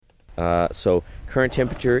So current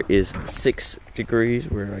temperature is 6 degrees.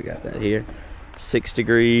 Where do I got that here? 6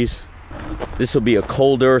 degrees. This will be a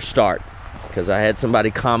colder start because I had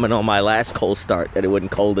somebody comment on my last cold start that it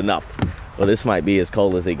wasn't cold enough. Well, this might be as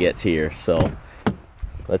cold as it gets here. So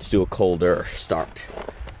let's do a colder start.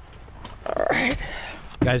 All right.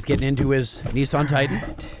 Guy's getting into his Nissan Titan.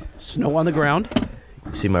 Snow on the ground.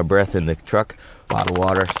 You see my breath in the truck. A lot of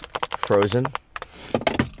water. Frozen.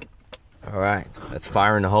 All right. Let's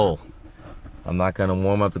fire in the hole. I'm not going to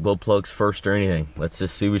warm up the glow plugs first or anything. Let's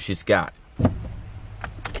just see what she's got.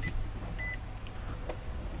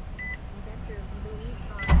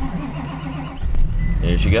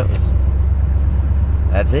 Here she goes.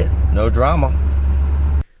 That's it. No drama.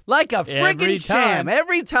 Like a Every freaking champ. time.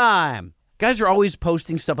 Every time. Guys are always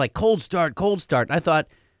posting stuff like cold start, cold start. And I thought,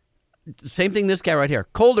 same thing this guy right here.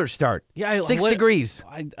 Colder start. Yeah, 6 degrees.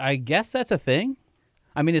 I guess that's a thing.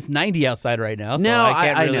 I mean, it's 90 outside right now, so No, I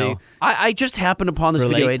can't I really... know. I just happened upon this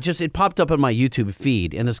relate. video. It popped up on my YouTube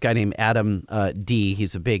feed, and this guy named Adam D.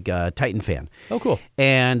 He's a big Titan fan. Oh, cool.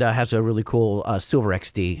 And has a really cool Silver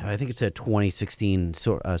XD. I think it's a 2016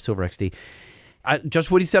 Silver XD.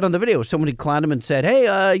 Just what he said on the video. Somebody clowned him and said,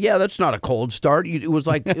 "Hey, yeah, that's not a cold start. It was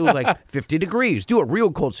like 50 degrees. Do it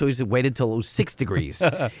real cold." So he waited till it was 6 degrees,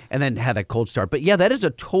 and then had a cold start. But yeah, that is a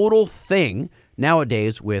total thing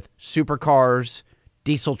nowadays with supercars,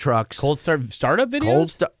 diesel trucks, Cold startup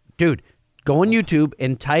videos? Dude, go on YouTube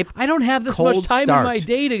and type. I don't have this cold much time start. in my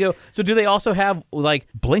day to go. So do they also have, like,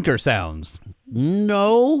 blinker sounds?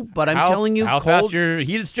 No, but I'm telling you, how cold. fast your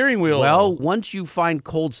heated steering wheel? Well, once you find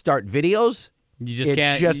cold start videos, you just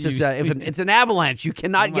can't. It's an avalanche. You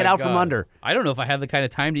cannot Oh get my out from God. under. I don't know if I have the kind of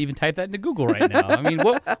time to even type that into Google right now. I mean,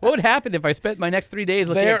 what would happen if I spent my next 3 days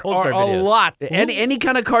looking There at cold are start a videos? lot. Any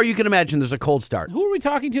kind of car you can imagine, there's a cold start. Who are we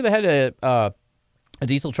talking to that had a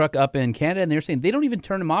diesel truck up in Canada, and they're saying they don't even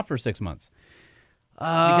turn them off for 6 months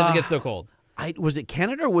because it gets so cold. Was it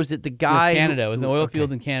Canada or was it the It guy? was Canada. It was in the oil okay.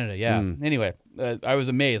 fields in Canada. Yeah. Anyway, I was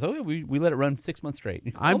amazed. Oh, yeah, we let it run 6 months straight.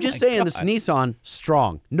 I'm Oh just my saying, this God. Nissan,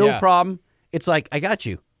 strong. No Yeah. problem. It's like, I got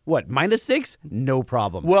you. What, -6? No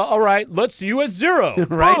problem. Well, all right. Let's see you at 0.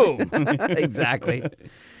 Right? Boom. Exactly.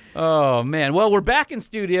 Oh man. Well, we're back in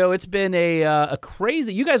studio. It's been a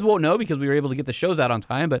crazy. You guys won't know because we were able to get the shows out on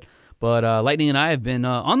time, but Lightning and I have been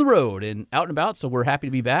on the road and out and about, so we're happy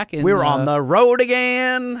to be back. And We're on the road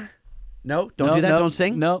again. No, don't do that. Don't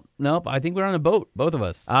sing. Nope. I think we're on a boat, both of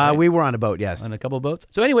us. We were on a boat, yes. On a couple of boats.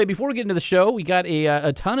 So anyway, before we get into the show, we got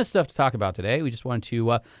a ton of stuff to talk about today. We just wanted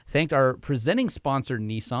to thank our presenting sponsor,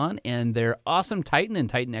 Nissan, and their awesome Titan and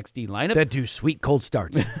Titan XD lineup. That do sweet cold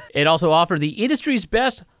starts. It also offered the industry's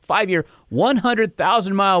best 5-year,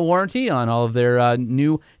 100,000-mile warranty on all of their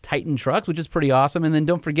new Titan trucks, which is pretty awesome. And then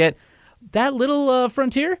don't forget that little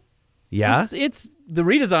Frontier. Yeah? It's the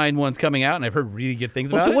redesigned one's coming out, and I've heard really good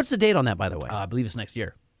things about So it. what's the date on that, by the way? I believe it's next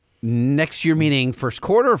year. Next year, meaning first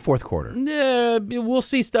quarter or fourth quarter? We'll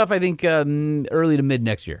see stuff, I think, early to mid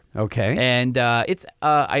next year. Okay. And it's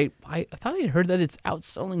I thought I had heard that it's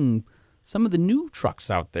outselling some of the new trucks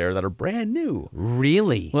out there that are brand new.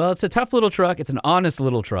 Really? Well, it's a tough little truck. It's an honest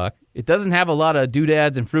little truck. It doesn't have a lot of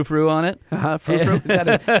doodads and frou-frou on it. Frou-frou? Is that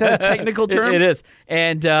a technical term? It is.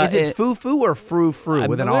 And Is it foo-foo or frou-frou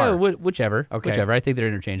with an R? Whichever. Okay. Whichever. I think they're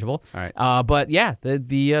interchangeable. All right. But yeah,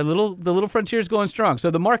 the little Frontier is going strong.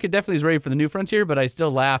 So the market definitely is ready for the new Frontier, but I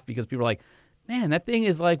still laugh because people are like, man, that thing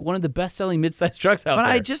is like one of the best-selling mid-sized trucks out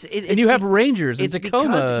But there. And you have Rangers and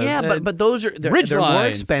Tacomas. But those are they're more Ridgelines.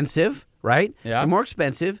 expensive, right? Yeah. They're more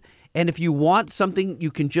expensive, and if you want something you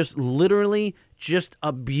can just literally just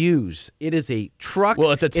abuse, it is a truck.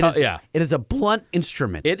 Well, it's a it is- yeah. It is a blunt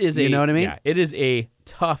instrument. It is you know what I mean? Yeah, it is a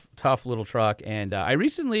tough little truck. And I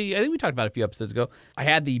think we talked about it a few episodes ago. I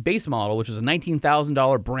had the base model, which was a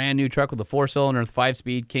 $19,000 brand new truck with a 4-cylinder,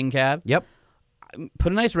 5-speed king cab. Yep.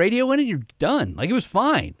 Put a nice radio in it, you're done. Like, it was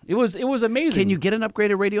fine. It was amazing. Can you get an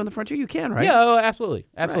upgraded radio on the Frontier? You can, right? Yeah, oh, absolutely.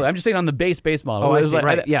 Right. I'm just saying on the base model. Oh, It I was see. like-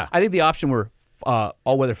 Right, yeah. I think the option were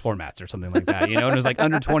all-weather floor mats or something like that, and it was like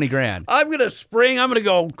under $20,000. I'm gonna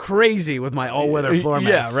go crazy with my all-weather floor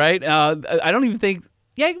mats. Yeah, right. I don't even think.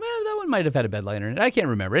 Yeah, well, that one might have had a bed liner in it. I can't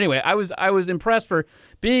remember. Anyway, I was impressed for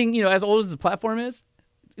being as old as the platform is.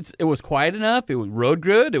 It was quiet enough. It was road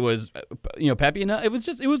good. It was peppy enough.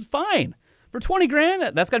 It was fine. For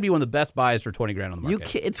 $20,000, that's got to be one of the best buys for $20,000 on the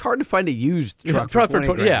market. It's hard to find a used truck for for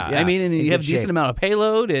 $20,000. yeah. I mean, and in you have a good decent shape. amount of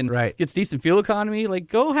payload and Right. gets decent fuel economy. Like,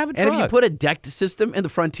 go have a truck. And if you put a decked system in the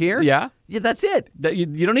Frontier, yeah, that's it. that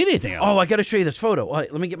you don't need anything else. Oh, I got to show you this photo. All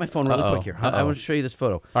right, let me get my phone really quick here. I want to show you this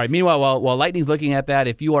photo. All right. Meanwhile, while Lightning's looking at that,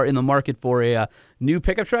 if you are in the market for a new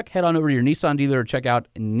pickup truck, head on over to your Nissan dealer or check out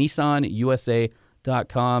nissanusa.com.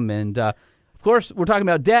 decked.com. And, of course, we're talking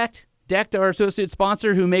about Decked. Decked, our associate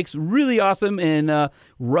sponsor, who makes really awesome and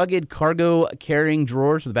rugged cargo carrying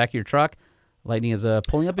drawers for the back of your truck. Lightning is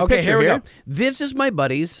pulling up a Okay, picture here we here. go. This is my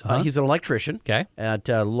buddy's. He's an electrician Okay. at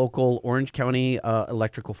a local Orange County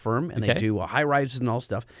electrical firm, and they Okay. do high rises and all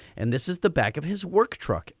stuff. And this is the back of his work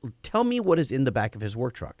truck. Tell me what is in the back of his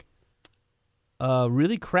work truck.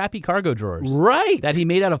 Really crappy cargo drawers. Right. That he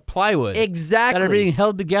made out of plywood. Exactly. That are being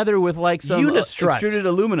held together with like some Unistrut. extruded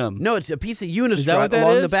aluminum. No, it's a piece of that unistrut what that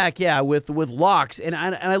along the is? back, yeah, with locks. And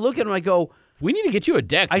I look at him, I go, We need to get you a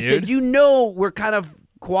deck, I dude. said, you know, we're kind of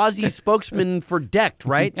quasi spokesman for Decked,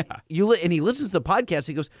 right? Yeah. And he listens to the podcast.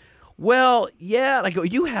 He goes, well, yeah. And I go,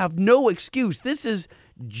 you have no excuse. This is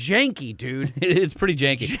janky, dude. It's pretty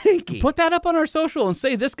janky. Janky. Put that up on our social and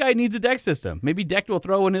say this guy needs a deck system. Maybe Decked will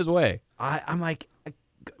throw in his way. I'm like,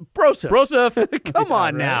 Broseph. Broseph. Come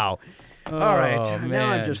on Yeah, right. now. All right. Oh,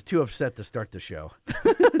 Now I'm man. just too upset to start the show.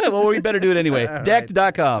 Well, we better do it anyway.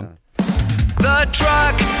 Decked.com. The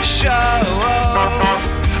Truck Show.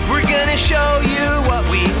 We're gonna show you what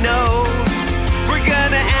we know. We're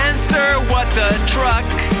gonna answer what the truck.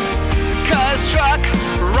 'Cause truck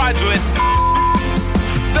rhymes with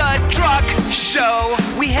the Truck Show.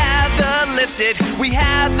 We have the lifted, we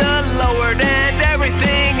have the lowered, and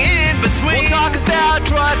everything in between. We'll talk about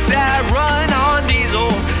trucks that run on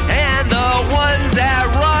diesel and the ones that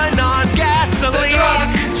run on gasoline. The Truck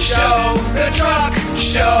Show, the Truck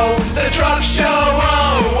Show, the Truck Show.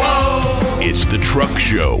 Oh, oh. It's the Truck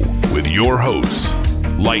Show with your hosts,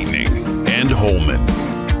 Lightning and Holman.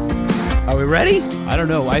 Are we ready? I don't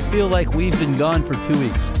know. I feel like we've been gone for 2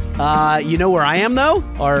 weeks. You know where I am, though?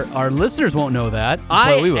 Our listeners won't know that.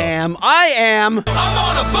 I but we will. am. I'm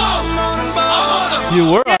on a boat. I'm on a boat. You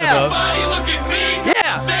were on a boat. Everybody look at me.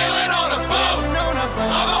 Yeah. Sailing on a boat.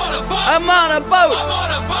 I'm on a boat. I'm on a boat. I'm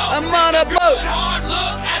on a boat. I'm on a Take boat. good hard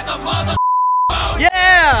look at the mother. Yeah.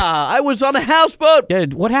 I was on a houseboat. Yeah,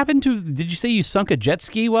 what happened to? Did you say you sunk a jet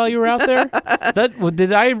ski while you were out there?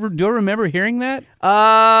 Do I remember hearing that?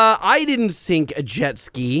 I didn't sink a jet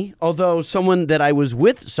ski, although someone that I was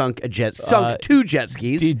with sunk two jet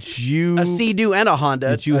skis. Did you? A Sea-Doo and a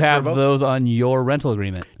Honda. Did you have Turbo. those on your rental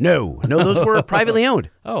agreement? No, those were privately owned.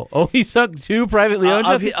 Oh, he sunk two privately owned.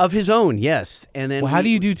 Of his own, yes. And then Well, how do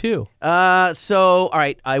you do two? So, all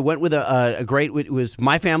right, I went with a great. It was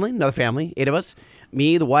my family, another family, 8 of us.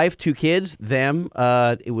 Me, the wife, 2 kids, them.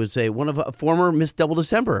 It was one of a former Miss Double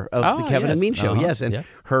December of the Kevin and yes. Mean Show, Uh-huh. yes, and Yeah.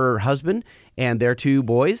 her husband and their 2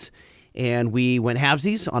 boys, and we went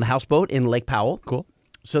halvesies on a houseboat in Lake Powell. Cool.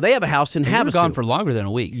 So they have a house in You were Havasu. gone for longer than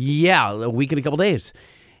a week. Yeah, a week and a couple days.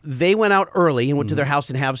 They went out early and went to their house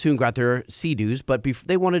in Havasu and got their Sea-Doos, but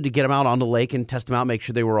they wanted to get them out on the lake and test them out, make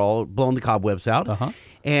sure they were all blowing the cobwebs out. Uh-huh.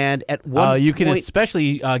 And at one You can point,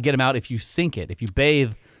 especially get them out if you sink it. If you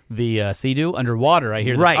bathe the Sea-Doo underwater, I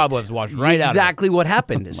hear the right. cobwebs wash right out. Exactly what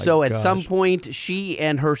happened. So at some gosh. point, she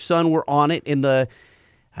and her son were on it in the,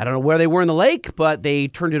 I don't know where they were in the lake, but they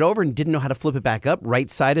turned it over and didn't know how to flip it back up,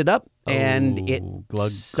 right-sided up, and it glug,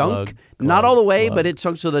 sunk. glug, Not glug, all the way, glug. but it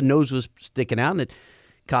sunk so the nose was sticking out, and it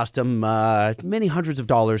cost them many hundreds of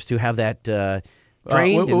dollars to have that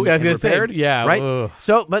drained I was and gonna say, repaired. yeah, right. ugh.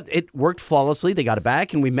 So, but it worked flawlessly. They got it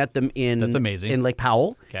back, and we met them in That's amazing. in Lake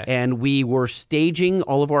Powell. Okay. And we were staging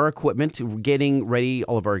all of our equipment, getting ready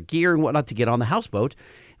all of our gear and whatnot to get on the houseboat.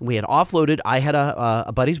 And we had offloaded. I had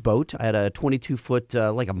a buddy's boat. I had a 22-foot,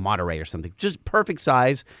 like a Monterey or something, just perfect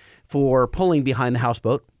size for pulling behind the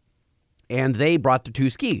houseboat. And they brought the 2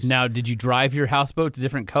 skis. Now, did you drive your houseboat to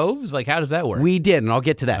different coves? Like, how does that work? We did, and I'll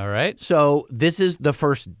get to that. All right. So this is the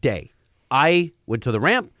first day. I went to the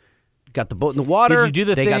ramp, got the boat in the water. Did you do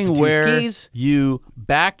the they got thing the 2 where skis. you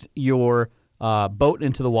backed your boat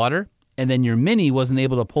into the water, and then your Mini wasn't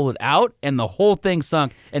able to pull it out, and the whole thing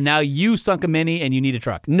sunk, and now you sunk a Mini and you need a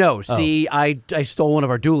truck? No, see, I stole one of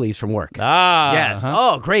our dualies from work. Ah, Yes. uh-huh.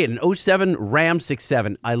 Oh, great. An 07 Ram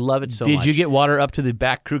 67. I love it so much. Did you get water up to the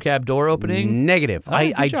back crew cab door opening? Negative. All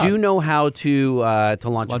right, I good job. do know how to launch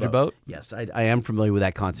Launch a boat? Yes, I am familiar with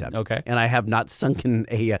that concept. Okay. And I have not sunken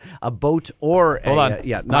a boat or Hold a on.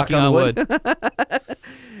 yeah, Knocking on wood.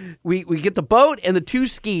 We get the boat and the 2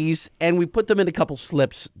 skis, and we put them in a couple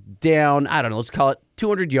slips down, I don't know, let's call it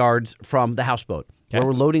 200 yards from the houseboat where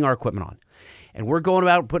we're loading our equipment on. And we're going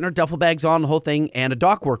about putting our duffel bags on, the whole thing, and a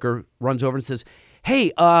dock worker runs over and says,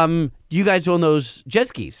 hey, do you guys own those jet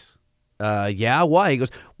skis? Yeah, why? He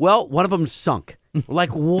goes, well, one of them sunk. We're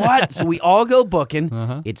like, what? So we all go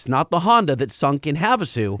booking. It's not the Honda that sunk in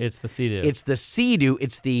Havasu. It's the Sea-Doo. It's the Sea-Doo.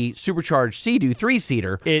 It's the supercharged Sea-Doo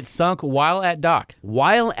 3-seater. It sunk while at dock.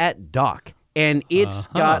 While at dock. and it's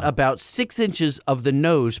got about 6 inches of the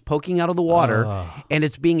nose poking out of the water, and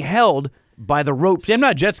it's being held by the ropes. See, I'm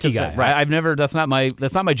not a jet ski guy. Right. I've never. That's not my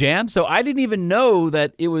jam. So I didn't even know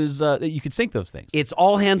that it was that you could sink those things. It's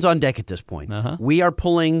all hands on deck at this point. We are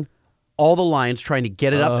pulling all the lines, trying to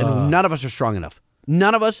get it up, and none of us are strong enough.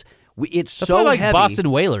 None of us. It's That's so why I like heavy.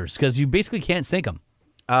 Boston whalers, because you basically can't sink them.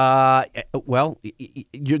 Well,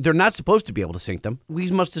 they're not supposed to be able to sink them. We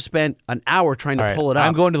must have spent an hour trying to pull it up.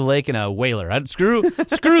 I'm going to the lake in a whaler. Screw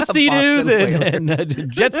Sea-Doos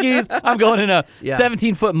and jet skis. I'm going in a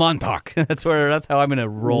 17-foot Montauk. That's how I'm going to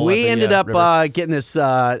roll. We ended up getting this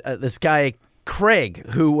guy Craig,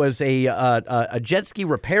 who was a jet ski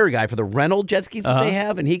repair guy for the rental jet skis that they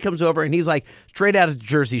have, and he comes over and he's like straight out of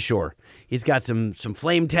Jersey Shore. He's got some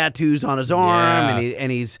flame tattoos on his arm,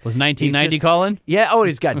 and he's was 1990 calling. Yeah. Oh, and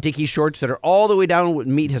he's got Dickie shorts that are all the way down to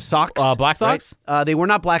meet his socks. Black socks? Right? They were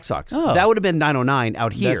not black socks. Oh. That would have been 909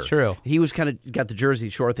 out here. That's true. He was kind of got the Jersey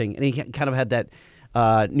Shore thing, and he kind of had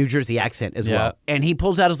that New Jersey accent as well. And he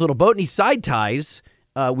pulls out his little boat and he side ties.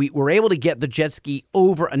 We were able to get the jet ski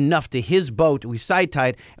over enough to his boat. We side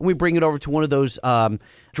tied and we bring it over to one of those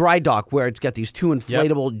dry dock where it's got these two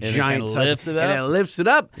inflatable giant sizes, and it lifts it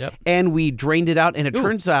up. Yep. And we drained it out, and it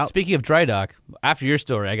turns out. Speaking of dry dock, after your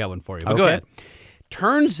story, I got one for you. But go ahead.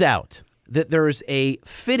 Turns out that there is a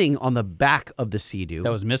fitting on the back of the Sea-Doo.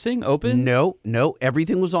 That was missing? Open? No,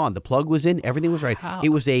 everything was on. The plug was in. Everything was right. Wow. It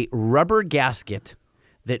was a rubber gasket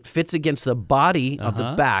that fits against the body of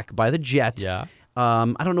the back by the jet. Yeah.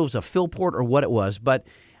 I don't know if it was a fill port or what it was, but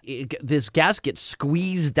this gasket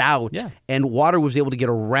squeezed out, and water was able to get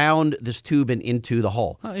around this tube and into the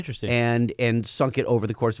hull. Oh, interesting. And sunk it over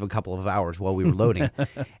the course of a couple of hours while we were loading.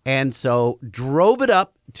 And so drove it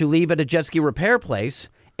up to leave at a jet ski repair place,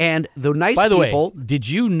 and the nice By the people... way, did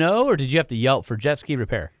you know or did you have to Yelp for jet ski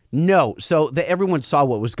repair? No. So everyone saw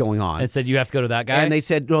what was going on. And said you have to go to that guy? And they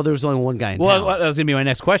said, no, there was only one guy in town. Well, that was going to be my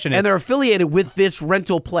next question. And they're affiliated with this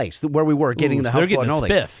rental place where we were getting the houseboat. They're getting and all a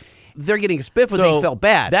that. spiff. They're getting a spiff, but they felt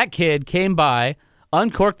bad. That kid came by,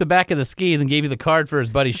 uncorked the back of the ski, and then gave you the card for his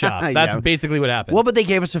buddy's shop. That's basically what happened. Well, but they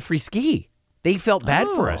gave us a free ski. They felt bad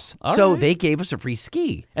for us. So they gave us a free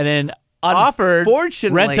ski. And then offered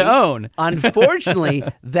rent to own. Unfortunately,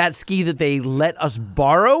 that ski that they let us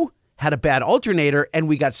borrow had a bad alternator, and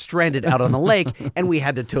we got stranded out on the lake, and we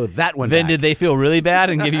had to tow that one Then back. did they feel really bad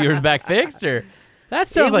and give you yours back fixed? Or that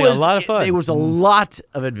sounds like a lot of fun. It was a lot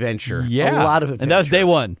of adventure. Yeah. A lot of adventure. And that was day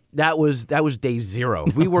one. That was day zero.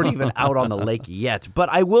 We weren't even out on the lake yet. But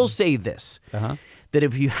I will say this, that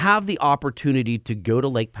if you have the opportunity to go to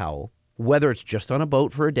Lake Powell, whether it's just on a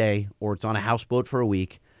boat for a day or it's on a houseboat for a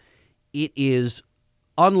week, it is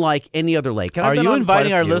unlike any other lake. And Are I've been you on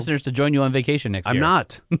inviting quite a our few. listeners to join you on vacation next year? I'm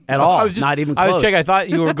not at all. Not even close. I was checking. I thought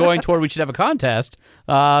you were going toward we should have a contest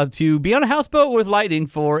to be on a houseboat with Lightning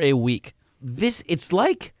for a week. It's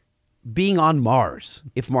like being on Mars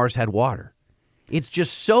if Mars had water. It's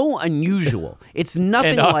just so unusual. It's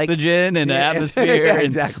nothing and like oxygen and atmosphere. Yeah,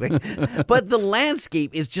 exactly. But the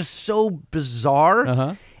landscape is just so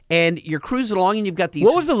bizarre. And you're cruising along and you've got these...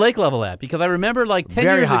 What was the lake level at? Because I remember like 10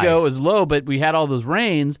 Very years high. ago it was low, but we had all those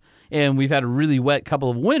rains and we've had a really wet couple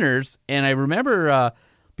of winters. And I remember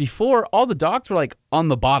before all the docks were like on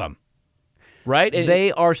the bottom, right?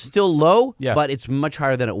 They are still low, Yeah. but it's much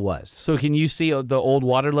higher than it was. So can you see the old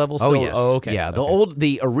water level still? Oh, yes. Oh, okay. Yeah, Okay.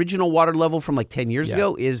 the original water level from like 10 years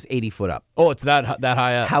ago is 80 foot up. Oh, it's that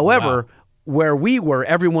high up. However, Wow. where we were,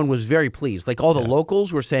 everyone was very pleased. Like all the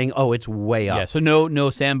locals were saying, oh, it's way up. Yeah, so no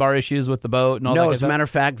sandbar issues with the boat and all that No, kind as of a matter of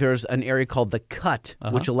fact, there's an area called the Cut,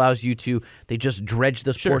 which allows you to, they just dredge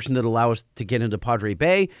this portion that allows us to get into Padre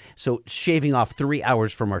Bay. So shaving off 3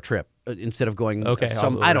 hours from our trip instead of going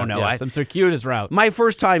I don't know. Yeah, some circuitous route. My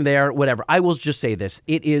first time there, whatever. I will just say this.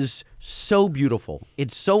 It is so beautiful.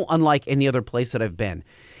 It's so unlike any other place that I've been.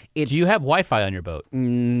 Do you have Wi-Fi on your boat?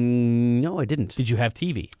 No, I didn't. Did you have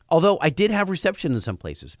TV? Although I did have reception in some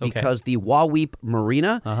places because the Waweep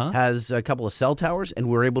Marina has a couple of cell towers, and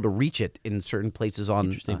we're able to reach it in certain places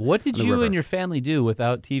on. What did on the you river. and your family do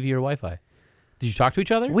without TV or Wi-Fi? Did you talk to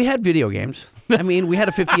each other? We had video games. I mean, we had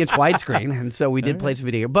a 50-inch widescreen, and so we did play some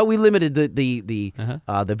video. But we limited the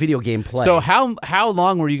video game play. So how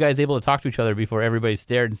long were you guys able to talk to each other before everybody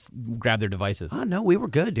stared and grabbed their devices? Oh no, we were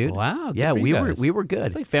good, dude. Wow, good yeah, for you we guys. were good.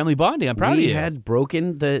 It's like family bonding. I'm proud of we you. had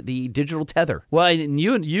broken the digital tether. Well, and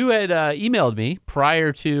you had emailed me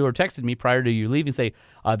prior to, or texted me prior to you leaving, say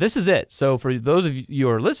this is it. So for those of you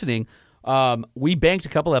who are listening, we banked a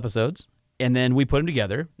couple episodes. And then we put them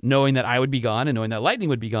together, knowing that I would be gone and knowing that Lightning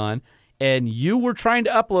would be gone. And you were trying to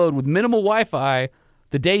upload with minimal Wi-Fi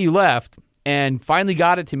the day you left. and finally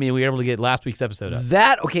got it to me. And we were able to get last week's episode up.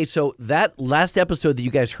 So that last episode that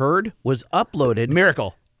you guys heard was uploaded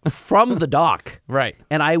Miracle. from the dock. Right.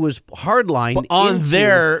 And I was hardline On into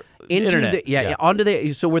their internet. onto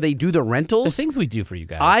the so where they do the rentals. The things we do for you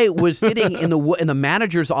guys. I was sitting in the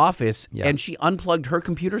manager's office, Yeah. and she unplugged her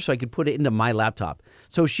computer so I could put it into my laptop.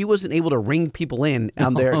 So she wasn't able to ring people in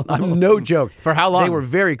on there. I'm no joke. For how long? They were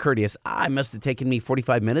very courteous. I must have taken me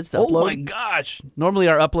 45 minutes to Oh upload. my gosh. Normally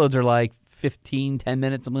our uploads are like 15, 10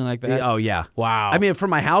 minutes, something like that. Oh yeah. Wow. I mean, from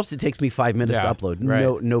my house, it takes me 5 minutes Yeah, to upload.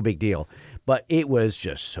 right. No big deal. But it was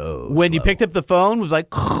just so. When you slow. picked up the phone, it was like,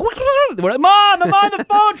 Mom, I'm on the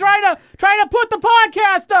phone trying to put the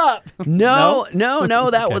podcast up. No.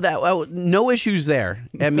 No issues there.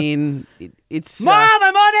 I mean, it's. Mom,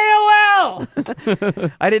 I'm on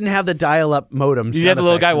AOL. I didn't have the dial-up modem. You had the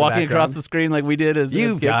little guy walking across the screen like we did as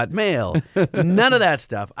You've kids. got mail. None of that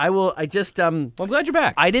stuff. Well, I'm glad you're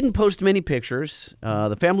back. I didn't post many pictures.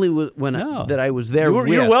 The family that I was there with.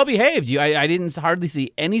 You were well behaved. I didn't hardly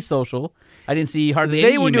see any social. I didn't see hardly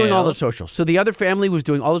any They were doing all the emails. social. So the other family was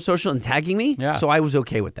doing all the social and tagging me. Yeah. So I was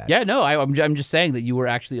okay with that. Yeah, no, I'm just saying that you were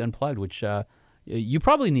actually unplugged, which you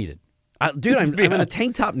probably needed. Dude, I'm in a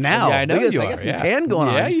tank top now. Yeah, I know Look at you this. are. I got some yeah. tan going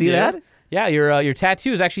on. Yeah, You see do. that? Yeah, your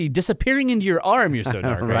tattoo is actually disappearing into your arm. You're so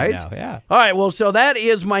dark right now. Yeah. All right. Well, so that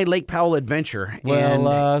is my Lake Powell adventure. Well,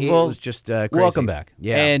 and it was just crazy. Welcome back.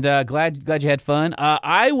 Yeah. And glad you had fun.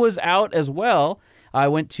 I was out as well. I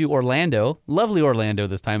went to Orlando, lovely Orlando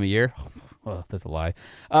this time of year. Oh, that's a lie.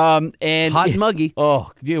 And Hot and muggy. Oh,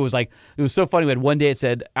 dude, it was so funny. We had one day it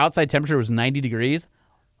said outside temperature was 90 degrees,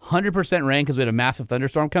 100% rain because we had a massive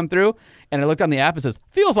thunderstorm come through. And I looked on the app and it says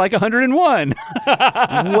feels like 101.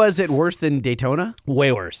 Was it worse than Daytona?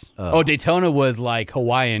 Way worse. Oh, Daytona was like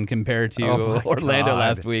Hawaiian compared to Orlando God.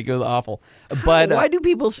 last week. It was awful. But Why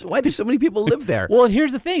do so many people live there? well,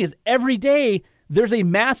 here's the thing: is every day there's a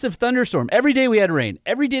massive thunderstorm. Every day we had rain.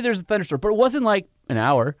 Every day there's a thunderstorm. But it wasn't like an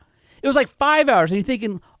hour. It was like 5 hours. And you're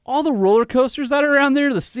thinking all the roller coasters that are around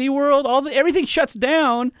there, the SeaWorld, everything shuts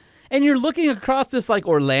down. And you're looking across this like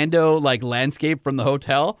Orlando like landscape from the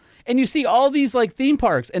hotel, and you see all these like theme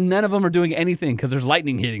parks, and none of them are doing anything because there's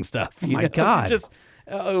lightning hitting stuff. Oh my God.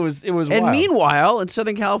 It was and wild. meanwhile, in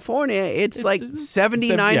Southern California, it's like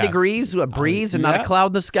 79 yeah. degrees, a breeze, and not a cloud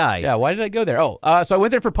in the sky. Yeah, why did I go there? Oh, so I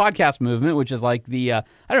went there for Podcast Movement, which is like the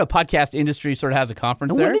podcast industry sort of has a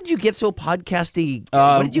conference And there. when did you get so podcasty?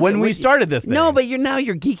 When did you we started this thing. No, but you're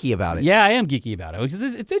geeky about it. Yeah, I am geeky about it because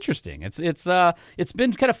it's interesting. It's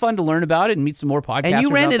been kind of fun to learn about it and meet some more podcasters. And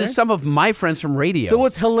you ran out into there. some of my friends from radio. So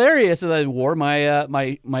what's hilarious is I wore my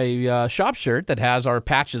my shop shirt that has our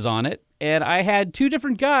patches on it, and I had two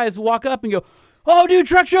different guys walk up and go, "Oh, dude,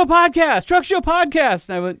 Truck Show Podcast."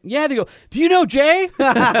 And I went, "Yeah." They go, "Do you know Jay?"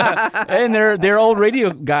 And they're old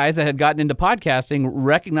radio guys that had gotten into podcasting,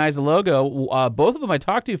 recognized the logo. Both of them I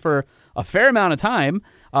talked to for a fair amount of time.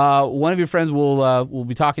 One of your friends will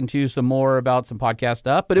be talking to you some more about some podcast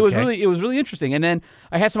stuff, but it was really interesting. And then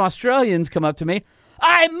I had some Australians come up to me.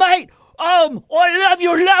 "Hey, mate, I love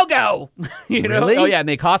your logo." You know? Really? Oh yeah, and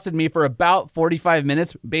they accosted me for about 45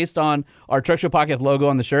 minutes based on our Truck Show Podcast logo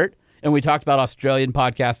on the shirt. And we talked about Australian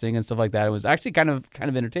podcasting and stuff like that. It was actually kind of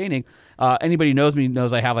entertaining. Anybody who knows me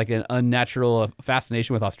knows I have like an unnatural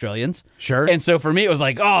fascination with Australians. Sure. And so for me, it was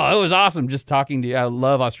like, oh, it was awesome just talking to you. I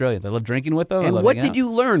love Australians. I love drinking with them. I and love what hanging did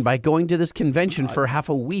you learn by going to this convention for half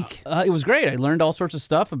a week? out. It was great. I learned all sorts of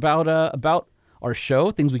stuff about our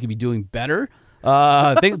show, things we could be doing better,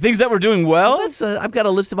 things that we're doing well. I've got a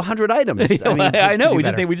list of 100 items. I know. We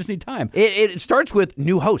better. just need time. It starts with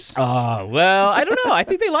new hosts. Well, I don't know. I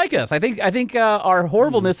think they like us. I think our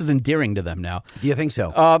horribleness is endearing to them now. Do you think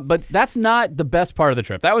so? But that's not the best part of the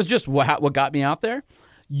trip. That was just what got me out there.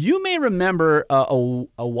 You may remember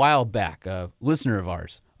a while back, a listener of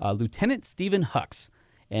ours, Lieutenant Stephen Hux,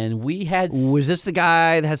 and we had. Was this the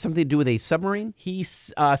guy that has something to do with a submarine? He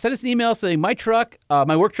sent us an email saying my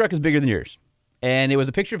work truck is bigger than yours. And it was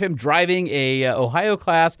a picture of him driving a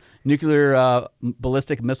Ohio-class nuclear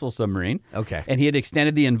ballistic missile submarine. Okay. And he had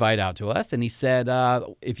extended the invite out to us, and he said,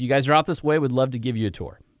 if you guys are out this way, we'd love to give you a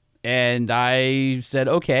tour. And I said,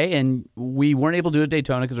 okay. And we weren't able to do it at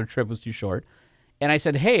Daytona because our trip was too short. And I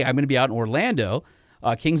said, hey, I'm going to be out in Orlando,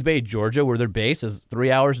 Kings Bay, Georgia, where their base is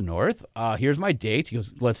 3 hours north. Here's my date. He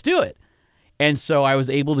goes, let's do it. And so I was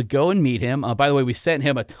able to go and meet him. By the way, we sent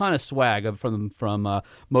him a ton of swag from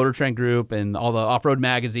Motor Trend Group and all the off-road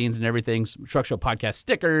magazines and everything, Truck Show Podcast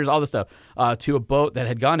stickers, all this stuff, to a boat that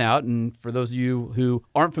had gone out. And for those of you who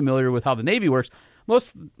aren't familiar with how the Navy works,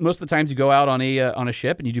 most of the times you go out on a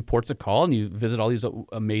ship and you do ports of call and you visit all these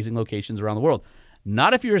amazing locations around the world.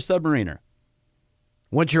 Not if you're a submariner.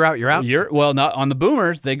 Once you're out, you're out. Well, not on the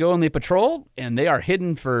boomers. They go and they patrol, and they are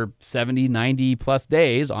hidden for 70, 90 plus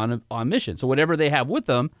days on mission. So whatever they have with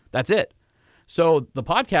them, that's it. So the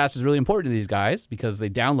podcast is really important to these guys because they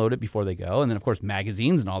download it before they go, and then of course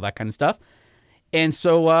magazines and all that kind of stuff. And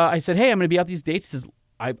so I said, hey, I'm going to be out these dates. He says,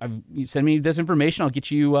 you send me this information. I'll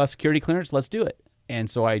get you security clearance. Let's do it. And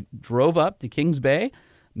so I drove up to Kings Bay,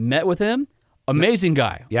 met with him. Amazing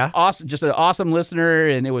guy. Yeah. Awesome. Just an awesome listener.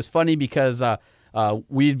 And it was funny because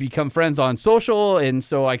we'd become friends on social. And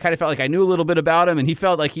so I kind of felt like I knew a little bit about him, and he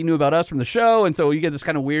felt like he knew about us from the show. And so you get this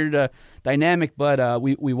kind of weird dynamic. But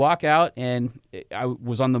we walk out, and I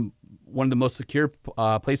was on one of the most secure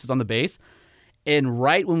places on the base. And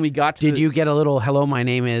right when we got to Did you get a little, hello, my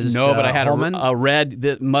name is No, but I had Holman? a red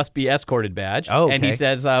that must be escorted badge. Oh, okay. And he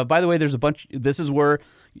says, by the way, there's a bunch, this is where,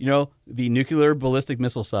 the nuclear ballistic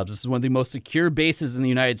missile subs, this is one of the most secure bases in the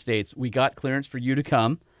United States. We got clearance for you to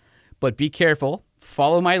come, but be careful,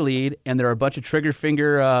 follow my lead, and there are a bunch of trigger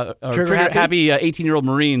happy 18-year-old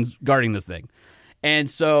Marines guarding this thing. And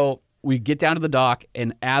so we get down to the dock,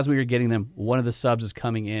 and as we were getting them, one of the subs is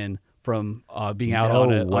coming in from being out on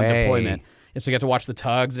deployment. And so you got to watch the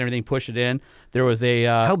tugs and everything, push it in. There was a...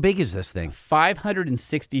 How big is this thing?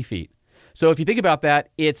 560 feet. So if you think about that,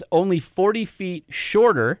 it's only 40 feet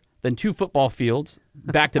shorter than 2 football fields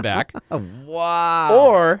back to back. Wow.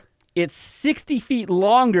 Or it's 60 feet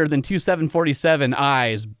longer than 2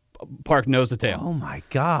 747Is parked nose to tail. Oh, my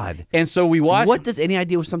God. And so we watched... What does any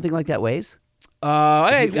idea what something like that weighs?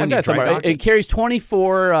 I've got somewhere. It carries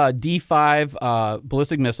 24 D5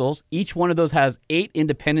 ballistic missiles. Each one of those has 8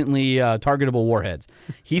 independently targetable warheads.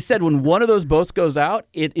 He said when one of those boats goes out,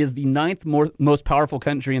 it is the 9th most powerful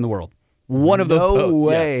country in the world. One of those boats. No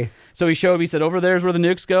way. Yes. So he showed me, he said, over there's where the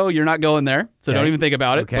nukes go. You're not going there. So don't even think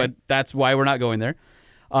about it. Okay. But that's why we're not going there.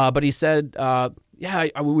 But he said, we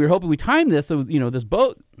were hoping we timed this. So, this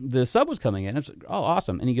boat, the sub was coming in. I was like, oh,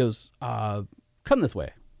 awesome. And he goes, come this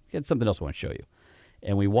way. It's something else I want to show you.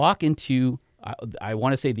 And we walk into, I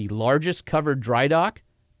want to say, the largest covered dry dock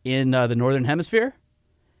in the Northern Hemisphere.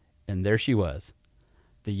 And there she was,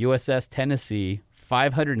 the USS Tennessee,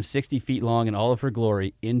 560 feet long in all of her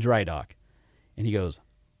glory in dry dock. And he goes,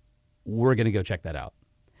 we're going to go check that out.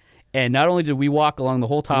 And not only did we walk along the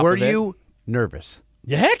whole top Were of it. Were you nervous?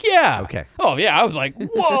 Yeah, heck yeah. Okay. Oh yeah, I was like,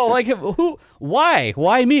 whoa, like who? Why?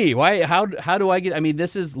 Why me? Why? How do I get? I mean,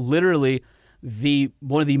 this is literally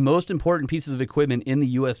one of the most important pieces of equipment in the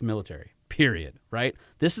U.S. military, period, right?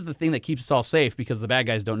 This is the thing that keeps us all safe because the bad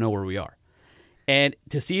guys don't know where we are. And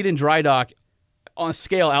to see it in dry dock on a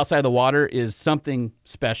scale outside of the water is something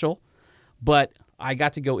special, but I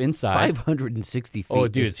got to go inside. 560 feet. Oh,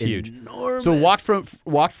 dude, it's huge. Enormous. So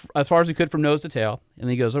walked as far as we could from nose to tail, and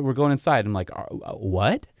he goes, oh, we're going inside. I'm like,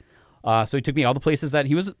 what? So he took me all the places that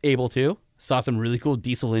he was able to. Saw some really cool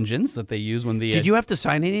diesel engines that they use when the. Did you have to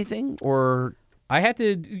sign anything, or I had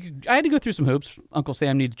to go through some hoops. Uncle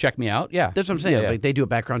Sam needed to check me out. Yeah, that's what I'm saying. Yeah. Like they do a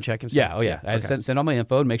background check and stuff. Yeah, oh yeah. I had to send all my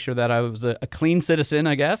info and make sure that I was a clean citizen,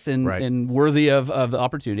 I guess, and Right. and worthy of the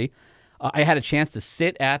opportunity. I had a chance to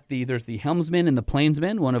sit at there's the helmsman and the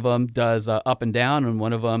plainsman. One of them does up and down, and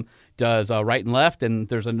one of them does right and left. And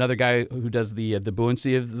there's another guy who does the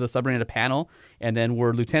buoyancy of the submarine at a panel. And then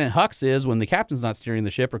where Lieutenant Hux is, when the captain's not steering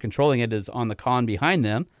the ship or controlling it, is on the con behind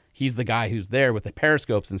them. He's the guy who's there with the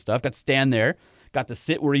periscopes and stuff. Got to stand there, got to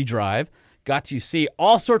sit where he drive, got to see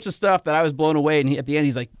all sorts of stuff that I was blown away. And at the end,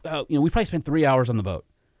 he's like, we probably spent 3 hours on the boat.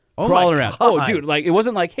 Oh, crawling my around. God. Oh, dude, like it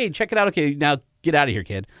wasn't like, hey, check it out. Okay, now get out of here,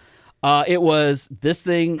 kid. It was this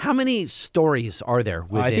thing. How many stories are there?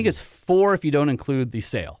 I think it's 4 if you don't include the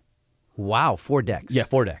sail. Wow, 4 decks. Yeah,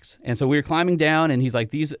 4 decks. And so we were climbing down, and he's like,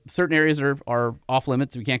 these certain areas are off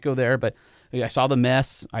limits. We can't go there. But I saw the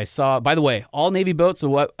mess. I saw, by the way, all Navy boats.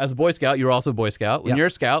 So as a Boy Scout, you're also a Boy Scout. When Yep. you're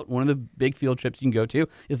a Scout, one of the big field trips you can go to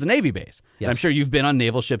is the Navy base. Yes. And I'm sure you've been on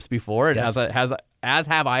naval ships before, and Yes. as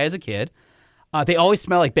have I as a kid. They always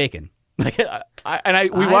smell like bacon. Like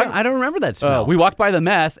I don't remember that smell. we walked by the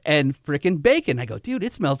mess and freaking bacon. I go, dude,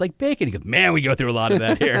 it smells like bacon. He goes, man, we go through a lot of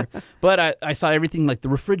that here. But I saw everything like the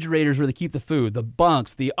refrigerators where they keep the food, the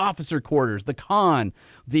bunks, the officer quarters, the con,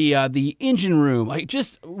 the engine room.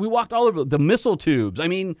 We walked all over the missile tubes. I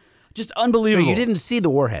mean, just So unbelievable. you didn't see the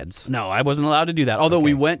warheads. No, I wasn't allowed to do that. Although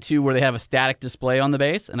we went to where they have a static display on the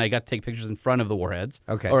base, and I got to take pictures in front of the warheads.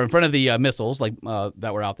 Okay. Or in front of the missiles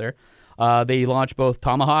that were out there. They launch both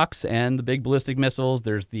Tomahawks and the big ballistic missiles.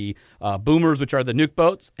 There's the boomers, which are the nuke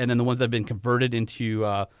boats, and then the ones that have been converted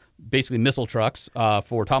into basically missile trucks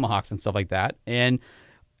for Tomahawks and stuff like that. And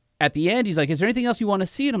at the end, he's like, "Is there anything else you want to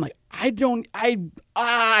see?" And I'm like, "I don't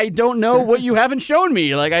know what you haven't shown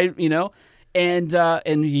me." Like And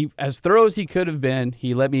he, as thorough as he could have been,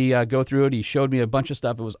 he let me go through it. He showed me a bunch of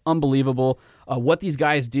stuff. It was unbelievable what these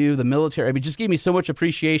guys do. The military, I mean, just gave me so much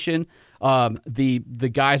appreciation. The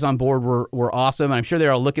guys on board were awesome. I'm sure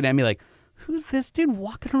they're all looking at me like, who's this dude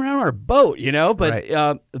walking around our boat? But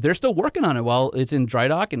Right. They're still working on it while it's in dry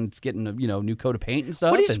dock and it's getting a new coat of paint and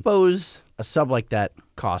stuff. What do you And, suppose a sub like that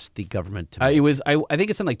cost the government to make? it was I think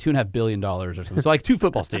it's something like $2.5 billion or something. So like 2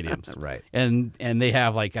 football stadiums, Right. And they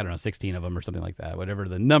have like, I don't know, 16 of them or something like that, whatever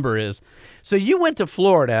the number is. So you went to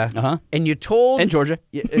Florida, and you told And Georgia.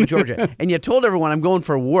 in Georgia, and you told everyone I'm going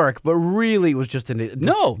for work, but really it was just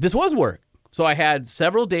No, this was work. So I had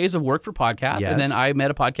several days of work for podcasts, and then Yes. I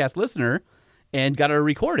met a podcast listener and got a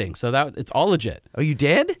recording. So it's all legit. Oh, you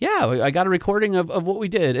did? Yeah, I got a recording of what we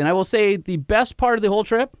did. And I will say the best part of the whole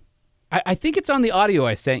trip, I think it's on the audio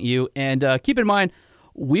I sent you. And keep in mind,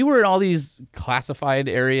 we were in all these classified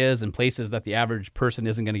areas and places that the average person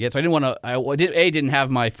isn't going to get. So I didn't want to, didn't have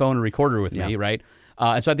my phone or recorder with me, right?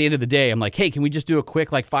 And so at the end of the day, I'm like, hey, can we just do a quick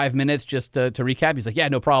 5 minutes just to recap? He's like, yeah,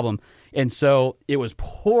 no problem. And so it was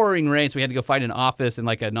pouring rain, so we had to go find an office in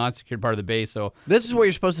a non-secured part of the base. So This is where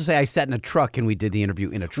you're supposed to say I sat in a truck and we did the interview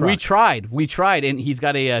in a truck. we tried, and he's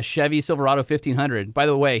got a Chevy Silverado 1500. By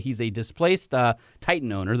the way, he's a displaced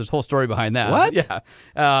Titan owner. There's a whole story behind that. What?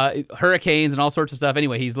 Yeah, hurricanes and all sorts of stuff.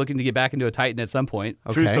 Anyway, he's looking to get back into a Titan at some point.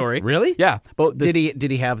 True Okay. story. Really? Yeah. But Did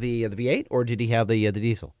he have the V8 or did he have the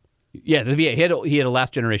diesel? Yeah, the V8. He had a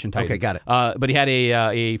last generation Titan. Okay, got it. But he had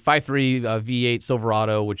a 5.3 V8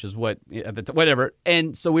 Silverado, which is whatever.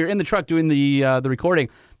 And so we were in the truck doing the recording.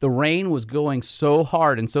 The rain was going so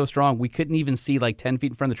hard and so strong, we couldn't even see 10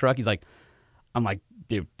 feet in front of the truck. I'm like,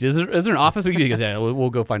 dude, is there an office we can do? He goes, yeah, we'll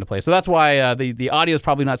go find a place. So that's why the audio is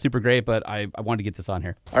probably not super great, but I wanted to get this on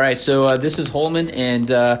here. All right, so this is Holman, and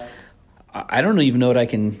I don't even know what I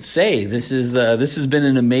can say. This has been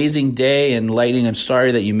an amazing day, and Lightning, I'm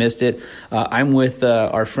sorry that you missed it. I'm with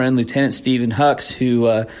our friend Lieutenant Stephen Hucks,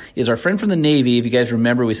 who is our friend from the Navy. If you guys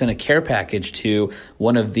remember, we sent a care package to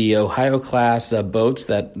one of the Ohio-class boats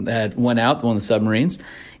that went out, one of the submarines.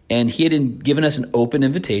 And he had given us an open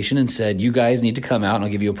invitation and said, you guys need to come out and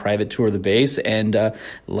I'll give you a private tour of the base. And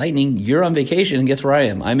Lightning, you're on vacation, and guess where I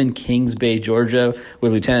am? I'm in Kings Bay, Georgia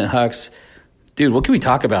with Lieutenant Hucks. Dude, what can we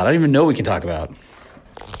talk about? I don't even know what we can talk about.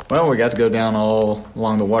 Well, we got to go down all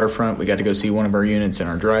along the waterfront. We got to go see one of our units in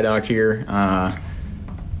our dry dock here.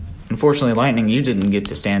 Unfortunately, Lightning, you didn't get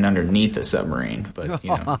to stand underneath the submarine, but,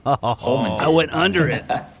 Holman did. I went under it.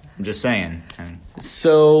 I'm just saying.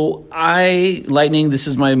 So Lightning, this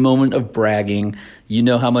is my moment of bragging. You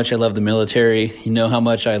know how much I love the military. You know how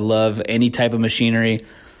much I love any type of machinery.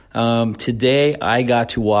 Today, I got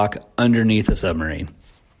to walk underneath a submarine.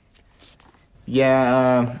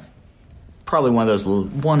 Yeah, probably one of those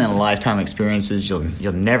one-in-a-lifetime experiences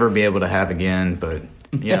you'll never be able to have again, but...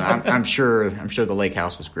 Yeah, I'm sure the lake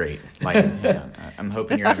house was great. I'm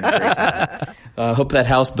hoping you're having a great time. Hope that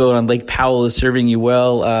houseboat on Lake Powell is serving you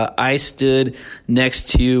well. I stood next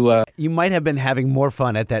to... You might have been having more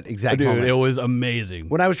fun at that exact moment. it was amazing.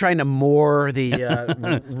 When I was trying to moor the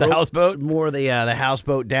The houseboat? moor the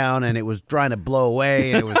houseboat down, and it was trying to blow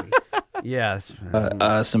away, and it was yes.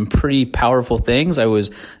 Some pretty powerful things. I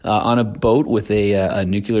was on a boat with a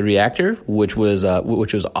nuclear reactor, which was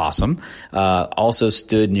awesome. Also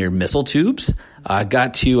stood near missile tubes.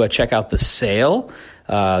 Got to check out the sail.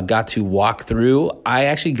 Got to walk through. I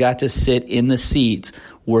actually got to sit in the seat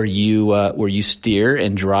where you steer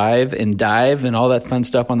and drive and dive and all that fun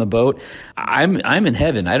stuff on the boat. I'm in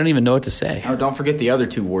heaven. I don't even know what to say. Oh, don't forget the other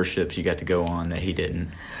 2 warships you got to go on that he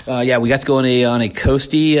didn't. Yeah, we got to go on a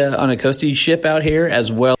coastie ship out here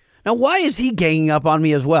as well. Now, why is he ganging up on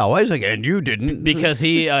me as well? Why is he like, and you didn't? Because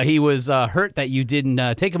he was hurt that you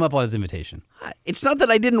didn't take him up on his invitation. It's not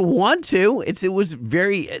that I didn't want to. It was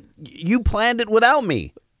very. You planned it without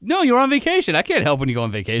me. No, you were on vacation. I can't help when you go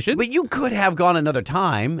on vacation. But you could have gone another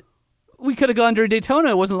time. We could have gone during Daytona.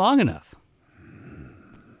 It wasn't long enough.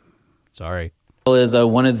 Sorry. Is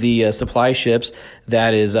one of the supply ships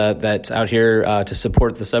that's out here to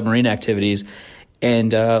support the submarine activities.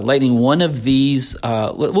 And Lightning, one of these,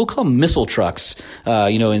 we'll call them missile trucks,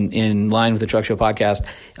 in line with the Truck Show podcast,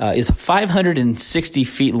 is 560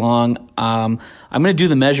 feet long. I'm going to do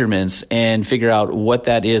the measurements and figure out what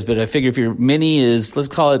that is. But I figure if your Mini is, let's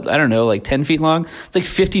call it, I don't know, 10 feet long,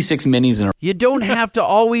 it's 56 Minis in a row. You don't have to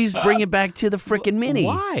always bring it back to the frickin' Mini.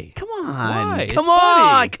 Why? Come on. Why? Come It's on.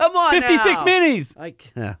 funny. Come on 56 now. Minis.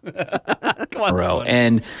 Come on. Row.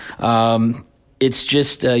 And it's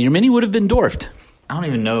just, your Mini would have been dwarfed. I don't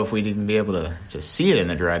even know if we'd even be able to see it in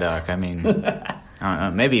the dry dock. I mean,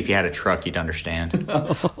 Maybe if you had a truck, you'd understand.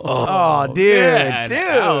 Oh, dude, man. dude,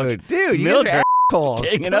 Ouch. dude, you Military guys are assholes.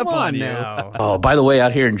 ganging Come up on you. now. Oh, by the way,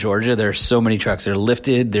 out here in Georgia, there's so many trucks. They're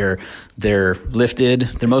lifted. They're lifted.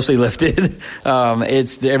 They're mostly lifted.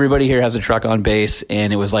 Everybody here has a truck on base,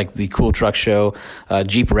 and it was like the cool truck show.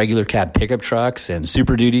 Jeep regular cab pickup trucks and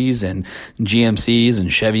Super Duties and GMCs and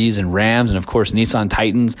Chevys and Rams and of course Nissan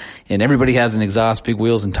Titans. And everybody has an exhaust, big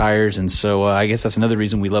wheels and tires. And so I guess that's another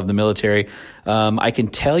reason we love the military. I can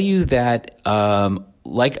tell you that.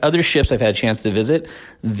 Like other ships I've had a chance to visit,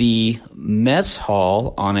 the mess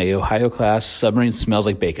hall on a Ohio-class submarine smells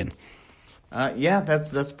like bacon. Yeah,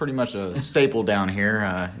 that's pretty much a staple down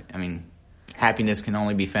here. I mean, happiness can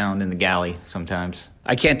only be found in the galley sometimes.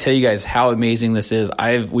 I can't tell you guys how amazing this is.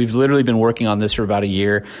 We've literally been working on this for about a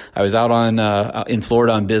year. I was out in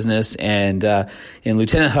Florida on business, and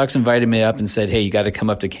Lieutenant Hux invited me up and said, "Hey, you got to come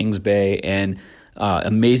up to Kings Bay." And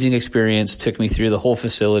amazing experience. Took me through the whole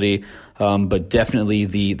facility. But definitely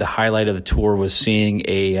the highlight of the tour was seeing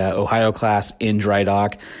a Ohio class in dry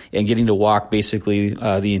dock and getting to walk basically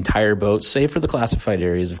the entire boat, save for the classified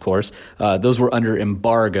areas, of course. Those were under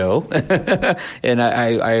embargo,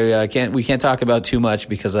 and we can't talk about too much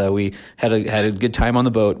because we had a good time on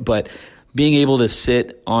the boat, but. Being able to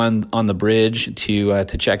sit on the bridge to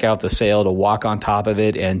check out the sail, to walk on top of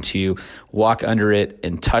it, and to walk under it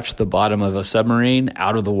and touch the bottom of a submarine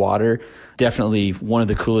out of the water, definitely one of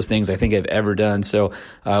the coolest things I think I've ever done. So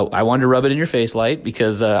I wanted to rub it in your face, Light,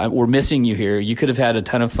 because we're missing you here. You could have had a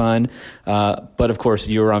ton of fun, but of course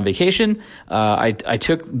you were on vacation. I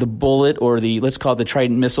took the bullet, or let's call it the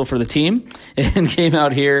Trident missile, for the team and came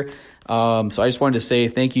out here. So I just wanted to say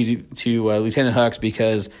thank you to Lieutenant Hux,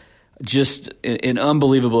 because just an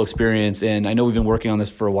unbelievable experience. And I know we've been working on this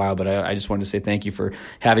for a while, but I just wanted to say thank you for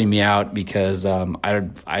having me out, because I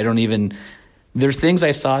don't even, there's things I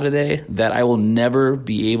saw today that I will never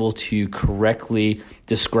be able to correctly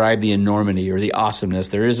describe the enormity or the awesomeness.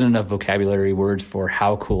 There isn't enough vocabulary words for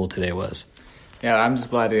how cool today was. Yeah, I'm just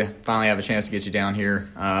glad to finally have a chance to get you down here.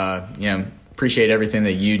 Appreciate everything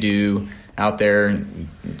that you do out there.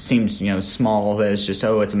 It seems, small, that it's just,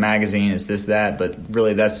 it's a magazine, it's this, that, but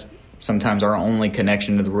really that's sometimes our only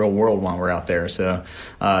connection to the real world while we're out there. So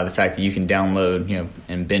the fact that you can download,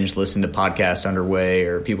 and binge listen to podcasts underway,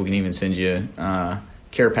 or people can even send you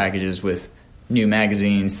care packages with new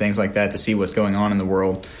magazines, things like that, to see what's going on in the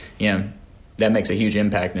world, that makes a huge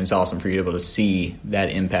impact, and it's awesome for you to be able to see that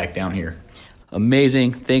impact down here.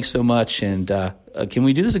 Amazing. Thanks so much. And can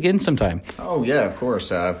we do this again sometime? Oh, yeah, of course.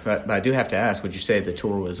 But I do have to ask, would you say the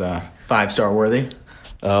tour was 5-star worthy?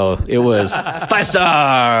 Oh, it was 5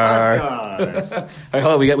 stars. 5 stars. All right,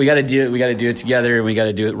 hold on. We got to do it. We got to do it together, and we got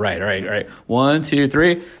to do it right. All right. 1, 2,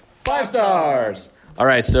 3. 5 stars. All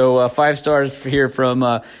right. So 5 stars here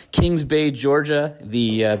from Kings Bay, Georgia,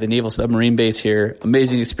 the naval submarine base here.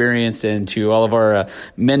 Amazing experience, and to all of our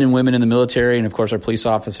men and women in the military, and of course our police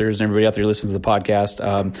officers and everybody out there who listens to the podcast.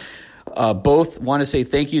 Both want to say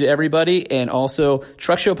thank you to everybody, and also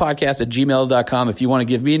truckshowpodcast@gmail.com. If you want to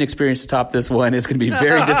give me an experience to top this one, it's going to be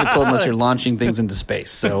very difficult unless you're launching things into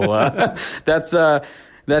space. So that's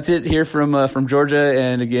it here from Georgia.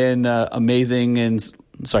 And again, amazing. And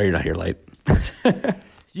sorry you're not here, Light.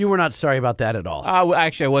 You were not sorry about that at all.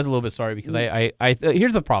 Actually, I was a little bit sorry, because I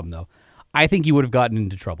here's the problem, though. I think you would have gotten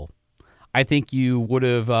into trouble. I think you would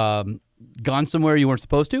have gone somewhere you weren't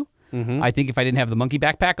supposed to. Mm-hmm. I think if I didn't have the monkey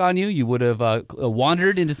backpack on you, you would have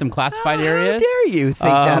wandered into some classified areas. How dare you think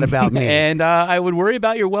that about me? And I would worry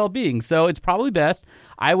about your well-being. So it's probably best.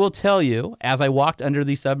 I will tell you, as I walked under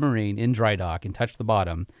the submarine in dry dock and touched the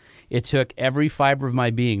bottom, it took every fiber of my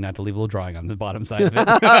being not to leave a little drawing on the bottom side of it.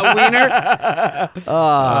 Wiener.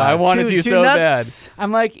 I wanted to so nuts. bad.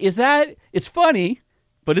 I'm like, it's funny,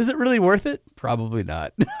 but is it really worth it? Probably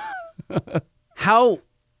not. How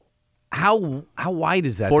wide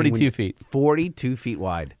is that? 42 feet. 42 feet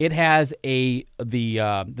wide. It has the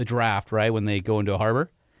draft, right, when they go into a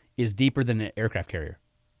harbor, is deeper than an aircraft carrier.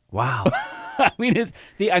 Wow. I mean,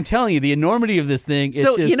 I'm telling you, the enormity of this thing.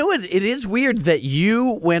 So, you know what? It is weird that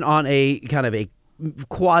you went on a kind of a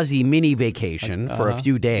quasi mini vacation for a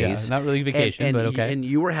few days. Yeah, not really vacation, but okay. And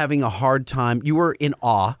you were having a hard time. You were in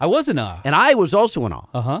awe. I was in awe. And I was also in awe.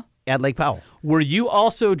 Uh-huh. At Lake Powell. Were you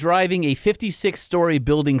also driving a 56-story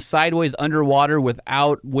building sideways underwater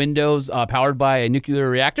without windows, powered by a nuclear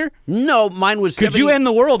reactor? No, mine was. Could you end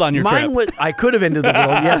the world on your trip? I could have ended the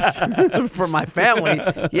world, yes, for my family.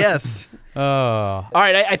 Yes. All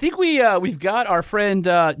right, I think we've got our friend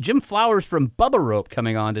Jim Flowers from Bubba Rope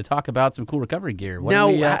coming on to talk about some cool recovery gear. What do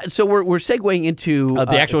we, So we're segueing into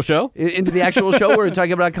the actual show. Into the actual show. We're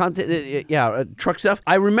talking about content, truck stuff.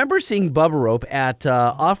 I remember seeing Bubba Rope at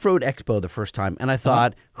Off-Road Expo the first time, and I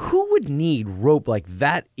thought, who would need rope like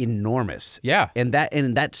that enormous? Yeah. and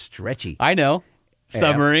that stretchy. I know.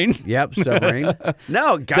 Submarine. Yep, submarine.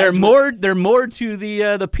 No, guys, They're more to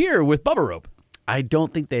the pier with Bubba Rope. I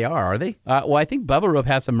don't think they are they? Well, I think Bubba Rope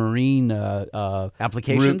has some marine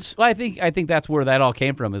Applications? roots. Well, I think that's where that all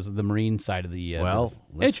came from, is the marine side of the. business.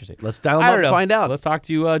 Interesting. Let's dial them I up don't and know. find out. Let's talk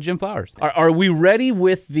to Jim Flowers. Are we ready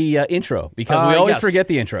with the intro? Because we always yes. forget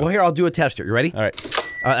the intro. Well, here, I'll do a tester. You ready? All right.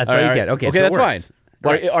 That's All all you right. get. Okay, so that's it works. fine.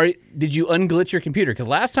 Right. Did you unglitch your computer? Because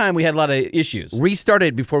last time we had a lot of issues.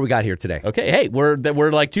 Restarted before we got here today. Okay, hey, we're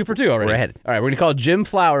like 2 for 2 already. We're ahead. All right, we're gonna call Jim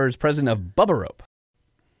Flowers, president of Bubba Rope.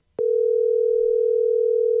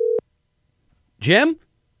 Jim,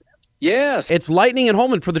 Yes, it's Lightning and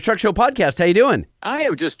Holman for the Truck Show podcast. How you doing? I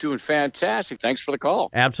am just doing fantastic. Thanks for the call.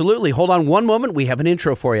 Absolutely. Hold on one moment. We have an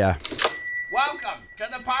intro for you. Welcome to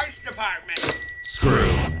the parts department.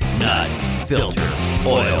 Screw, nut, filter,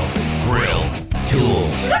 oil, grill,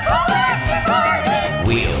 tools,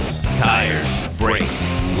 wheels, tires,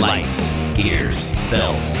 brakes, lights, gears,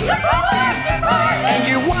 belts. And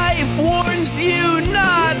your wife warns you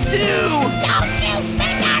not to. Don't you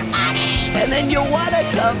spend our money! And then you'll want to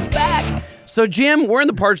come back. So, Jim, we're in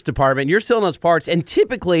the parts department. You're selling us parts. And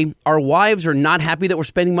typically, our wives are not happy that we're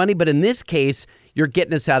spending money. But in this case, you're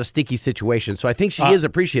getting us out of sticky situations. So I think she is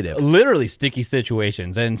appreciative. Literally sticky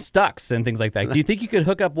situations and stucks and things like that. Do you think you could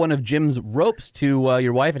hook up one of Jim's ropes to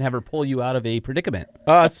your wife and have her pull you out of a predicament?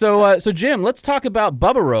 So Jim, let's talk about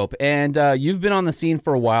Bubba Rope. And you've been on the scene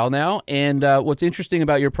for a while now. And what's interesting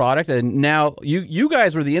about your product, and now you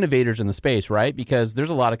guys were the innovators in the space, right? Because there's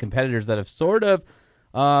a lot of competitors that have sort of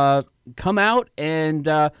come out and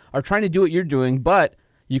are trying to do what you're doing, but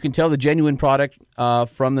you can tell the genuine product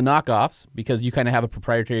from the knockoffs because you kind of have a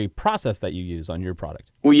proprietary process that you use on your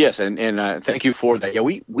product. Well, yes, and thank you for that. Yeah,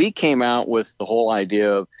 we came out with the whole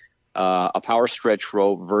idea of a power stretch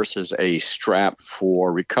rope versus a strap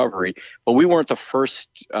for recovery, but we weren't the first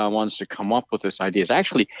ones to come up with this idea.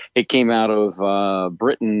 Actually, it came out of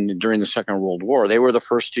Britain during the Second World War. They were the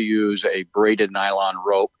first to use a braided nylon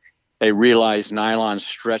rope. They realized nylon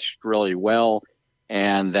stretched really well,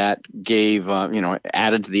 and that gave,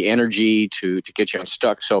 added to the energy to get you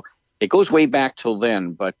unstuck. So it goes way back till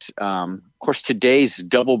then. But, of course, today's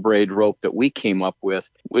double braid rope that we came up with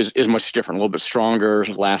is much different, a little bit stronger,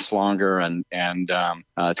 lasts longer, and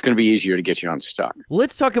it's going to be easier to get you unstuck.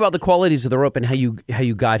 Let's talk about the qualities of the rope and how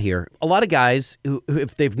you got here. A lot of guys, who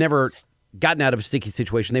if they've never gotten out of a sticky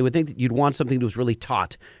situation, they would think that you'd want something that was really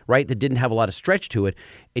taut, right? That didn't have a lot of stretch to it.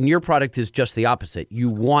 And your product is just the opposite. You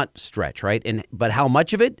want stretch, right? But how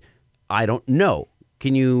much of it? I don't know.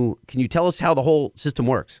 Can you tell us how the whole system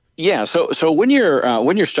works? Yeah. So when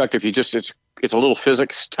you're stuck, if you just it's a little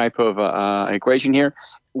physics type of equation here.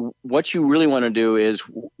 What you really want to do is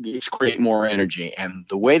create more energy, and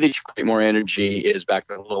the way that you create more energy is back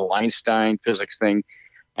to the little Einstein physics thing.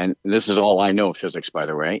 And this is all I know of physics, by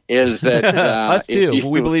the way, is that us too.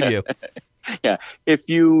 We believe you. Yeah, if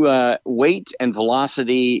you weight and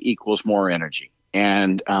velocity equals more energy,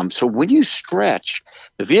 and so when you stretch,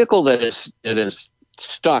 the vehicle that is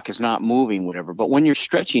stuck is not moving, whatever. But when you're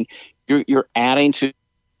stretching, you're adding to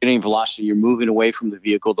getting velocity. You're moving away from the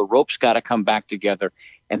vehicle. The rope's got to come back together,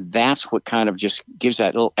 and that's what kind of just gives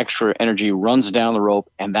that little extra energy, runs down the rope,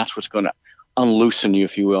 and that's what's going to unloosen you,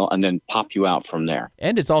 if you will, and then pop you out from there.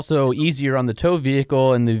 And it's also easier on the tow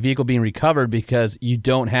vehicle and the vehicle being recovered because you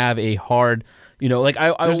don't have a hard,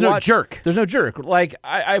 there's no jerk. There's no jerk. Like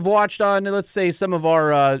I've watched on, let's say, some of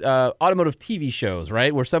our automotive TV shows,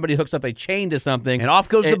 right, where somebody hooks up a chain to something. And off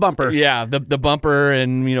goes the bumper. Yeah, the bumper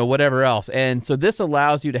and, whatever else. And so this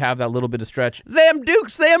allows you to have that little bit of stretch. Them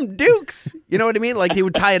Dukes. You know what I mean? Like they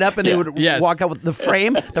would tie it up and they would walk out with the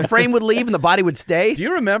frame. The frame would leave and the body would stay. Do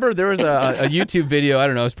you remember there was a YouTube video, I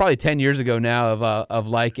don't know, it's probably 10 years ago now, of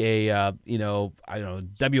like a, I don't know,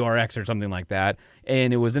 WRX or something like that.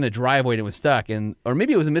 And it was in a driveway and it was stuck. Or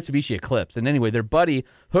maybe it was a Mitsubishi Eclipse. And anyway, their buddy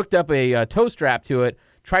hooked up a tow strap to it,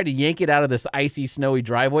 tried to yank it out of this icy, snowy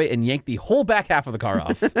driveway, and yanked the whole back half of the car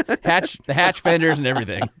off. The hatch fenders and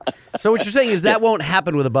everything. So what you're saying is that won't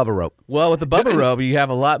happen with a Bubba rope. Well, with the Bubba rope, you have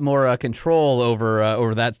a lot more control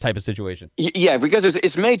over that type of situation. Yeah, because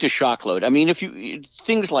it's made to shock load. I mean, if you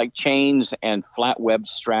things like chains and flat web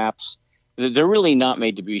straps, they're really not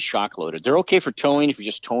made to be shock loaded. They're okay for towing if you're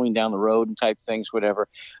just towing down the road and type things, whatever.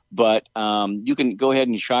 But you can go ahead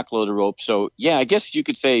and shock load the rope. So yeah, I guess you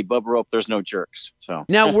could say Bubba Rope, there's no jerks. So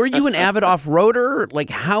Now, were you an avid off-roader? Like,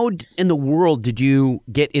 how in the world did you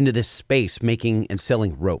get into this space, making and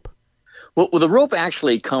selling rope? Well, the rope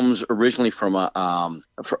actually comes originally from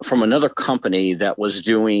from another company that was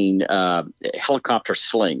doing helicopter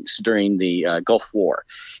slings during the Gulf War,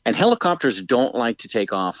 and helicopters don't like to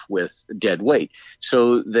take off with dead weight.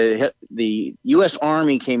 So the U.S.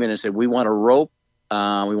 Army came in and said, we want a rope,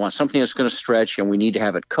 we want something that's going to stretch, and we need to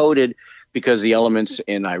have it coated because the elements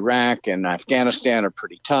in Iraq and Afghanistan are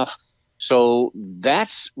pretty tough. So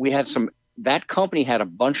that company had a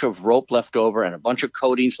bunch of rope left over and a bunch of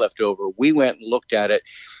coatings left over. We went and looked at it.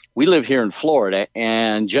 We live here in Florida,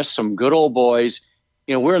 and just some good old boys,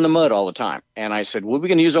 we're in the mud all the time. And I said, what are we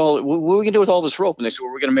going to do with all this rope? And they said,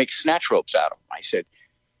 well, we're going to make snatch ropes out of them. I said,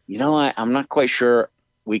 I'm not quite sure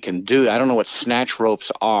we can do. I don't know what snatch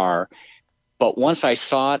ropes are, but once I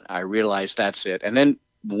saw it, I realized that's it. And then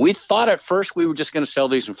we thought at first we were just going to sell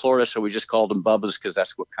these in Florida, so we just called them Bubbas because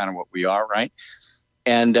that's what we are, right?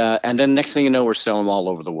 And then next thing you know, we're selling them all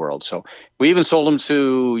over the world. So we even sold them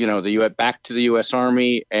to, back to the U.S.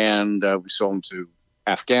 Army, and we sold them to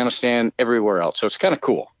Afghanistan, everywhere else. So it's kind of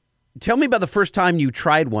cool. Tell me about the first time you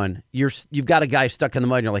tried one. You've got a guy stuck in the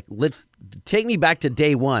mud, and you're like, let's take me back to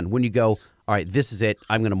day one when you go, all right, this is it.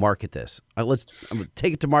 I'm going to market this. I'm going to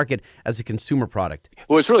take it to market as a consumer product.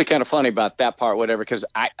 Well, it's really kind of funny about that part, whatever, because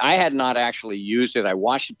I had not actually used it. I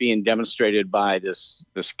watched it being demonstrated by this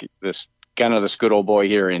kind of this good old boy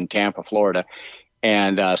here in Tampa, Florida.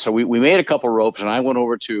 And so we made a couple ropes, and I went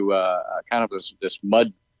over to kind of this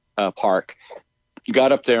mud park,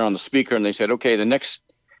 got up there on the speaker, and they said, okay, the next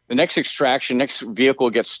extraction, next vehicle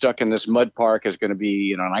gets stuck in this mud park is going to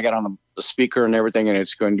be, and I got on the speaker and everything, and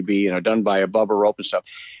it's going to be, done by a Bubba Rope and stuff.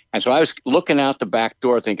 And so I was looking out the back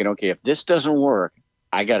door thinking, okay, if this doesn't work,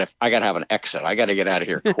 I gotta have an exit. I got to get out of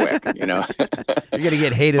here quick, You're going to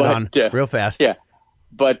get hated on real fast. Yeah.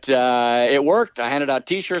 But it worked. I handed out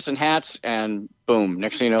T-shirts and hats, and boom!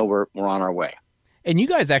 Next thing you know, we're on our way. And you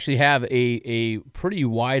guys actually have a pretty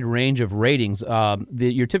wide range of ratings.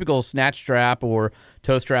 Your typical snatch strap or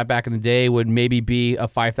toe strap back in the day would maybe be a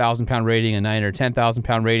 5,000-pound rating, a 9 or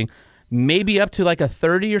 10,000-pound rating, maybe up to like a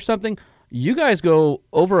 30 or something. You guys go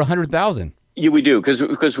over 100,000. Yeah, we do,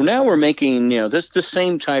 because now we're making this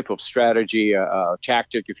same type of strategy,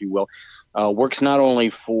 tactic, if you will. Works not only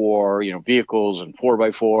for vehicles and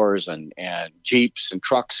 4x4s and Jeeps and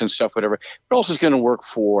trucks and stuff, whatever, but also is going to work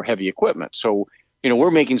for heavy equipment. So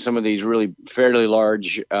we're making some of these really fairly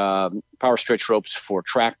large power stretch ropes for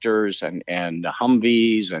tractors and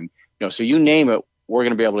Humvees, and so you name it, we're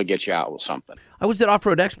going to be able to get you out with something. I was at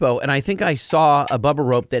Off-Road Expo, and I think I saw a Bubba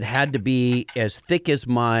rope that had to be as thick as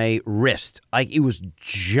my wrist. It was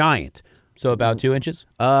giant. So about 2 inches?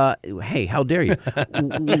 Hey, how dare you?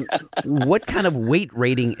 What kind of weight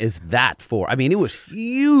rating is that for? I mean, it was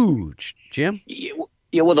huge, Jim.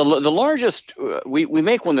 Yeah, well, the largest, we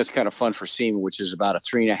make one that's kind of fun for seamen, which is about a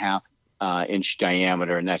 3.5 inch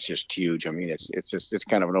diameter, and that's just huge. I mean, it's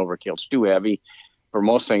kind of an overkill. It's too heavy for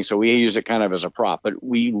most things, so we use it kind of as a prop. But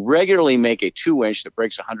we regularly make a 2-inch that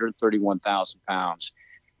breaks 131,000 pounds.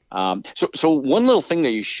 So one little thing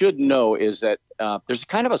that you should know is that there's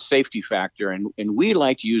kind of a safety factor, and we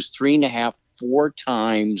like to use 3.5-4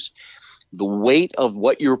 times the weight of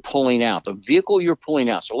what you're pulling out, the vehicle you're pulling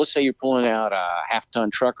out. So let's say you're pulling out a half-ton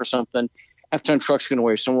truck or something. Half-ton truck's going to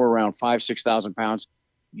weigh somewhere around 5,000-6,000 pounds.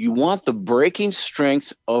 You want the braking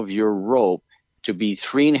strength of your rope to be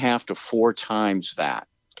 3.5 to 4 times that.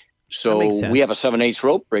 So we have a 7/8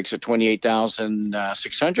 rope, breaks at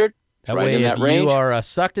 28,600. That right way, in that if range. you are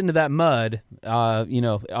sucked into that mud,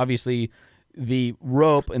 obviously the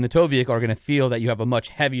rope and the tow vehicle are going to feel that you have a much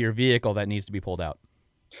heavier vehicle that needs to be pulled out.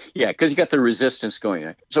 Yeah, because you got the resistance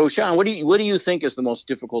going. So, Sean, what do you think is the most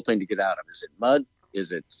difficult thing to get out of? Is it mud?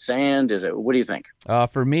 Is it sand? What do you think?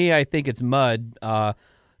 For me, I think it's mud.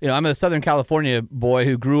 I'm a Southern California boy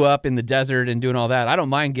who grew up in the desert and doing all that. I don't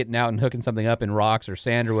mind getting out and hooking something up in rocks or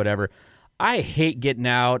sand or whatever. I hate getting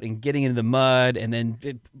out and getting into the mud and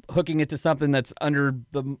then hooking it to something that's under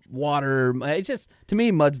the water. It just, to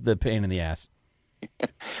me, mud's the pain in the ass.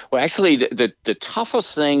 Well, actually, the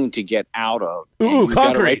toughest thing to get out of.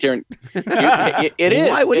 Concrete. Right there. It is.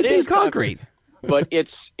 Why would it be concrete? But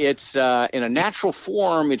it's in a natural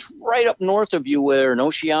form. It's right up north of you where in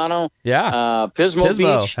Oceano. Yeah. Pismo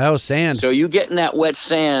Beach. Oh, sand. So you get in that wet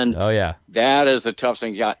sand. Oh, yeah. That is the tough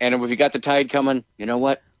thing. And if you got the tide coming, you know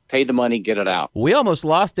what? Pay the money, get it out. We almost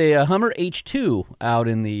lost a Hummer H2 out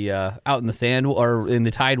in the sand or in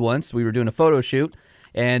the tide once. We were doing a photo shoot,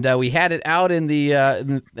 and we had it out in the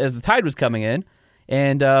as the tide was coming in,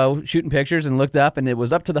 and shooting pictures, and looked up, and it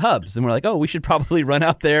was up to the hubs. And we're like, oh, we should probably run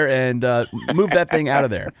out there and move that thing out of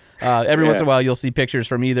there. Every once in a while, you'll see pictures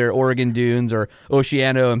from either Oregon Dunes or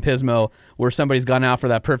Oceano and Pismo where somebody's gone out for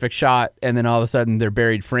that perfect shot, and then all of a sudden they're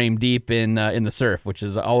buried frame deep in the surf, which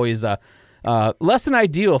is always less than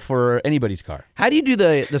ideal for anybody's car. How do you do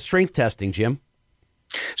the strength testing, Jim?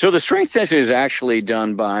 So the strength testing is actually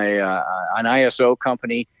done by an ISO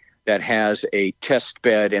company that has a test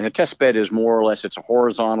bed, and a test bed is more or less, it's a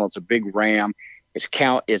horizontal, it's a big ram, it's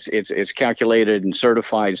calculated and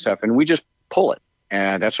certified and stuff, and we just pull it,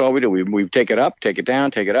 and that's all we do. We take it up, take it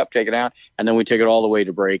down, take it up, take it down, and then we take it all the way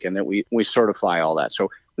to break, and then we certify all that.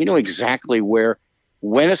 So we know exactly when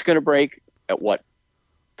it's going to break, at what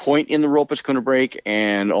point in the rope it's going to break,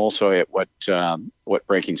 and also at what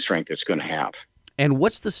breaking strength it's going to have. And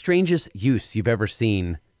what's the strangest use you've ever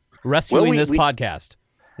seen? Rescuing this podcast.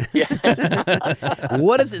 Yeah.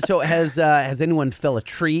 What is it? So has anyone fell a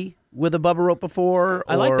tree with a Bubba rope before?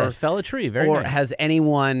 I like that. Fell a tree. Very Or nice. has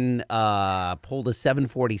anyone pulled a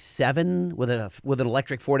 747 with an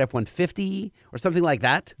electric Ford F-150 or something like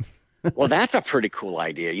that? Well, that's a pretty cool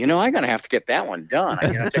idea. I'm going to have to get that one done.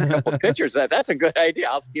 I'm going to take a couple of pictures. That's a good idea.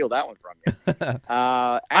 I'll steal that one from you.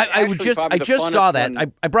 I just saw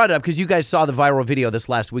that. I brought it up because you guys saw the viral video this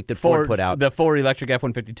last week that Ford put out. The Ford electric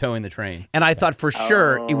F-150 towing the train. And I thought for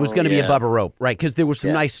sure it was going to be a Bubba rope, right? Because there was some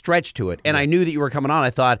Yeah. nice stretch to it. And I knew that you were coming on. I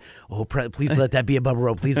thought, please let that be a Bubba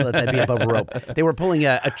rope. Please let that be a Bubba rope. They were pulling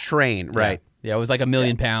a train, right? Yeah, it was like 1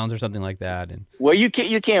 million pounds or something like that. And Well, you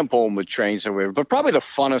can't pull them with trains or whatever, but probably the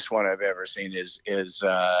funnest one I've ever seen is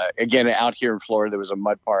again out here in Florida. There was a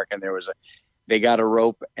mud park, and they got a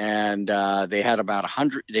rope, and they had about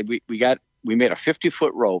 100. We made a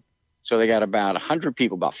 50-foot rope, so they got about 100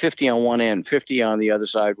 people, about 50 on one end, 50 on the other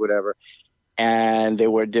side, whatever, and they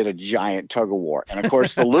did a giant tug of war, and of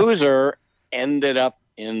course the loser ended up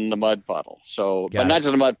in the mud puddle. So, but not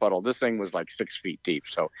just a mud puddle. This thing was like 6 feet deep.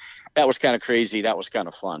 So that was kind of crazy. That was kind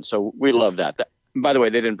of fun. So we love that. By the way,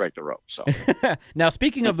 they didn't break the rope. So now,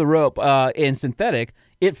 speaking of the rope in synthetic,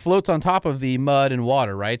 it floats on top of the mud and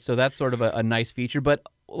water, right? So that's sort of a nice feature. But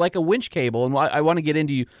like a winch cable, and I want to get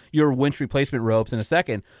into your winch replacement ropes in a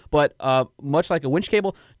second, but much like a winch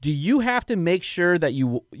cable, do you have to make sure that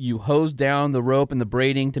you hose down the rope and the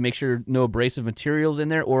braiding to make sure no abrasive materials in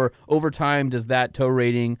there, or over time does that tow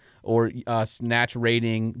rating or snatch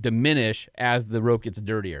rating diminish as the rope gets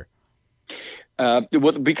dirtier?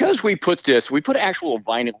 Well, because we put actual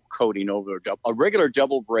vinyl coating over a regular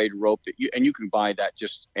double braid rope and you can buy that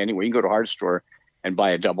just anywhere. You can go to a hardware store and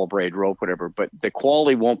buy a double braid rope, whatever, but the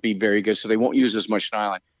quality won't be very good, so they won't use as much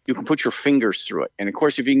nylon. You can put your fingers through it. And of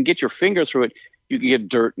course, if you can get your finger through it, you can get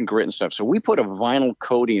dirt and grit and stuff. So we put a vinyl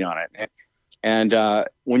coating on it. And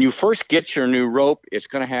when you first get your new rope, it's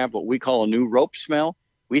going to have what we call a new rope smell.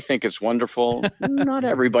 We think it's wonderful. Not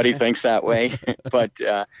everybody thinks that way. But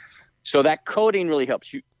so that coating really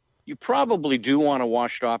helps. You probably do want to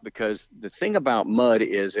wash it off, because the thing about mud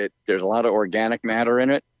is there's a lot of organic matter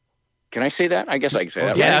in it. Can I say that? I guess I can say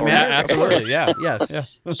that. Yeah, right? absolutely. Yeah. Yes.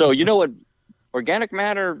 Yeah. So you know what? Organic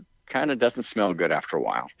matter kind of doesn't smell good after a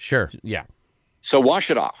while. Sure. Yeah. So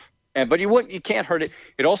wash it off. But you can't hurt it.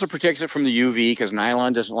 It also protects it from the UV, because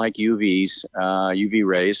nylon doesn't like UV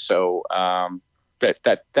rays. So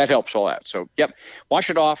that helps all that. So yep, wash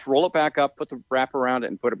it off, roll it back up, put the wrap around it,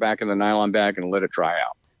 and put it back in the nylon bag and let it dry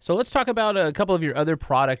out. So let's talk about a couple of your other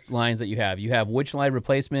product lines that you have. You have winch line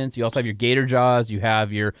replacements. You also have your gator jaws. You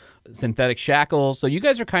have your synthetic shackles. So you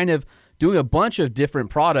guys are kind of doing a bunch of different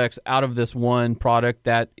products out of this one product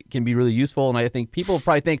that can be really useful. And I think people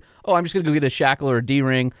probably think, oh, I'm just going to go get a shackle or a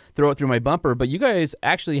D-ring, throw it through my bumper. But you guys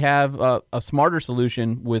actually have a smarter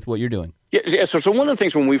solution with what you're doing. Yeah. So one of the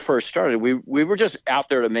things when we first started, we were just out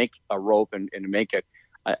there to make a rope and to make it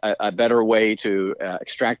a better way to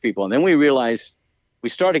extract people. And then we realized we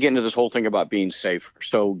started getting into this whole thing about being safer.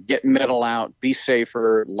 So get metal out, be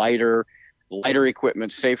safer, lighter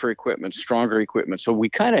equipment, safer equipment, stronger equipment. So we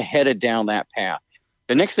kind of headed down that path.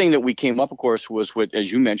 The next thing that we came up, of course, was with,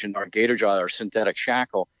 as you mentioned, our gator jaw, our synthetic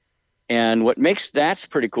shackle. And what makes that's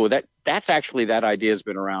pretty cool, that's actually, that idea has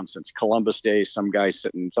been around since Columbus days. Some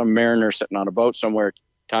mariner sitting on a boat somewhere,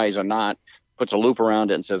 ties a knot, puts a loop around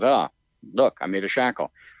it and says, look, I made a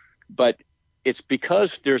shackle. But it's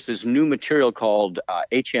because there's this new material called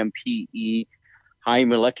HMPE, high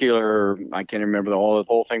molecular, I can't remember the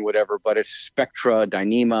whole thing, whatever, but it's Spectra,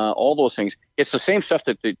 Dyneema, all those things. It's the same stuff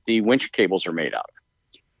that the winch cables are made out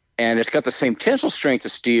of. And it's got the same tensile strength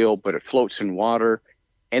as steel, but it floats in water,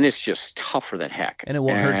 and it's just tougher than heck. And it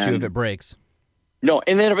won't hurt you if it breaks. No,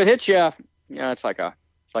 and then if it hits you, it's like a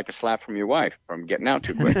it's like a slap from your wife from getting out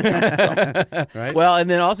too quick. Right. Well, and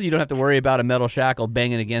then also you don't have to worry about a metal shackle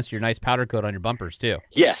banging against your nice powder coat on your bumpers too.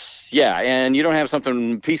 Yes, yeah, and you don't have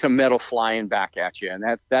piece of metal flying back at you, and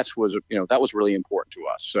that was really important to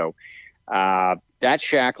us. So that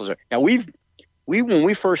shackles are now when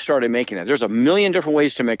we first started making it, there's a million different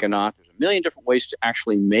ways to make a knot. There's a million different ways to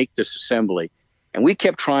actually make this assembly. And we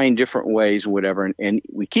kept trying different ways, whatever, and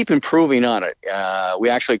we keep improving on it. We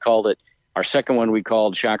actually called it, our second one we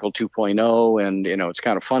called Shackle 2.0, and it's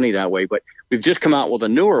kind of funny that way. But we've just come out with a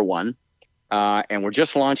newer one, and we're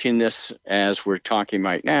just launching this as we're talking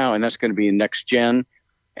right now, and that's going to be next gen.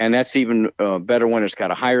 And that's even a better one. It's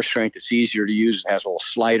got a higher strength. It's easier to use. It has a little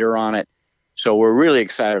slider on it. So we're really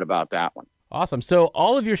excited about that one. Awesome. So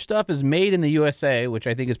all of your stuff is made in the USA, which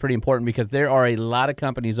I think is pretty important because there are a lot of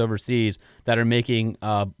companies overseas that are making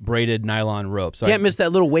braided nylon rope. So Can't miss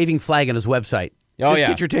that little waving flag on his website. Oh, Just yeah.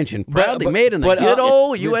 get your attention. Proudly made in the good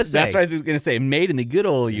old USA. That's what I was going to say. Made in the good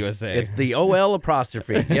old USA. It's the OL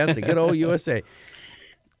apostrophe. Yes, the good old USA.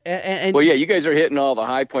 And well, yeah, you guys are hitting all the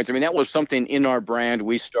high points. I mean, that was something in our brand.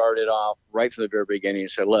 We started off right from the very beginning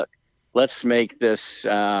and said, look, let's make this,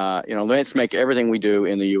 let's make everything we do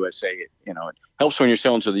in the USA. It helps when you're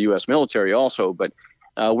selling to the U.S. military also, but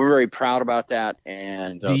we're very proud about that.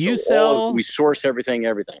 And do you sell? We source everything.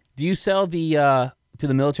 Do you sell to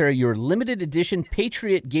the military your limited edition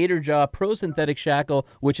Patriot Gator Jaw Pro Synthetic Shackle,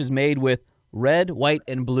 which is made with red, white,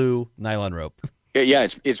 and blue nylon rope? Yeah,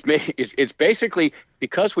 it's basically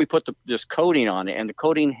because we put this coating on it, and the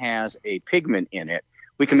coating has a pigment in it.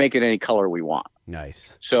 We can make it any color we want.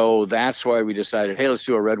 Nice. So that's why we decided, hey, let's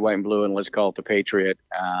do a red, white, and blue, and let's call it the Patriot.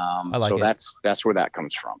 I like it. That's where that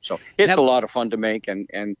comes from. So it's a lot of fun to make,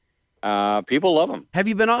 and people love them. Have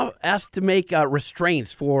you been asked to make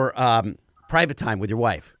restraints for private time with your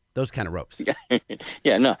wife? Those kind of ropes.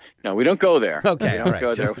 Yeah, no, we don't go there. Okay, all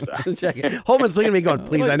right. Just check it. Holman's looking at me going,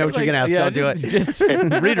 please, I know what you're going to ask. Don't do it. Just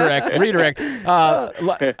redirect.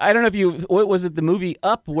 I don't know if what was it, the movie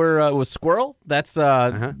Up where it was Squirrel? That's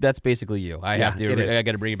basically you. I got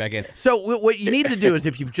to bring it back in. So what you need to do is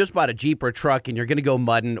if you've just bought a Jeep or a truck and you're going to go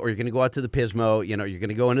mudding or you're going to go out to the Pismo, you're going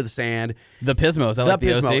to go into the sand. The Pismo. Is that like the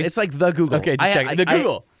Pismo. OC? It's like the Google. Okay, just check it. The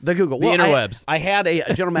Google. The Google. The interwebs. I had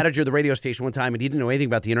a general manager of the radio station one time, and he didn't know anything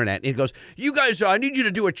about the internet. And he goes, you guys, I need you to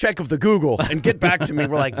do a check of the Google and get back to me.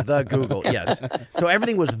 We're like, the Google. Yes. So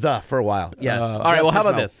everything was for a while. Yes. All right, well, how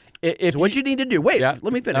about this? What you need to do, let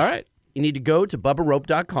me finish. All right. You need to go to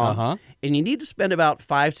BubbaRope.com, and you need to spend about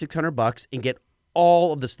 $500-$600 and get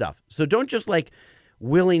all of the stuff. So don't just like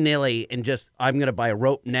willy-nilly and just, I'm going to buy a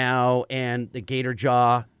rope now and the Gator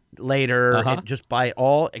Jaw later. And just buy it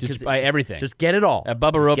all. Just buy everything. Just get it all. At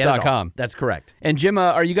BubbaRope.com. That's correct. And Jim,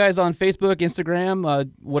 are you guys on Facebook,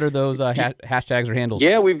 Instagram? What are those hashtags or handles?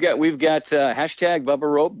 Yeah, we've got hashtag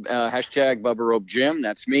Bubba Rope, hashtag Bubba Rope Jim.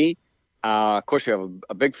 That's me. Of course, we have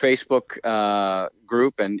a big Facebook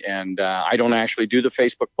group, and I don't actually do the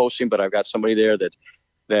Facebook posting, but I've got somebody there that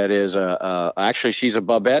is actually she's a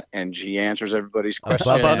Bubette, and she answers everybody's questions.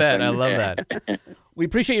 Bubette, I love that. We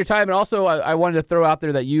appreciate your time, and also I wanted to throw out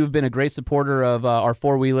there that you've been a great supporter of our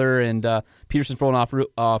four-wheeler and Peterson's Rolling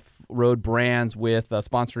Off-Road brands with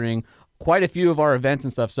sponsoring quite a few of our events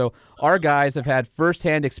and stuff. So our guys have had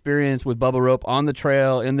firsthand experience with Bubba Rope on the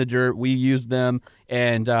trail, in the dirt. We used them,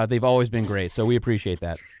 and they've always been great. So we appreciate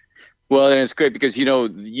that. Well, and it's great because, you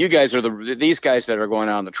guys are these guys that are going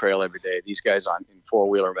out on the trail every day, these guys in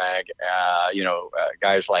Four-Wheeler Mag,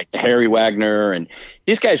 guys like Harry Wagner, and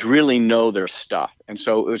these guys really know their stuff. And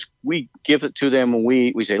so we give it to them and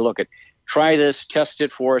we say, look, try this, test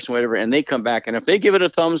it for us and whatever. And they come back. And if they give it a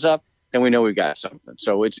thumbs up, then we know we've got something.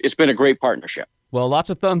 So it's been a great partnership. Well, lots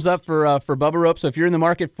of thumbs up for Bubba Rope. So if you're in the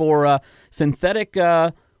market for synthetic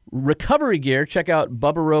recovery gear, check out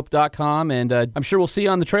BubbaRope.com, and I'm sure we'll see you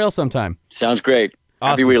on the trail sometime. Sounds great. Awesome.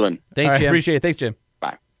 Happy wheeling. Thanks, Jim. Appreciate it. Thanks, Jim.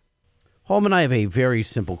 Bye. Holman, I have a very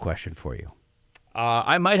simple question for you.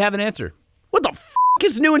 I might have an answer. What the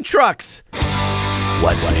is new in trucks?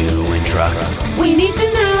 What's new in trucks? We need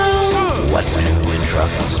to know. What's new in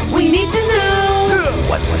trucks? We need to know.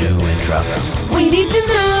 What's new in trucks? We need to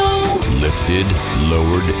know. Lifted,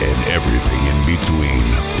 lowered, and everything in between.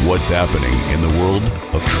 What's happening in the world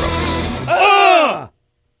of trucks?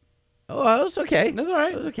 Oh, it was okay. That's all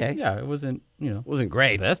right. It was okay. Yeah, it wasn't, it wasn't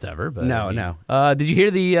great. Best ever, but No. Did you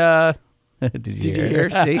hear the Did you hear?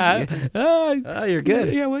 See? You're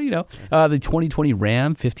good. Yeah, well, the 2020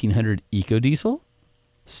 Ram 1500 EcoDiesel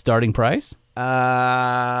starting price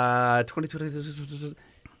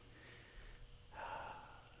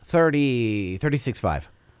 36.5.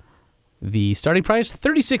 The starting price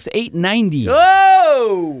 $36,890.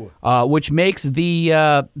 Oh! Which makes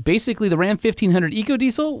the basically the Ram 1500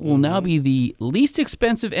 EcoDiesel will now be the least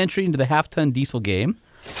expensive entry into the half-ton diesel game.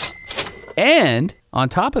 And on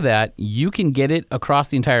top of that, you can get it across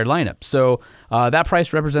the entire lineup. So that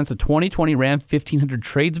price represents a 2020 Ram 1500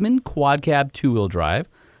 Tradesman quad cab two-wheel drive.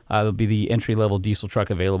 That'll be the entry-level diesel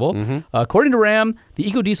truck available. According to Ram, the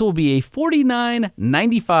EcoDiesel will be a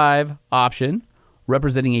 $49.95 option,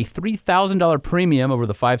 representing a $3,000 premium over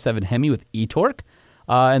the 5.7 Hemi with e-torque.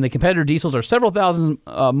 And the competitor diesels are several thousand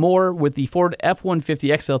more, with the Ford F-150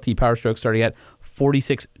 XLT Power Stroke starting at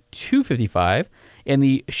 $46,255, and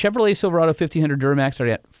the Chevrolet Silverado 1500 Duramax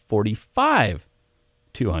starting at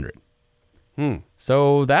 $45,200.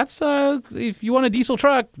 So that's if you want a diesel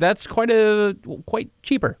truck, that's quite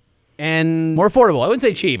cheaper And more affordable. I wouldn't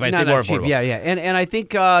say cheap. I'd say more cheap. affordable. Yeah. And I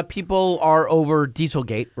think people are over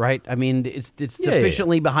Dieselgate, right? I mean, it's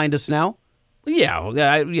sufficiently behind us now. Yeah,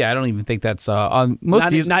 I don't even think that's on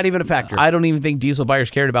most. Not even a factor. I don't even think diesel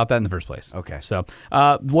buyers cared about that in the first place. Okay. So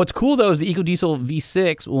what's cool though is the EcoDiesel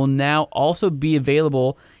V6 will now also be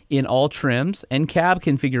available in all trims and cab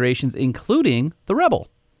configurations, including the Rebel.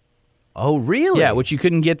 Oh, really? Yeah, which you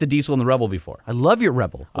couldn't get the diesel in the Rebel before. I love your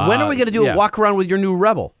Rebel. When are we going to do a walk around with your new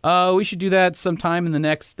Rebel? We should do that sometime in the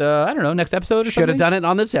next, next episode or something. Should have done it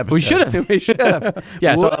on this episode. We should have. We should have.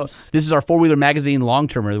 Yeah, Whoops. so this is our four-wheeler magazine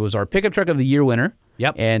long-termer. It was our pickup truck of the year winner.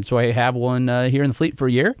 Yep. And so I have one here in the fleet for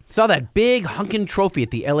a year. Saw that big hunkin' trophy at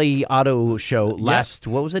the LA Auto Show last,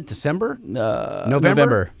 what was it, December?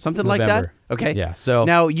 November? Something like that? Okay. Yeah, so...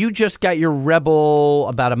 Now, you just got your Rebel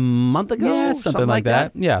about a month ago? Yeah, something like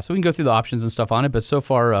that. Yeah, so we can go through the options and stuff on it, but so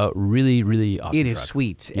far, really, really awesome It is truck.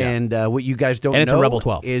 sweet. Yeah. And what you guys don't know... And it's a Rebel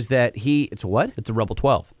 12. ...is that it's a what? It's a Rebel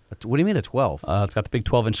 12. What do you mean a 12? It's got the big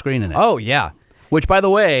 12-inch screen in it. Oh, yeah. Which, by the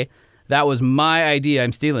way... That was my idea.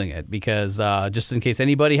 I'm stealing it because just in case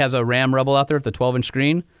anybody has a Ram Rebel out there with the 12-inch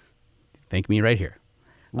screen, thank me right here.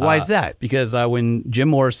 Why is that? Because when Jim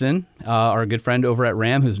Morrison, our good friend over at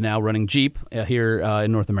Ram, who's now running Jeep here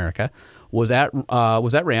in North America, was at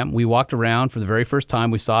Ram, we walked around for the very first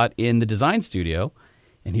time. We saw it in the design studio,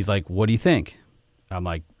 and he's like, "What do you think?" I'm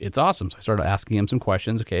like, "It's awesome." So I started asking him some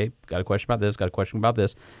questions. Okay, got a question about this. Got a question about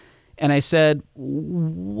this, and I said,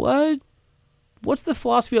 What's the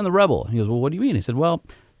philosophy on the Rebel? And he goes, well, what do you mean? I said, well,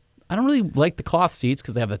 I don't really like the cloth seats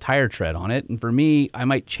because they have the tire tread on it. And for me, I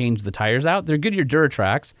might change the tires out. They're Goodyear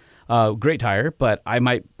Duratrax, great tire, but I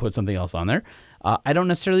might put something else on there. I don't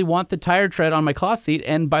necessarily want the tire tread on my cloth seat.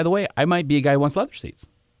 And by the way, I might be a guy who wants leather seats.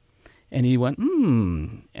 And he went,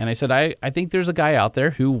 And I said, I think there's a guy out there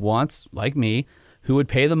who wants, like me, who would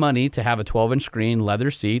pay the money to have a 12-inch screen,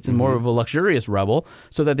 leather seats, and more of a luxurious Rebel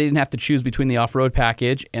so that they didn't have to choose between the off-road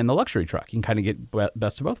package and the luxury truck. You can kind of get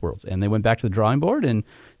best of both worlds. And they went back to the drawing board,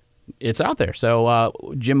 it's out there. So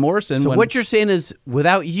Jim Morrison. So what you're saying is,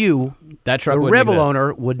 without you, that truck the Rebel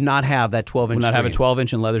owner would not have that 12-inch. Would not screen. have a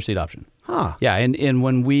 12-inch and leather seat option. Huh. Yeah, and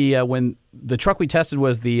when we when the truck we tested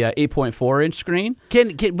was the 8.4-inch screen.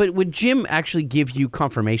 But would Jim actually give you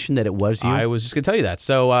confirmation that it was you? I was just going to tell you that.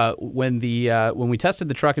 So when we tested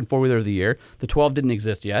the truck in 4-wheeler of the year, the 12 didn't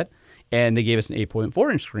exist yet. And they gave us an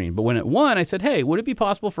 8.4-inch screen. But when it won, I said, hey, would it be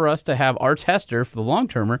possible for us to have our tester for the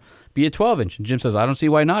long-termer be a 12-inch? And Jim says, I don't see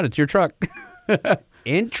why not. It's your truck.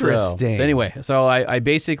 Interesting. So anyway, so I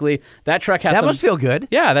basically, that truck has That must feel good.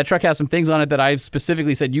 Yeah, that truck has some things on it that I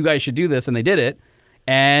specifically said, you guys should do this, and they did it.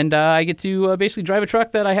 And I get to basically drive a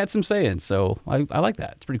truck that I had some say in. So I like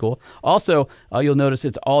that. It's pretty cool. Also, you'll notice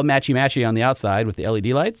it's all matchy-matchy on the outside with the LED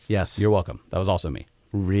lights. Yes. You're welcome. That was also me.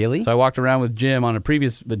 Really? So I walked around with Jim on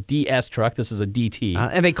the DS truck. This is a DT.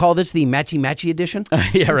 And they call this the matchy-matchy edition?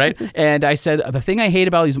 Yeah, right? And I said, the thing I hate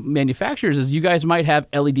about these manufacturers is you guys might have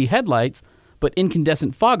LED headlights, but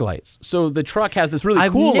incandescent fog lights. So the truck has this really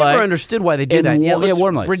cool light. I've never understood why they do that. Yeah,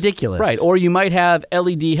 warm lights. Ridiculous. Right. Or you might have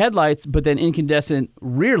LED headlights, but then incandescent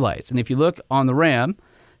rear lights. And if you look on the Ram,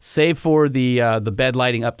 save for the bed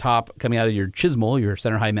lighting up top coming out of your Chismol, your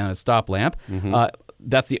center high mounted stop lamp,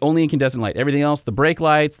 that's the only incandescent light. Everything else, the brake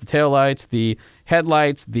lights, the tail lights, the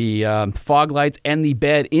headlights, the fog lights, and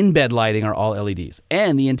the in-bed lighting are all LEDs.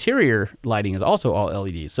 And the interior lighting is also all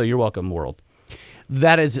LEDs. So you're welcome, world.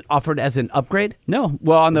 That is offered as an upgrade? No.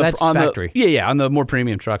 Well, on the factory. On the more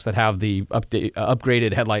premium trucks that have the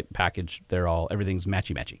upgraded headlight package, everything's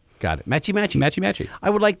matchy-matchy. Got it. Matchy-matchy. Matchy-matchy.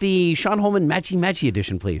 I would like the Sean Holman matchy-matchy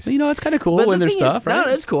edition, please. You know, it's kind of cool when there's stuff, right?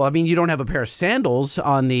 No, it's cool. I mean, you don't have a pair of sandals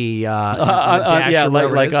on the dash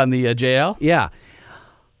like on the JL. Yeah.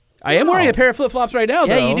 I am wearing a pair of flip-flops right now,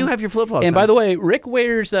 though. Yeah, you do have your flip-flops And on. by the way, Rick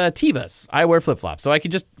wears Tevas. I wear flip-flops, so I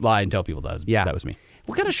could just lie and tell people that was me.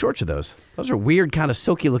 What kind of shorts are those? Those are weird, kind of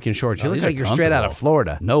silky looking shorts. You look these like are you're straight out of comfortable.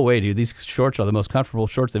 Florida. No way, dude. These shorts are the most comfortable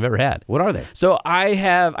shorts they've ever had. What are they? So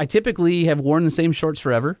I typically have worn the same shorts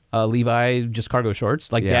forever. Levi, just cargo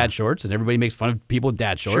shorts, like dad shorts, and everybody makes fun of people with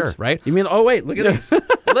dad shorts, right? You mean? Oh wait, look at these.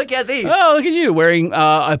 Look at these. Oh, look at you wearing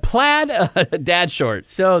a plaid dad short.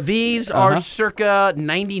 So these are circa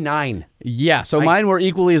 99. Yeah, so mine were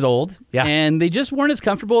equally as old. Yeah. And they just weren't as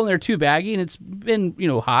comfortable and they're too baggy and it's been,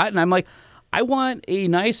 hot. And I'm like, I want a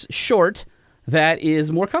nice short that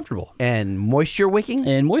is more comfortable. And moisture wicking?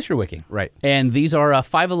 And moisture wicking. Right. And these are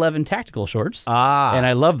 511 tactical shorts. Ah. And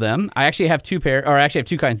I love them. I actually have two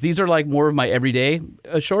kinds. These are like more of my everyday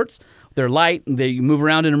shorts. They're light, they move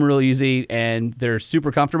around in them real easy, and they're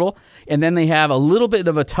super comfortable. And then they have a little bit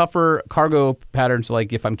of a tougher cargo pattern, so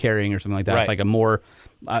like if I'm carrying or something like that, it's like a more,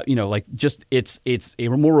 it's a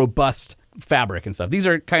more robust fabric and stuff. These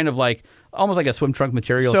are kind of like, almost like a swim trunk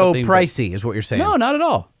material. So something, pricey is what you're saying. No, not at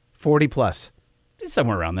all. 40 plus. It's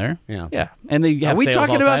somewhere around there. Yeah. Yeah. And they have Are we sales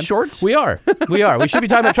talking all the about time. shorts? We are. We should be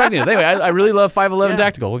talking about truck news. Anyway, I really love 511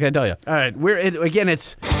 Tactical. What can I tell you? All right.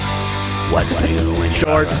 It's What's new in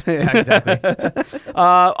shorts? yeah, exactly.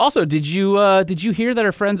 Also, did you hear that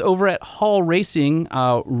our friends over at Hall Racing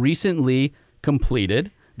recently completed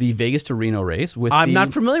the Vegas to Reno race? I'm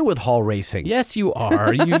not familiar with Hall Racing. Yes, you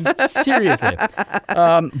are. You seriously.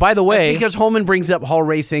 By the way, Because Holman brings up Hall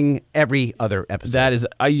Racing every other episode. that is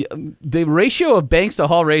the ratio of Banks to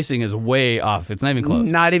Hall Racing is way off. It's not even close.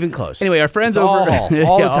 Not even close. Anyway, our friends It's over all Hall,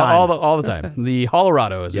 all the time. all the time. The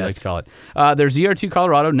Colorado, as we like Yes. to call it. Their ZR2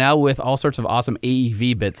 Colorado, now with all sorts of awesome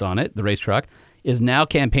AEV bits on it, the race truck, is now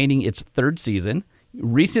campaigning its third season.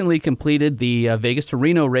 Recently completed the Vegas to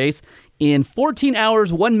Reno race in 14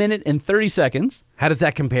 hours, 1 minute, and 30 seconds. How does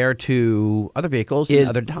that compare to other vehicles and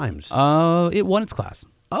other times? It won its class.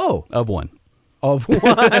 Oh. Of one. Of one.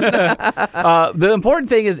 The important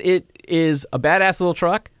thing is it is a badass little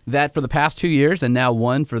truck that for the past 2 years and now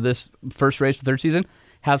won for this first race of the third season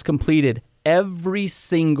has completed every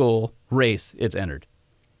single race it's entered.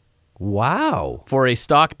 Wow. For a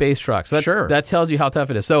stock-based truck. So that tells you how tough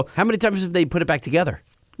it is. So how many times have they put it back together?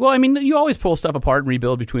 Well, I mean, you always pull stuff apart and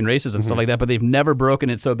rebuild between races and stuff like that, but they've never broken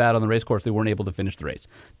it so bad on the race course they weren't able to finish the race.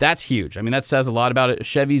 That's huge. I mean, that says a lot about it.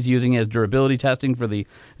 Chevy's using it as durability testing for the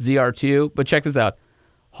ZR2. But check this out.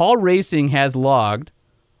 Hall Racing has logged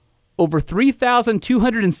over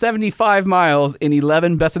 3,275 miles in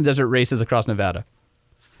 11 Best in Desert races across Nevada.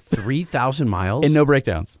 3,000 miles? And no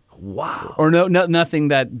breakdowns. Wow. Or nothing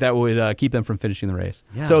that would keep them from finishing the race.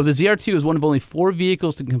 Yeah. So the ZR2 is one of only 4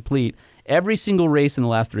 vehicles to complete every single race in the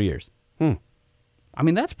last 3 years. I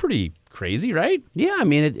mean, that's pretty crazy, right? Yeah, I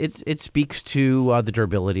mean, it speaks to the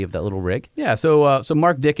durability of that little rig. Yeah, so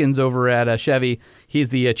Mark Dickens over at Chevy, he's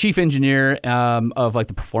the chief engineer of like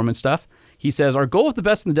the performance stuff. He says, our goal with the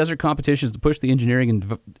Best in the Desert competition is to push the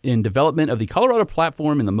engineering and development of the Colorado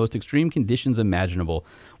platform in the most extreme conditions imaginable.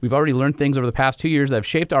 We've already learned things over the past 2 years that have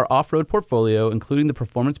shaped our off-road portfolio, including the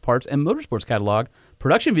performance parts and motorsports catalog,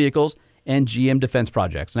 production vehicles, and GM defense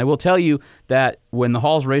projects. And I will tell you that when the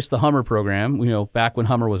Halls raced the Hummer program, back when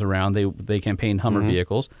Hummer was around, they campaigned Hummer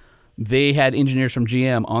vehicles. They had engineers from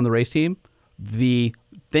GM on the race team. The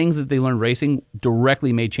things that they learned racing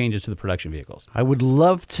directly made changes to the production vehicles. I would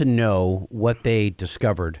love to know what they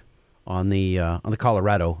discovered on the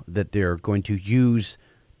Colorado that they're going to use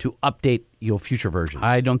to update future versions.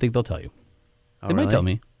 I don't think they'll tell you. They might really? tell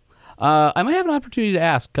me. I might have an opportunity to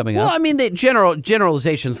ask coming up. Well, I mean, the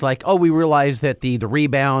generalizations like, we realized that the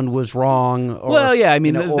rebound was wrong. Or, well, yeah, I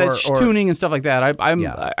mean, or tuning and stuff like that.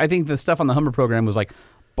 I think the stuff on the Hummer program was like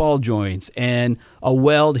ball joints and a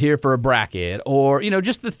weld here for a bracket, or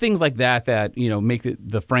just the things like that make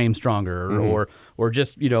the frame stronger, or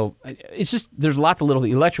just it's just there's lots of little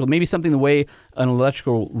electrical, maybe something the way an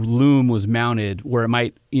electrical loom was mounted, where it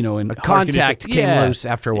might in a contact came loose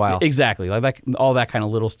after a while. Exactly, like that, all that kind of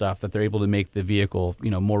little stuff that they're able to make the vehicle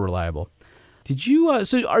more reliable. Did you?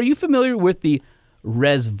 So are you familiar with the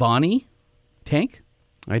Rezvani tank?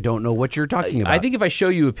 I don't know what you're talking about. I think if I show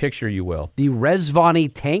you a picture, you will. The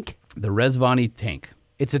Rezvani tank? The Rezvani tank.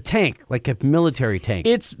 It's a tank, like a military tank.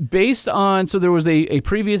 It's based on, so there was a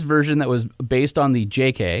previous version that was based on the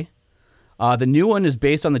JK. The new one is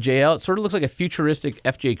based on the JL. It sort of looks like a futuristic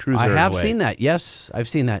FJ Cruiser. I have seen that. Yes, I've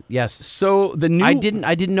seen that. Yes. So the new, I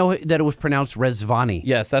didn't know that it was pronounced Rezvani.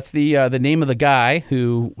 Yes, that's the name of the guy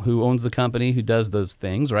who owns the company who does those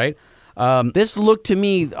things, right? This looked to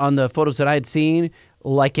me on the photos that I had seen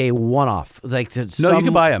like a one-off, like to No, you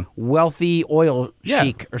can buy 'em. Wealthy oil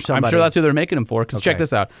sheik or somebody. I'm sure that's who they're making them for. Because check Okay.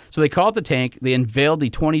 this out. So they call it the Tank. They unveiled the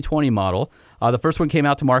 2020 model. The first one came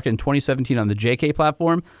out to market in 2017 on the JK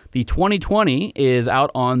platform. The 2020 is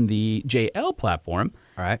out on the JL platform.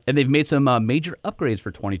 All right. And they've made some major upgrades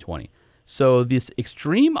for 2020. So this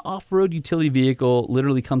extreme off-road utility vehicle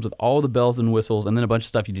literally comes with all the bells and whistles and then a bunch of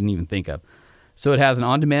stuff you didn't even think of. So it has an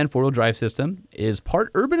on-demand four-wheel drive system, is part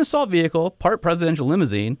urban assault vehicle, part presidential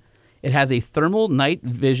limousine. It has a thermal night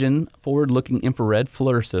vision forward-looking infrared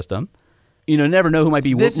FLIR system. You never know who might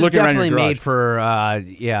be This is looking around your definitely garage. made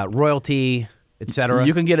for royalty, etc.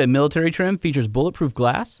 You can get a military trim, features bulletproof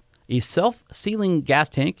glass, a self-sealing gas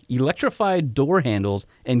tank, electrified door handles,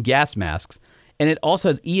 and gas masks. And it also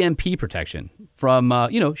has EMP protection from,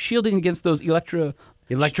 shielding against those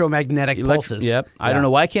electromagnetic pulses. Yep. I don't know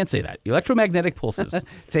why I can't say that. Electromagnetic pulses.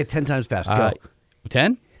 Say it 10 times fast. Go.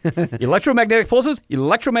 10? Electromagnetic pulses.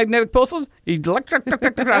 Electromagnetic pulses.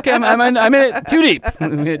 Okay, I'm in it too deep.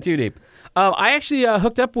 Too deep. I actually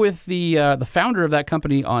hooked up with the founder of that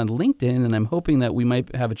company on LinkedIn, and I'm hoping that we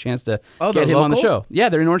might have a chance to get him on the show. Yeah,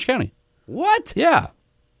 they're in Orange County. What? Yeah.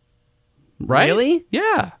 Right? Really?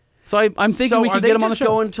 Yeah. So I'm thinking we could get him on the show.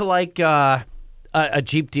 So are they just going to like a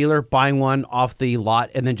Jeep dealer, buying one off the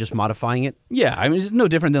lot, and then just modifying it? Yeah, I mean, it's no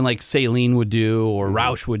different than like Saline would do, or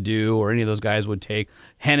Roush would do, or any of those guys would take.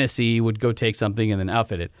 Hennessy would go take something and then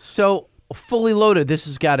outfit it. So fully loaded, this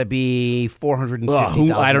has got to be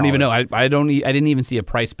 $450,000. I don't even know. I didn't even see a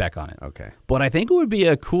price spec on it. Okay. But I think it would be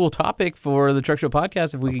a cool topic for the Truck Show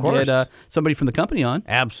podcast if we could get somebody from the company on.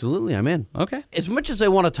 Absolutely, I'm in. Okay. As much as I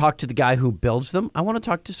want to talk to the guy who builds them, I want to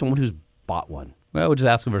talk to someone who's bought one. Well, we'll just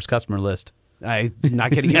ask him for his customer list. I'm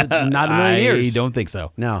not going to get it. Not in a million years. I don't think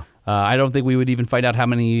so. No. I don't think we would even find out how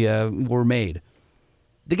many were made.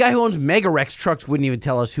 The guy who owns Megarex trucks wouldn't even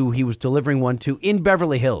tell us who he was delivering one to in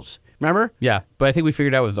Beverly Hills. Remember? Yeah, but I think we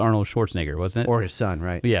figured out it was Arnold Schwarzenegger, wasn't it? Or his son,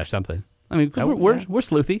 right? Yeah, something. I mean, 'cause we're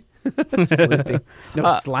sleuthy. Sleuthy.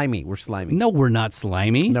 No, slimy. We're slimy. No, we're not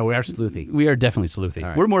slimy. No, we are sleuthy. We are definitely sleuthy.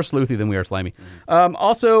 right. We're more sleuthy than we are slimy.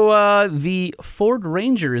 Also, the Ford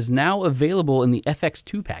Ranger is now available in the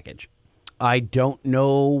FX2 package. I don't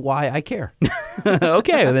know why I care.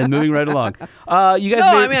 Okay, then moving right along. You guys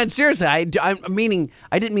No, may- I mean, seriously, I'm meaning,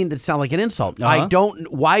 I didn't mean that to sound like an insult. Uh-huh. I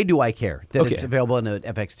don't, why do I care that Okay. it's available in an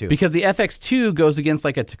FX2? because the FX2 goes against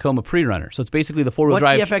like a Tacoma pre-runner. So it's basically the four-wheel What's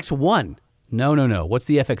drive. the FX1? No. What's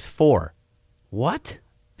the FX4? What?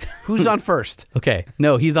 Who's on first? Okay.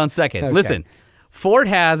 No, he's on second. Okay. Listen, Ford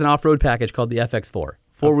has an off-road package called the FX4.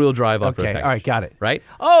 Four-wheel drive off-road Okay, package. all right, got it. Right?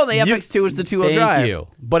 Oh, the FX2 is the two-wheel drive. Thank you.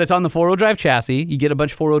 But it's on the four-wheel drive chassis. You get a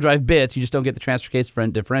bunch of four-wheel drive bits. You just don't get the transfer case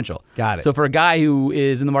front differential. Got it. So for a guy who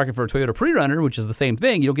is in the market for a Toyota pre-runner, which is the same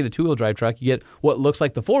thing, you don't get a two-wheel drive truck. You get what looks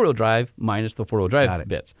like the four-wheel drive minus the four-wheel drive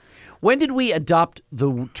bits. When did we adopt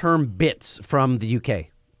the term bits from the UK?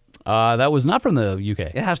 That was not from the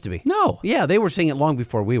UK. It has to be. No. Yeah, they were saying it long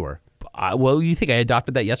before we were. Well, you think I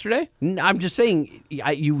adopted that yesterday? I'm just saying,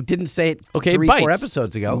 you didn't say it Okay, 3-4 bites.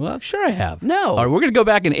 episodes ago. Well, sure I have. No. All right, we're going to go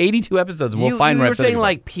back in 82 episodes and we'll find you where were I've said saying it.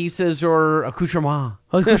 like pieces or accoutrement.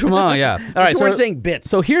 Oh, accoutrement, yeah. All right, you weren't saying bits.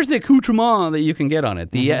 So here's the accoutrement that you can get on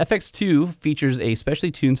it. The FX2 features a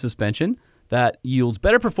specially tuned suspension that yields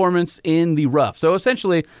better performance in the rough. So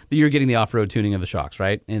essentially, you're getting the off-road tuning of the shocks,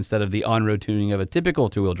 right? Instead of the on-road tuning of a typical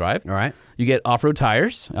two-wheel drive. All right. You get off-road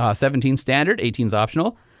tires, 17 standard, 18's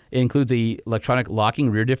optional. It includes a electronic locking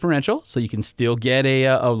rear differential, so you can still get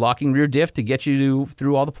a locking rear diff to get you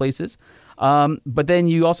through all the places. But then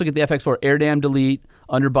you also get the FX4 air dam delete,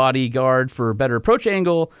 underbody guard for better approach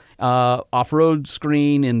angle, off-road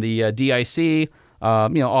screen in the DIC,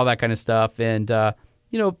 all that kind of stuff. And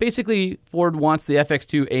basically Ford wants the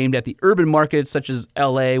FX2 aimed at the urban markets such as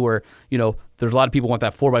LA, where there's a lot of people want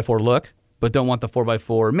that 4x4 look, but don't want the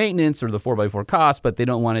 4x4 maintenance or the 4x4 cost, but they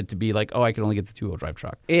don't want it to be like, oh, I can only get the two-wheel drive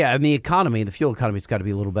truck. Yeah, and the fuel economy's got to be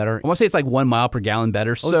a little better. I want to say it's like 1 mile per gallon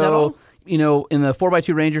better. Oh, is that all? In the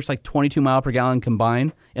 4x2 Ranger, it's like 22 mile per gallon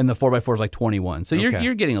combined, and the 4x4 is like 21. So Okay.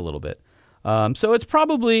 you're getting a little bit. So it's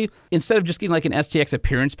probably, instead of just getting like an STX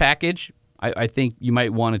appearance package, I think you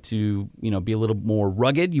might want it to be a little more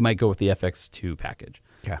rugged. You might go with the FX2 package.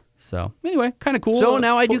 Okay. So anyway, kind of cool. So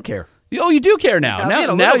now I do care. Oh, you do care now. I mean,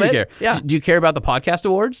 a Now little you bit. care. Yeah. Do you care about the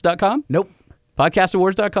podcastawards.com? Nope.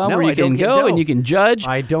 Podcastawards.com, No, where you I don't can go know. and you can judge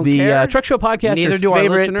I don't the care. Truck Show Podcast, Neither your do our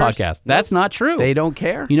favorite listeners. podcast. That's not true. They don't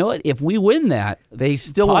care. You know what? If we win that, They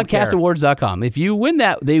still won't care. podcastawards.com. If you win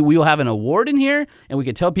that, we will have an award in here, and we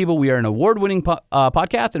can tell people we are an award-winning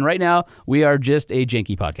podcast, and right now, we are just a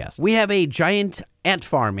janky podcast. We have a giant ant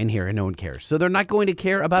farm in here, and no one cares. So they're not going to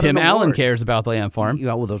care about Tim an Allen award. cares about the ant farm.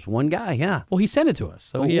 Yeah, well, there's one guy, yeah. Well, he sent it to us.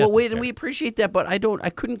 So he has Well, to wait, care. and we appreciate that, but I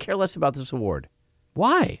couldn't care less about this award.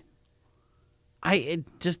 Why? It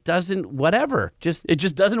just doesn't, whatever. It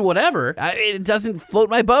just doesn't whatever. It doesn't float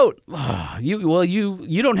my boat.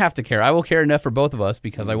 You don't have to care. I will care enough for both of us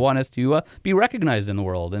because I want us to be recognized in the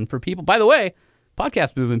world. And for people, by the way,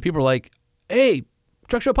 podcast movement, people are like, hey,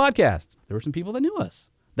 Truck Show Podcast. There were some people that knew us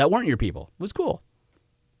that weren't your people. It was cool.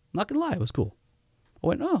 I'm not going to lie. It was cool. I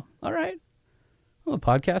went, oh, all right. I'm a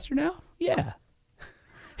podcaster now? Yeah.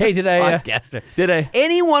 Hey, Podcaster.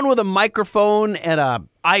 Anyone with a microphone and a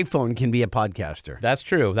iPhone can be a podcaster. That's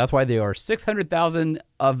true. That's why there are 600,000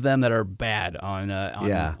 of them that are bad on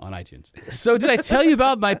iTunes. So did I tell you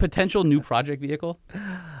about my potential new project vehicle?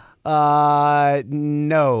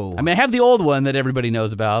 No. I mean, I have the old one that everybody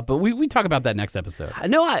knows about, but we talk about that next episode.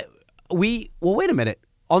 No, well, wait a minute.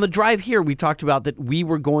 On the drive here, we talked about that we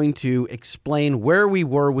were going to explain where we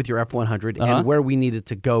were with your F-100 and where we needed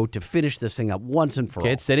to go to finish this thing up once and for all.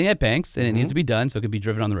 Okay, it's sitting at Banks, and it needs to be done so it can be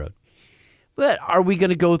driven on the road. But are we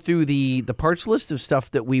going to go through the parts list of stuff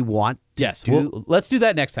that we want to Yes, do? well, let's do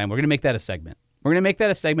that next time. We're going to make that a segment. We're going to make that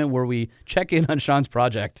a segment where we check in on Sean's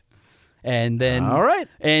project. And then, all right.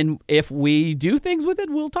 And if we do things with it,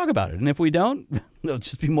 we'll talk about it. And if we don't, there'll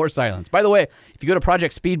just be more silence. By the way, if you go to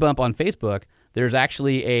Project Speed Bump on Facebook, there's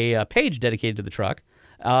actually a page dedicated to the truck,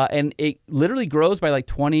 and it literally grows by like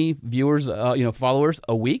 20 viewers, followers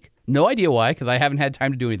a week. No idea why, because I haven't had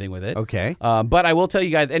time to do anything with it. Okay. But I will tell you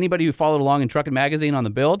guys, anybody who followed along in Truckin' Magazine on the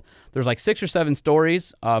build, there's like 6 or 7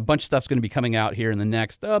 stories. A bunch of stuff's going to be coming out here in the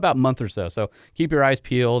next about month or so. So keep your eyes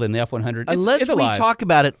peeled. And the F-100, Unless it's we alive. talk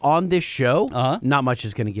about it on this show, not much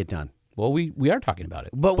is going to get done. Well, we are talking about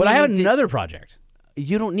it. But I we have need to- another project.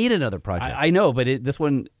 You don't need another project. I know, but this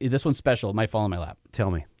one's special. It might fall in my lap. Tell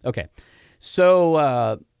me. Okay.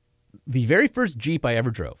 So the very first Jeep I ever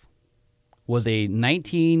drove was a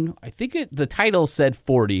the title said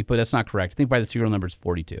 40, but that's not correct. I think by the serial number it's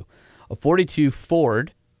 42. A 42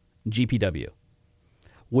 Ford GPW,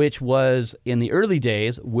 which was in the early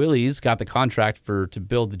days, Willys got the contract to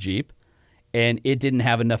build the Jeep, and it didn't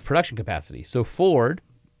have enough production capacity. So Ford,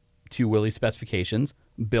 to Willys specifications,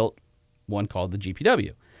 built one called the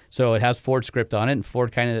GPW. So it has Ford script on it, and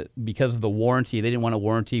Ford kind of, because of the warranty, they didn't want to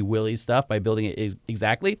warranty Willys stuff by building it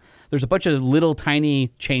exactly. There's a bunch of little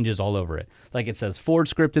tiny changes all over it. Like it says Ford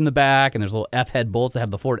script in the back, and there's little F-head bolts that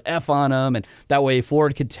have the Ford F on them, and that way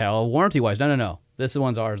Ford could tell warranty-wise, no, this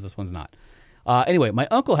one's ours, this one's not. Anyway, my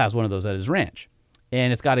uncle has one of those at his ranch,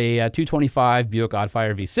 and it's got a 225 Buick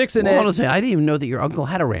Oddfire V6 in it. Hold on a second. I didn't even know that your uncle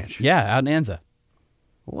had a ranch. Yeah, out in Anza.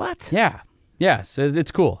 What? Yeah, so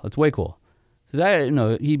it's cool. It's way cool. He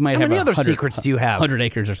might have How many other 100 secrets do you have? 100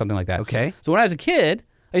 acres or something like that. Okay. So when I was a kid,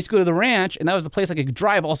 I used to go to the ranch, and that was the place I could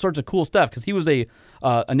drive all sorts of cool stuff because he was a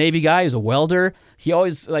Navy guy. He was a welder. He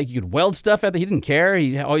always, you could weld stuff at he didn't care.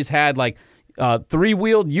 He always had,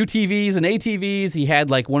 3-wheeled UTVs and ATVs. He had,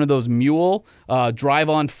 one of those mule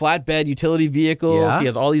drive-on flatbed utility vehicles. Yeah. He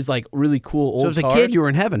has all these, really cool old So as a cars. kid, you were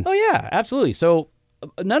in heaven. Oh, yeah, absolutely. So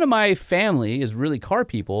none of my family is really car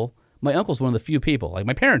people. My uncle's one of the few people.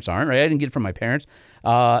 My parents aren't, right? I didn't get it from my parents.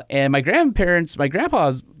 And my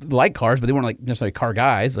grandpa's liked cars, but they weren't necessarily car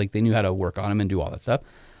guys. They knew how to work on them and do all that stuff.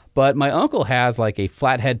 But my uncle has a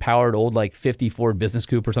flathead powered old 50 Ford Business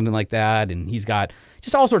Coupe or something like that. And he's got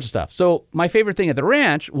just all sorts of stuff. So my favorite thing at the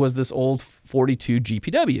ranch was this old 42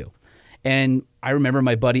 GPW. And I remember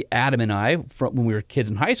my buddy Adam and I, when we were kids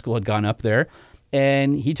in high school, had gone up there.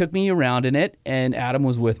 And he took me around in it, and Adam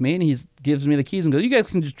was with me, and he gives me the keys and goes, you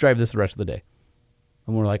guys can just drive this the rest of the day.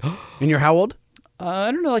 And we're like, And you're how old?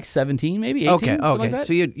 I don't know, 17, maybe 18, something like that.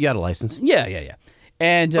 So you had a license. Yeah.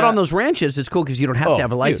 And But on those ranches, it's cool because you don't have to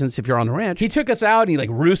have a license if you're on the ranch. He took us out, and he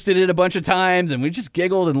roosted it a bunch of times, and we just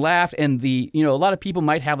giggled and laughed. And a lot of people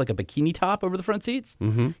might have a bikini top over the front seats.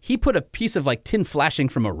 Mm-hmm. He put a piece of tin flashing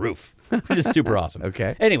from a roof, which is super awesome.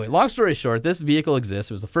 Okay. Anyway, long story short, this vehicle exists.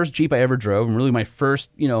 It was the first Jeep I ever drove, and really my first,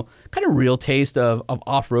 kind of real taste of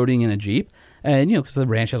off-roading in a Jeep. And, because the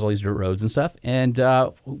ranch has all these dirt roads and stuff. And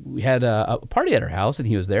we had a party at our house, and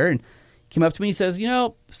he was there, and came up to me, he says, I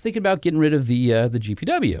was thinking about getting rid of the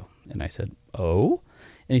GPW. And I said, oh?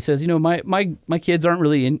 And he says, my kids aren't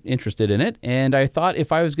really interested in it, and I thought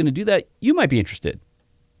if I was going to do that, you might be interested.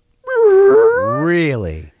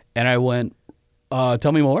 Really? And I went,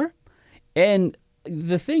 tell me more. And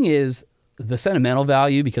the thing is, the sentimental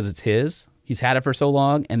value, because it's his. He's had it for so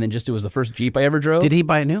long, and then just it was the first Jeep I ever drove. Did he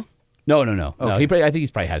buy it new? No. Okay. No, I think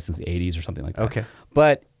he's probably had it since the 80s or something like that. Okay.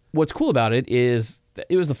 But what's cool about it is that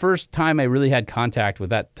it was the first time I really had contact with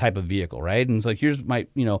that type of vehicle, right? And it's like, here's my,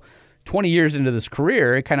 20 years into this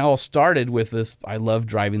career, it kind of all started with this, I love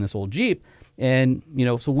driving this old Jeep. And,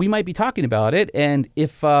 so we might be talking about it. And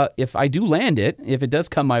if I do land it, if it does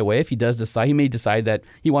come my way, if he does decide, he may decide that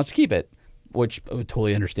he wants to keep it, which I would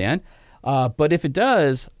totally understand. But if it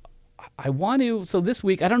does, I want to. So this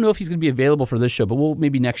week, I don't know if he's going to be available for this show, but we'll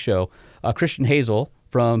maybe next show. Christian Hazel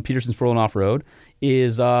from Peterson's 4 Wheel and Off-Road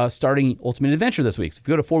is starting Ultimate Adventure this week. So if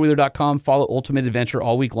you go to fourwheeler.com, follow Ultimate Adventure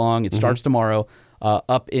all week long. It starts tomorrow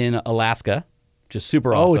up in Alaska. Just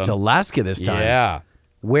super awesome. Oh, it's Alaska this time. Yeah.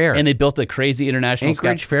 Where? And they built a crazy international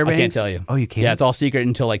Anchorage, scout. Fairbanks? I can't tell you. Oh, you can't? Yeah, it's all secret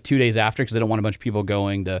until like 2 days after because they don't want a bunch of people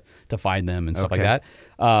going to find them and stuff like that.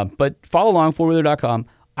 But follow along, fourwheeler.com.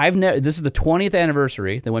 This is the 20th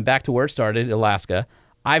anniversary. They went back to where it started, Alaska.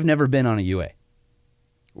 I've never been on a UA.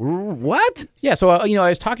 What? Yeah, so I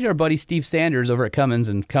was talking to our buddy Steve Sanders over at Cummins,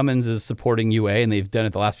 and Cummins is supporting UA, and they've done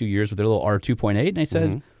it the last few years with their little R2.8. And I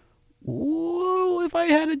said, "Whoa, if I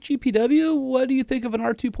had a GPW, what do you think of an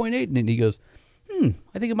R2.8?" And he goes,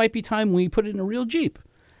 I think it might be time we put it in a real Jeep.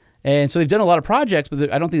 And so they've done a lot of projects,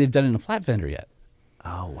 but I don't think they've done it in a flat fender yet.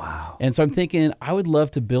 Oh, wow. And so I'm thinking I would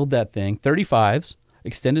love to build that thing, 35s,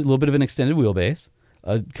 extended, a little bit of an extended wheelbase,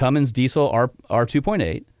 a Cummins diesel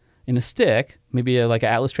R2.8, in a stick, maybe like an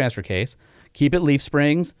Atlas transfer case, keep it leaf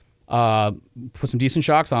springs, put some decent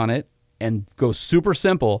shocks on it, and go super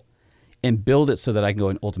simple and build it so that I can go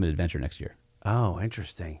in Ultimate Adventure next year. Oh,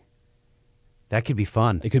 interesting. That could be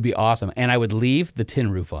fun. It could be awesome. And I would leave the tin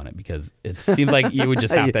roof on it because it seems like you would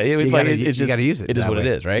just have to. You got to use it. It is what it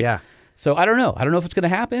is, right? Yeah. So I don't know. I don't know if it's going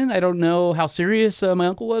to happen. I don't know how serious my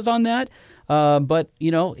uncle was on that. But,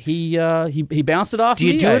 he bounced it off Do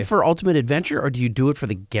you me. do it for Ultimate Adventure or do you do it for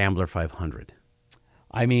the Gambler 500?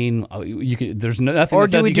 I mean, you could. There's nothing. Or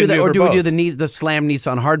that do says we you do can that? do it Or for do we both. do the Slam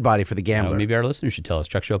Nissan hardbody for the Gambler? Maybe our listeners should tell us.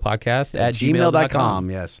 Truckshowpodcast at gmail.com.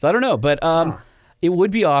 Yes. So I don't know, but it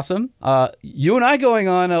would be awesome. You and I going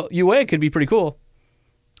on UA could be pretty cool.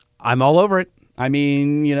 I'm all over it. I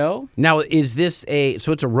mean, Now, is this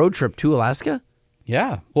so it's a road trip to Alaska?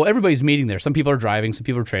 Yeah. Well, everybody's meeting there. Some people are driving. Some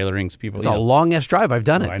people are trailering. Some people. It's a long-ass drive. I've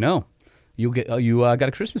done it. I know. You got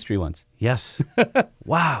a Christmas tree once. Yes.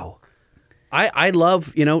 Wow. I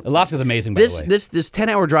love, Alaska's amazing, by the way. This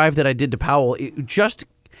 10-hour drive that I did to Powell, just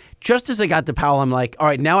as I got to Powell, I'm like, all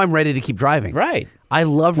right, now I'm ready to keep driving. Right. I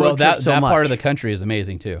love road trips so much. That part of the country is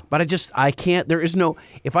amazing, too. But I can't,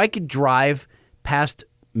 if I could drive past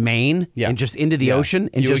Maine and just into the ocean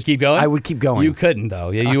and would keep going? I would keep going. You couldn't,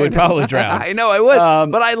 though. Yeah, you would probably drown. I know I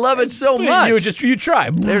would, but I love it so much. You try.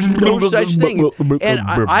 There's no such thing. And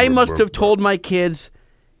I must have told my kids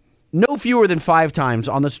no fewer than 5 times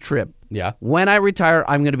on this trip. Yeah. When I retire,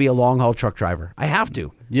 I'm going to be a long-haul truck driver. I have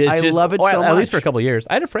to. Yeah, I love it so much. At least for a couple of years.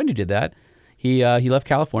 I had a friend who did that. He left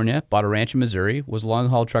California, bought a ranch in Missouri, was a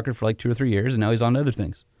long-haul trucker for like 2 or 3 years, and now he's on to other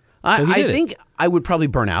things. I think I would probably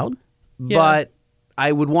burn out, but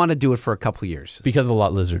I would want to do it for a couple of years. Because of the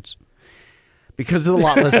lot lizards. Because of the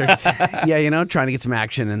lot lizards. Yeah, trying to get some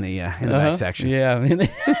action in the back section. Yeah.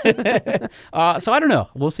 So I don't know.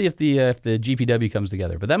 We'll see if the GPW comes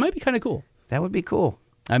together, but that might be kind of cool. That would be cool.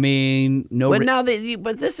 I mean,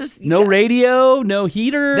 but this is no radio, no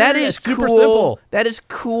heater. That is super cool. simple. That is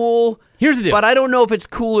cool. Here's the deal. But I don't know if it's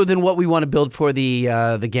cooler than what we want to build for the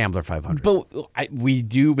Gambler 500. But we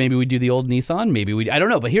do. Maybe we do the old Nissan. Maybe I don't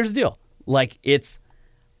know. But here's the deal. Like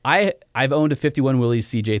I've owned a 51 Willys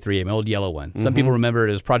CJ3A, my old yellow one. Some people remember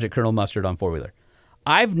it as Project Colonel Mustard on 4-wheeler.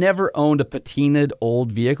 I've never owned a patinaed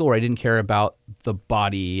old vehicle where I didn't care about the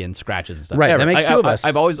body and scratches and stuff. Right, Ever. that makes two of us.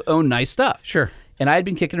 I've always owned nice stuff. Sure. And I had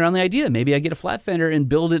been kicking around the idea, maybe I get a flat fender and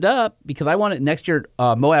build it up because I want it next year,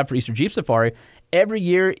 Moab for Easter Jeep Safari. Every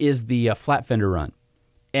year is the flat fender run.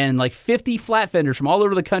 And like 50 flat fenders from all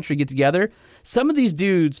over the country get together. Some of these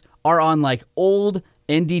dudes are on like old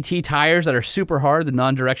NDT tires that are super hard, the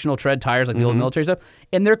non-directional tread tires like the old military stuff.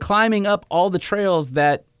 And they're climbing up all the trails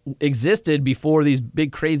that existed before these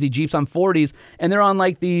big crazy Jeeps on 40s, and they're on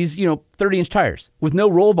like these 30-inch tires with no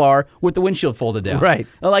roll bar with the windshield folded down. Right.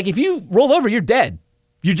 Like if you roll over, you're dead.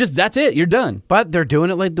 That's it. You're done. But they're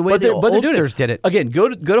doing it like the way the oldsters did it. Again, go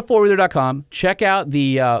to 4wheeler.com. Check out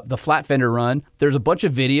the flat fender run. There's a bunch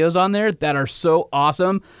of videos on there that are so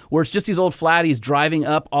awesome where it's just these old flatties driving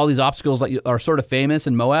up all these obstacles that are sort of famous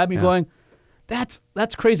in Moab. And you're going, that's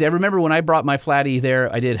crazy. I remember when I brought my flatty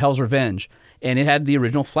there, I did Hell's Revenge, and it had the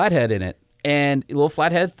original flathead in it. And a little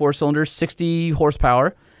flathead, 4-cylinder, 60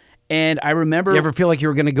 horsepower. And I remember You ever feel like you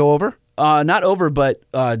were going to go over? not over, but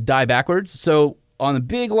die backwards. So on the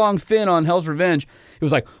big long fin on Hell's Revenge, it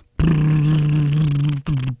was like.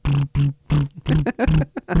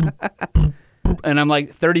 And I'm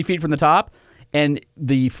like 30 feet from the top, and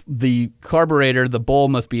the carburetor, the bowl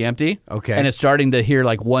must be empty. Okay. And it's starting to hear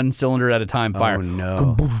like one cylinder at a time fire. Oh,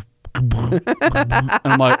 no. And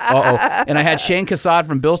I'm like, uh-oh. And I had Shane Cassad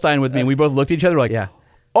from Bilstein with me, and we both looked at each other like, Yeah.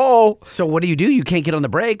 oh. So what do? You can't get on the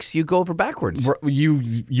brakes. You go over backwards.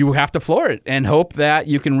 You have to floor it and hope that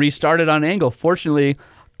you can restart it on angle. Fortunately,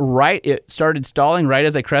 it started stalling right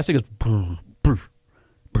as I crested. It goes,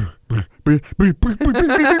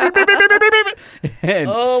 and,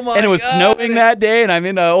 Oh, my and it was God. snowing that day, and I'm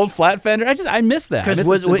in an old flat fender. I miss that. I miss the Is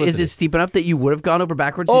simplicity. it steep enough that you would have gone over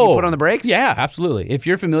backwards if you put on the brakes? Yeah, absolutely. If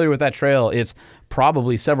you're familiar with that trail, it's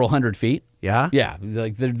probably several hundred feet. Yeah? Yeah,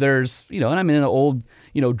 like there's and I'm in an old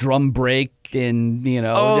drum brake and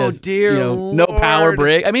Oh, just, dear no power Lord.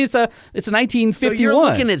 brake. I mean it's a 1951. So you're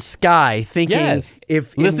looking at Sky thinking Yes.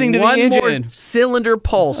 if Listening in to the one more engine. cylinder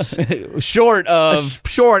pulse short of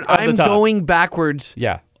short, the I'm top. going backwards.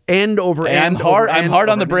 Yeah. End over And end. I'm hard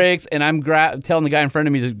on the brakes, and I'm telling the guy in front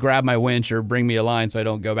of me to grab my winch or bring me a line so I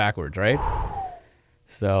don't go backwards, right?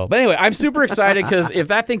 So, but anyway, I'm super excited because if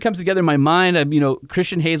that thing comes together in my mind,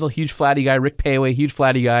 Christian Hazel, huge flatty guy, Rick Payway, huge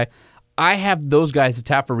flatty guy. I have those guys to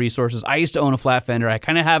tap for resources. I used to own a flat fender. I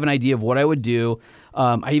kind of have an idea of what I would do.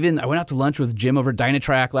 I went out to lunch with Jim over at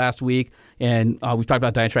Dynatrack last week, and we've talked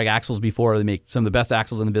about Dynatrack axles before. They make some of the best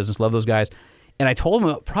axles in the business. Love those guys. And I told him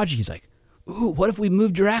about the project. He's like, ooh, what if we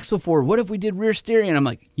moved your axle forward? What if we did rear steering? And I'm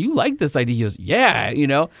like, you like this idea? He goes,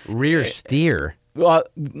 yeah, Rear steer.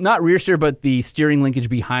 not rear steer, but the steering linkage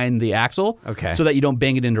behind the axle. Okay. So that you don't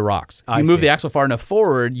bang it into rocks. If you move the axle far enough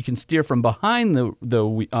forward, you can steer from behind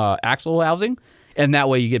the axle housing, and that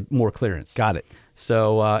way you get more clearance. Got it.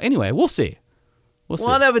 So anyway, we'll see. We'll see.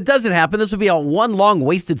 Well, if it doesn't happen, this will be a one long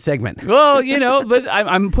wasted segment. Well, but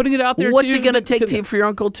I'm putting it out there. What's too, it going to take for your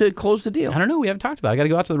uncle to close the deal? I don't know. We haven't talked about it. I got to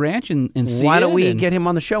go out to the ranch and see Why it. don't we get him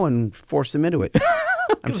on the show and force him into it?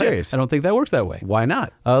 I'm serious. I don't think that works that way. Why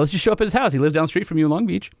not? Let's just show up at his house. He lives down the street from you in Long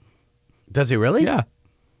Beach. Does he really? Yeah.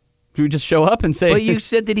 Should we just show up and say? But you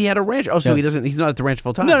said that he had a ranch. Oh, so Yeah. he doesn't. He's not at the ranch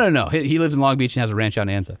full time. No. He lives in Long Beach and has a ranch out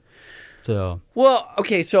in Anza. So Well,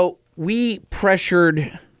 okay. So we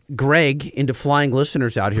pressured Greg into flying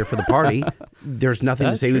listeners out here for the party. There's nothing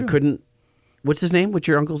to That's say we true. couldn't. What's his name? What's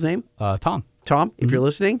your uncle's name? Tom. Tom. If you're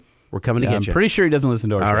listening, we're coming to Yeah, get I'm you. pretty sure he doesn't listen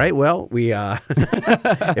to our All show. right. Well, we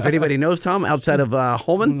if anybody knows Tom outside of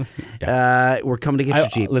Holman, we're coming to get you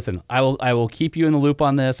cheap. Listen, I will keep you in the loop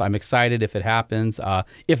on this. I'm excited if it happens.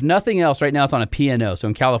 If nothing else, right now it's on a P&O. So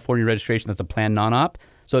in California registration, that's a planned non-op.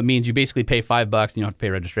 So it means you basically pay $5 and you don't have to pay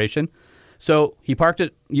registration. So he parked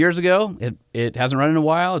it years ago. It hasn't run in a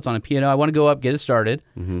while. It's on a P&O. I want to go up, get it started.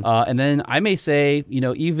 And then I may say,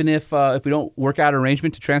 even if we don't work out an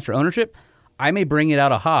arrangement to transfer ownership, I may bring it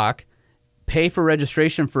out of Hawk, pay for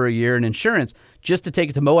registration for a year and insurance just to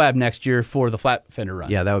take it to Moab next year for the flat fender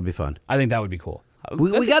run. Yeah, that would be fun. I think that would be cool.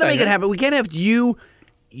 We got to make it happen. We can't have you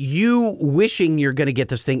wishing you're going to get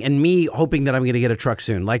this thing and me hoping that I'm going to get a truck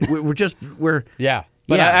soon. Like we're Yeah.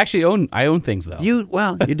 But Yeah. I actually own things though. you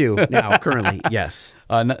do now currently. Yes.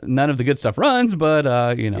 None of the good stuff runs, but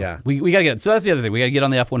Yeah. we got to get it. So that's the other thing. We got to get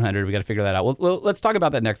on the F100. We got to figure that out. Well, let's talk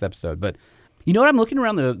about that next episode. But you know what? I'm looking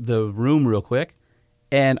around the room real quick,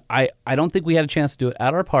 and I don't think we had a chance to do it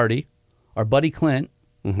at our party. Our buddy Clint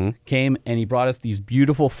came and he brought us these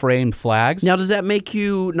beautiful framed flags. Now, does that make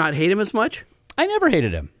you not hate him as much? I never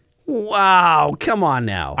hated him. Wow, come on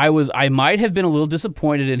now. I might have been a little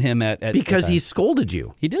disappointed in him at Because the he time. scolded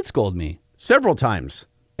you He did scold me, several times.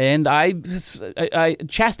 and I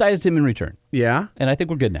chastised him in return. Yeah. And I think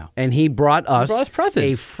we're good now. And he brought us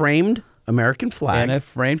presents. a framed American flag. And a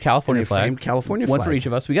framed California And a flag. framed California One for flag. each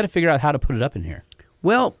of us. We got to figure out how to put it up in here.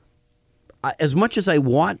 Well, as much as I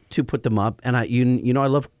want to put them up, and I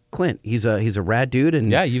love Clint. He's a rad dude,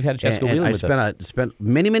 and Yeah, you've had a chance to go and wheeling I with him. spent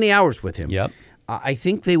many hours with him. Yep. I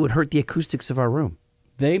think they would hurt the acoustics of our room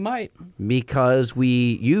They might. because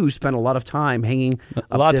you spent a lot of time hanging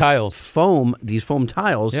A lot of tiles. these foam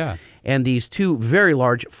tiles, Yeah. and these two very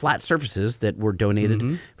large flat surfaces that were donated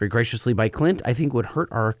very graciously by Clint. I think would hurt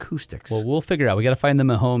our acoustics. Well, we'll figure it out. We got to find them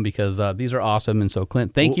at home because these are awesome. And so,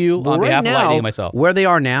 Clint, thank you Well, on right behalf now, of Lightning and myself. Where they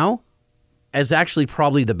are now is actually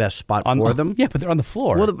probably the best spot for them. Yeah, but they're on the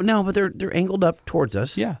floor. Well, no, but they're angled up towards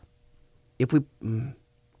us. yeah. If we,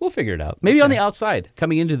 We'll figure it out. Maybe on the outside,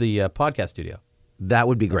 coming into the podcast studio. That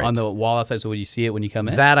would be great. on the wall outside, so when you see it when you come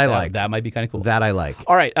in. That I like. That might be kind of cool. That I like.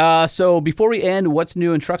 All right, so before we end What's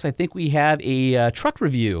New in Trucks, I think we have a truck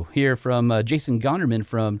review here from Jason Gonderman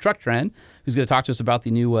from Truck Trend, who's going to talk to us about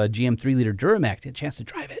the new GM 3-liter Duramax. Get a chance to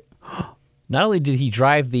drive it. Not only did he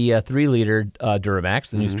drive the 3-liter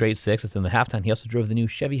Duramax, the new Straight 6 that's in the halftime, he also drove the new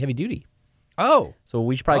Chevy Heavy Duty. Oh. So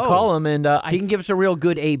we should probably call him. And he can give us a real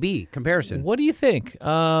good A-B comparison. What do you think?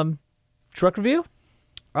 Truck review?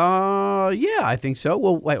 Yeah, I think so.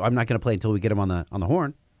 Well, wait, I'm not going to play until we get him on the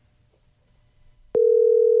horn.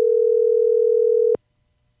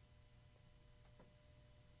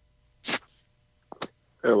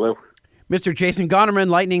 Hello. Mr. Jason Gonderman,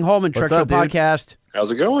 Lightning Holman, Truck Show Podcast.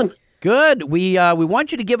 How's it going? Good. We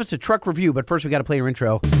want you to give us a truck review, but first we got to play your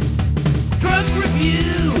intro. Truck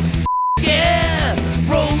review. Yeah.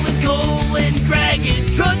 Rolling coal and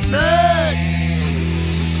dragging truck nuts.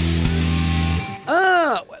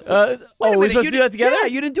 Wait a we minute, supposed to do that together? Yeah,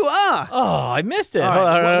 you didn't do Oh, I missed it. All Hold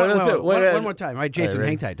on, right, let's do it. one more time. All right, Jason, All right,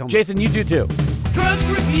 hang tight. Don't Jason, you do too. Truck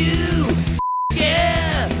review.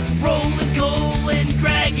 Yeah. Rolling coal and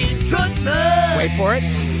dragging truck nuts. wait for it.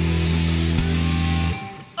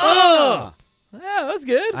 Oh! Yeah, that was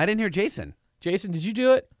good. I didn't hear Jason. Jason, did you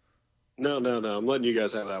do it? No. I'm letting you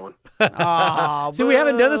guys have that one. Oh, See, we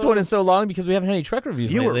haven't done this one in so long because we haven't had any truck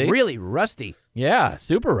reviews You lately. were really rusty. Yeah,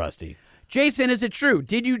 super rusty. Jason, is it true?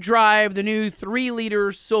 Did you drive the new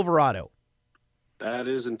 3-liter Silverado? That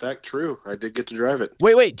is, in fact, true. I did get to drive it.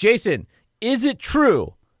 Wait, Jason, is it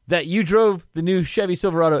true that you drove the new Chevy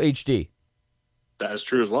Silverado HD? That is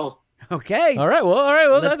true as well. Okay. All right,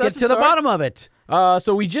 well, Let's that's get to the bottom of it.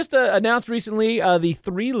 So we just announced recently the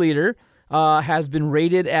 3-liter has been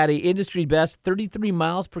rated at a industry best 33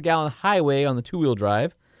 miles per gallon highway on the 2-wheel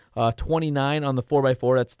drive, 29 on the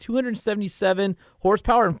 4x4. That's 277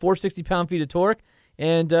 horsepower and 460 pound-feet of torque.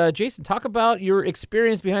 And Jason, talk about your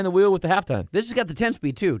experience behind the wheel with the halftime. This has got the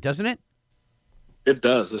 10-speed too, doesn't it? It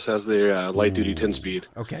does. This has the light-duty 10-speed,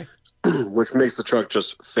 Okay. which makes the truck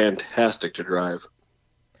just fantastic to drive.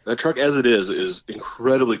 That truck, as it is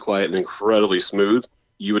incredibly quiet and incredibly smooth.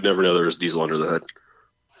 You would never know there was diesel under the hood.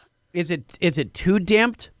 Is it too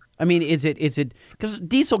damped? I mean, is it because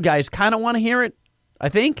diesel guys kind of want to hear it? I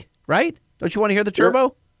think, right? Don't you want to hear the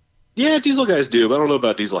turbo? Yeah, diesel guys do, but I don't know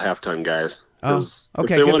about diesel half-ton guys. Oh, 'Cause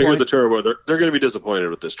okay, if they good want to hear point. the turbo, they're going to be disappointed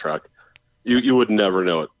with this truck. You would never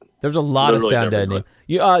know it. There's a lot of Literally sound never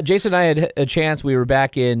deadening. Jason and I had a chance. We were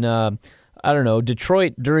back in,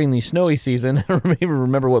 Detroit during the snowy season. I don't even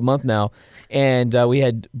remember what month now. And we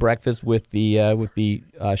had breakfast with the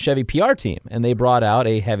Chevy PR team, and they brought out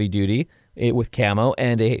a heavy duty with camo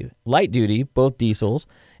and a light duty, both diesels.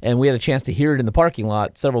 And we had a chance to hear it in the parking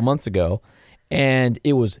lot several months ago, and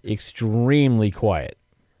it was extremely quiet.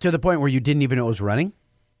 To the point where you didn't even know it was running?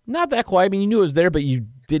 Not that quiet. I mean, you knew it was there, but you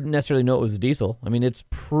didn't necessarily know it was a diesel. I mean, it's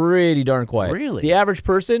pretty darn quiet. Really? The average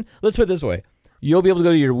person, let's put it this way. You'll be able to go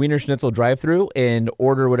to your Wiener Schnitzel drive-thru and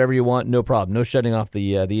order whatever you want, no problem. No shutting off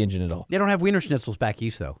the engine at all. They don't have Wiener Schnitzels back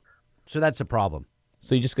east, though. So that's a problem.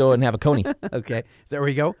 So you just go and have a Coney. Okay. Is that where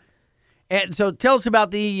you go? And so tell us about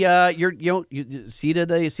the your seat of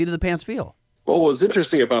the pants feel. Well, what was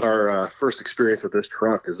interesting about our first experience with this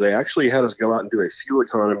truck is they actually had us go out and do a fuel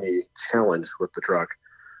economy challenge with the truck,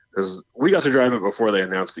 because we got to drive it before they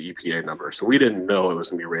announced the EPA number, so we didn't know it was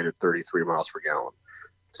going to be rated 33 miles per gallon.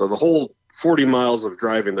 So the whole 40 miles of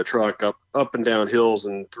driving the truck up and down hills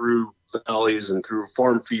and through valleys and through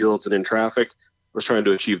farm fields and in traffic was trying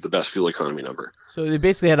to achieve the best fuel economy number. So they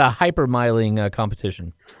basically had a hyper-miling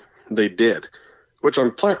competition. They did, which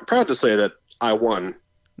I'm proud to say that I won.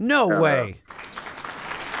 No way.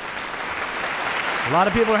 A lot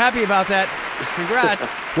of people are happy about that. Congrats.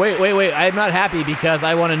 Wait. I'm not happy because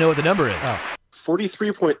I want to know what the number is.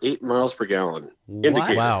 43.8 miles per gallon.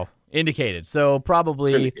 Indicated. Wow. Indicated. So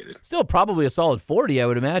still probably a solid 40, I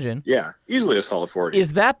would imagine. Yeah, easily a solid 40.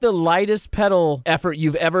 Is that the lightest pedal effort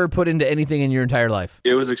you've ever put into anything in your entire life?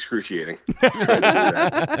 It was excruciating.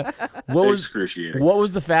 Excruciating. What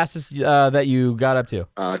was the fastest that you got up to?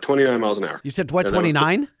 29 miles an hour. You said what,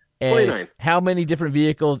 29? 29. How many different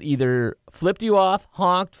vehicles either flipped you off,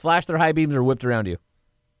 honked, flashed their high beams, or whipped around you?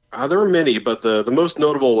 There were many, but the most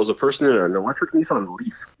notable was a person in an electric Nissan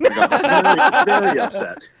Leaf. I got very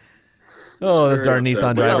upset. Oh, those darn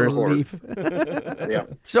Nissan drivers. Yeah.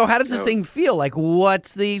 So how does this thing feel? Like,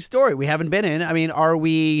 what's the story? We haven't been in. I mean, are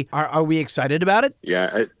we excited about it?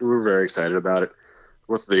 Yeah, we're very excited about it.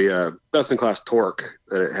 With the best-in-class torque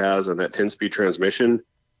that it has and that 10-speed transmission,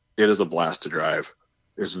 it is a blast to drive.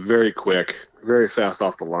 It's very quick, very fast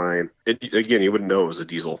off the line. Again, you wouldn't know it was a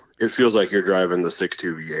diesel. It feels like you're driving the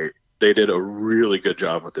 6.2 V8. they did a really good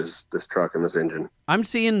job with this truck and this engine. I'm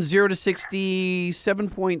seeing 0 to 60,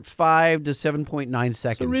 7.5 to 7.9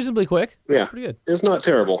 seconds. So reasonably quick. Yeah, That's pretty good. It's not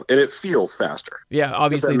terrible, and it feels faster. Yeah,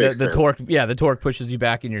 obviously makes the sense. torque. Yeah, the torque pushes you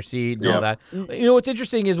back in your seat and all that. You know what's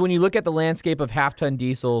interesting is when you look at the landscape of half-ton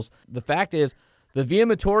diesels, the fact is the Via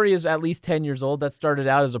Motori is at least 10 years old. That started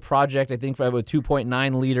out as a project, I think, for a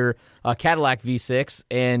 2.9 liter Cadillac V6,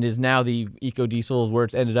 and is now the Eco Diesel, is where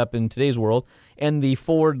it's ended up in today's world. And the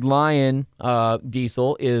Ford Lion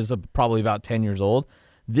diesel is probably about 10 years old.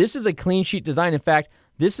 This is a clean sheet design. In fact,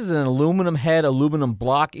 this is an aluminum head, aluminum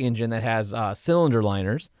block engine that has cylinder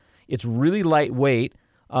liners. It's really lightweight.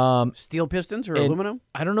 Steel pistons or aluminum?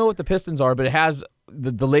 I don't know what the pistons are, but it has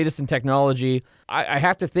the latest in technology. I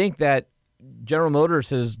have to think that General Motors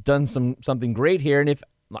has done something great here. And if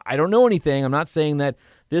I don't know anything, I'm not saying that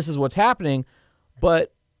this is what's happening,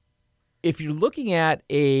 but if you're looking at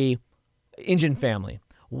a engine family,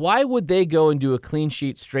 why would they go and do a clean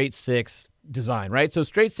sheet straight six design, right? So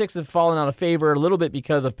straight six have fallen out of favor a little bit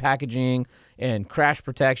because of packaging and crash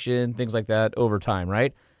protection, things like that over time,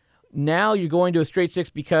 right? Now you're going to a straight six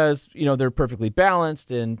because, they're perfectly balanced.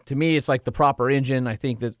 And to me, it's like the proper engine. I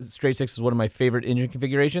think that straight six is one of my favorite engine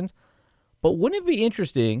configurations. But wouldn't it be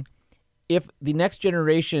interesting if the next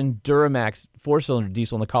generation Duramax 4-cylinder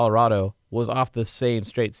diesel in the Colorado was off the same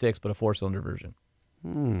straight six, but a 4-cylinder version?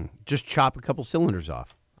 Just chop a couple cylinders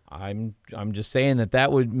off. I'm just saying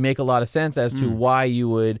that would make a lot of sense as to why you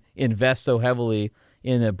would invest so heavily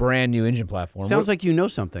in a brand new engine platform. Sounds like you know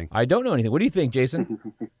something. I don't know anything. What do you think, Jason?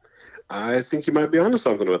 I think you might be onto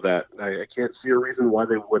something with that. I can't see a reason why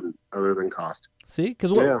they wouldn't, other than cost. See,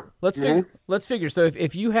 because let's figure. So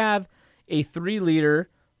if you have a 3-liter,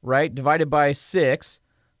 right, divided by 6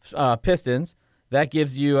 pistons, that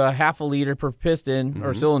gives you a half a liter per piston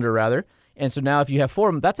or cylinder rather. And so now if you have 4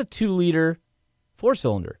 of them, that's a 2-liter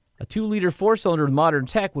 4-cylinder. A 2-liter 4-cylinder with modern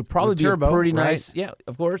tech would probably be turbo, a pretty right? nice. Yeah,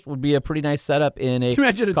 of course, would be a pretty nice setup in a. Can you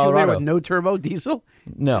imagine a Colorado. 2-liter with no turbo diesel?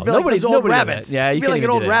 No, It'd be like those old nobody does rabbits. that. Yeah, you It'd be can't like even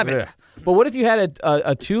an old do that. rabbit. Ugh. But what if you had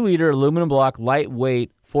a 2-liter aluminum block,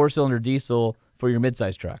 lightweight 4-cylinder diesel for your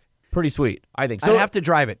midsize truck? Pretty sweet, I think. So I'd have to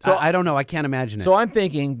drive it. So I don't know. I can't imagine it. So I'm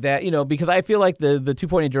thinking that, because I feel like the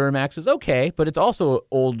 2.8 Duramax is okay, but it's also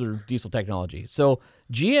older diesel technology. So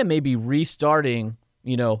GM may be restarting,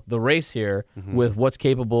 the race here with what's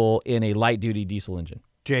capable in a light-duty diesel engine.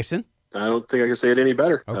 Jason? I don't think I can say it any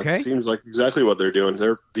better. Okay. That seems like exactly what they're doing.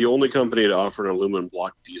 They're the only company to offer an aluminum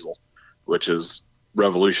block diesel, which is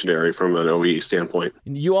revolutionary from an OE standpoint.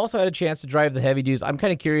 You also had a chance to drive the heavy duties. I'm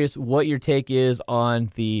kind of curious what your take is on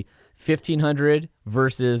the 1500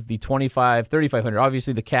 versus the 3500.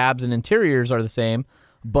 Obviously, the cabs and interiors are the same,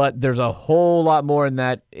 but there's a whole lot more in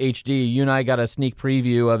that HD. You and I got a sneak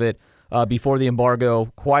preview of it before the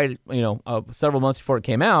embargo, several months before it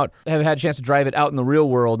came out. Have had a chance to drive it out in the real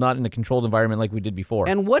world, not in a controlled environment like we did before.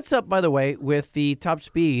 And what's up, by the way, with the top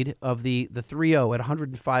speed of the 3.0 at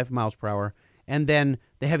 105 miles per hour, and then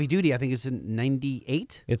the heavy duty, I think, is in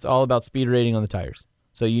 98? It's all about speed rating on the tires.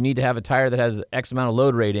 So you need to have a tire that has X amount of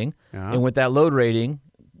load rating, and with that load rating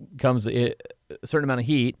comes a certain amount of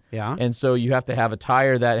heat. Yeah. And so you have to have a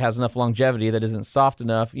tire that has enough longevity that isn't soft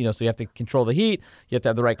enough, so you have to control the heat. You have to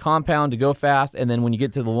have the right compound to go fast. And then when you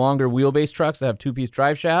get to the longer wheelbase trucks that have 2-piece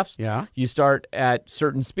drive shafts, you start at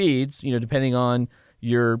certain speeds, depending on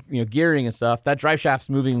your gearing and stuff. That drive shaft's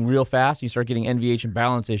moving real fast. You start getting NVH and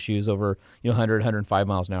balance issues over 100, 105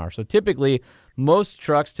 miles an hour. So typically, most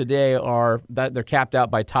trucks today they're capped out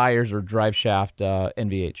by tires or drive shaft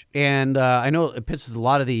NVH. And I know it pisses a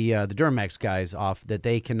lot of the Duramax guys off that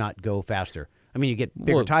they cannot go faster. I mean, you get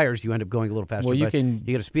bigger tires, you end up going a little faster. Well, you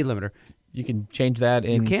get a speed limiter. You can change that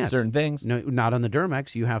in certain things. No, not on the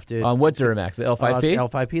Duramax. You have to. On what Duramax? The L5P? It's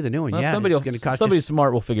L5P, the new one. Well, yeah, somebody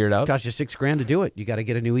smart will figure it out. Cost you $6,000 to do it. You got to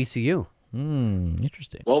get a new ECU.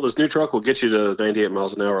 Interesting. Well, this new truck will get you to 98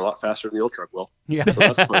 miles an hour a lot faster than the old truck will. Yeah, so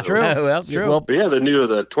that's fun. true. Well, true. Well, but yeah,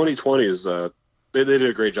 the 2020s, they did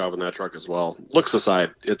a great job on that truck as well. Looks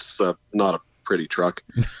aside, it's not a pretty truck.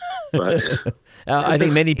 But I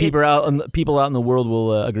think many people out in the world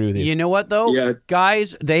will agree with you. You know what though? Yeah.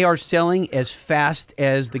 Guys, they are selling as fast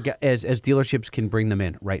as as dealerships can bring them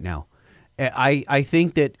in right now. I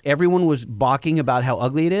think that everyone was balking about how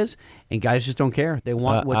ugly it is, and guys just don't care. They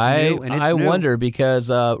want what's new, and it's new. I wonder because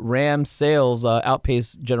Ram sales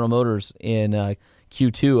outpaced General Motors in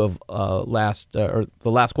Q2 of the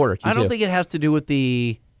last quarter. Q2. I don't think it has to do with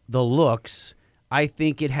the looks. I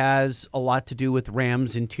think it has a lot to do with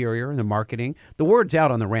Ram's interior and the marketing. The word's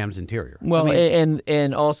out on the Ram's interior. Well,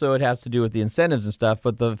 and also it has to do with the incentives and stuff.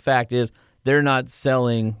 But the fact is, they're not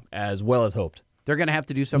selling as well as hoped. They're going to have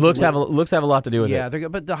to do something. Looks have a lot to do with yeah,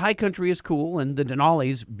 it. but the High Country is cool, and the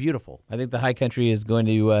Denali's beautiful. I think the High Country is going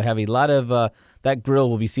to have a lot of that grill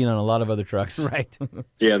will be seen on a lot of other trucks. Right.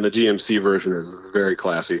 Yeah, and the GMC version is very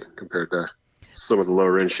classy compared to some of the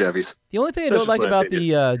lower end Chevys. The only thing I That's don't like just my about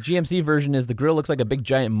opinion. the GMC version is the grill looks like a big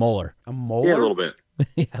giant molar. A molar? Yeah, a little bit.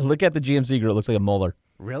 Yeah, look at the GMC grill; it looks like a molar,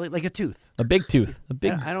 Really? Like a tooth? a big tooth, a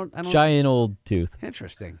big I don't- giant old tooth,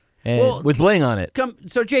 Interesting. and Well, with bling on it.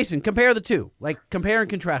 So, Jason, compare the two. Like, compare and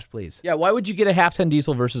contrast, please. Yeah, why would you get a half-ton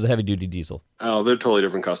diesel versus a heavy-duty diesel? Oh, they're totally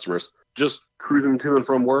different customers. Just cruising to and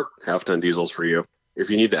from work, half-ton diesels for you. If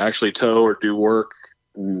you need to actually tow or do work,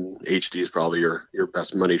 HD is probably your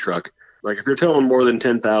best money truck. Like if you're towing more than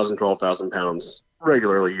 10,000, 12,000 pounds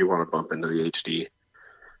regularly, you want to bump into the HD.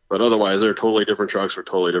 But otherwise, they're totally different trucks for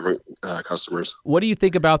totally different customers. What do you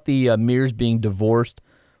think about the mirrors being divorced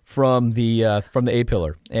from the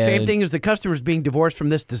A-pillar? Same thing as the customers being divorced from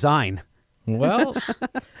this design. Well,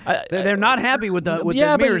 They're not happy with the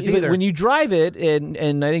yeah, mirrors but either. when you drive it,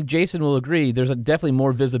 and I think Jason will agree, there's definitely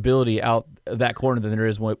more visibility out that corner than there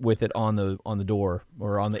is with it on the door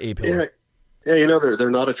or on the A-pillar. Yeah, you know,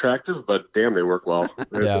 they're not attractive, but damn, they work well.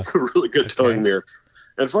 Yeah. It's a really good towing mirror.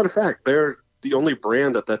 And fun fact, they're the only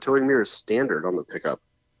brand that towing mirror is standard on the pickup.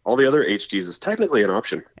 All the other HDs is technically an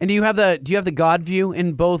option. And do you have the God view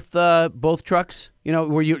in both trucks? You know,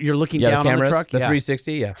 where you're looking down the cameras, on the truck? the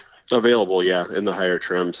 360, yeah. It's available, yeah, in the higher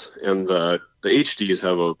trims. And the HDs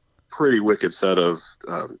have a pretty wicked set of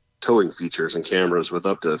towing features and cameras with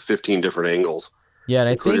up to 15 different angles. Yeah, and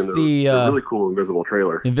I including think the really cool invisible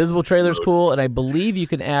trailer. Invisible trailer's cool, and I believe you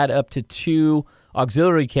can add up to 2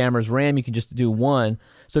 auxiliary cameras. RAM, you can just do 1.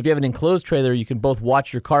 So if you have an enclosed trailer, you can both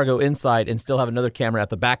watch your cargo inside and still have another camera at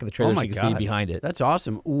the back of the trailer so you can see behind it. That's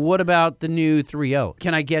awesome. What about the new 3.0?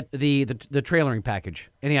 Can I get the trailering package?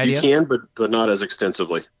 Any idea? You can, but not as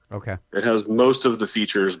extensively. Okay. It has most of the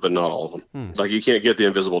features, but not all of them. Like you can't get the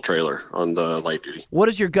invisible trailer on the light duty. What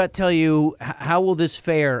does your gut tell you? How will this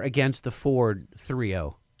fare against the Ford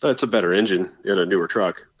 3.0? It's a better engine in a newer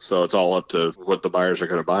truck, so it's all up to what the buyers are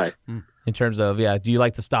going to buy. In terms of, do you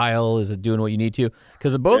like the style? Is it doing what you need to?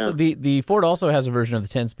 Because the Ford also has a version of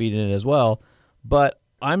the 10-speed in it as well, but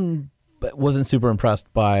wasn't super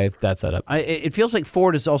impressed by that setup. It feels like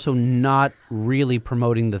Ford is also not really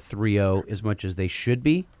promoting the 3.0 as much as they should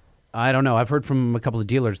be. I don't know. I've heard from a couple of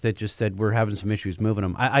dealers that just said we're having some issues moving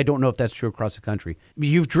them. I don't know if that's true across the country.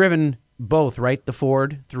 You've driven both, right? The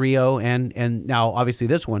Ford 3.0 and now obviously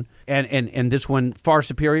this one. And this one far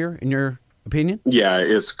superior in your opinion? Yeah,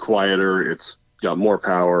 it's quieter. It's got more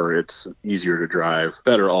power. It's easier to drive.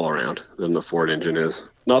 Better all around than the Ford engine is.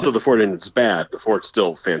 Not that the Ford engine's bad. The Ford's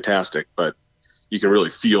still fantastic, but you can really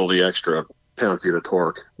feel the extra pound-feet of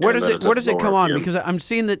torque. Where does it come on? Because I'm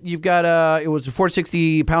seeing that you've got it was a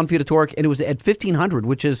 460 pound-feet of torque, and it was at 1,500,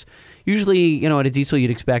 which is usually, at a diesel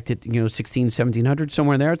you'd expect it, 1,600, 1,700,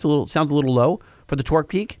 somewhere in there. Sounds a little low for the torque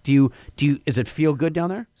peak. Does it feel good down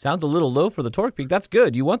there? Sounds a little low for the torque peak. That's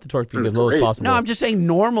good. You want the torque peak as low as possible. No, I'm just saying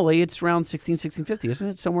normally it's around 1650, isn't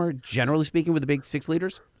it? Somewhere, generally speaking, with the big 6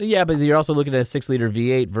 liters? Yeah, but you're also looking at a 6-liter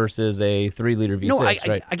V8 versus a 3-liter V6, no,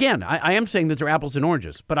 right? Again, I am saying that they're apples and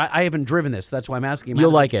oranges, but I haven't driven this. That's why I'm asking.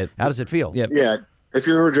 You'll like it. How does it feel? Yep. Yeah, if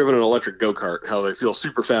you've ever driven an electric go-kart, how they feel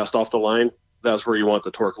super fast off the line, that's where you want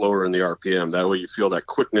the torque lower in the RPM. That way you feel that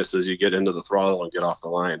quickness as you get into the throttle and get off the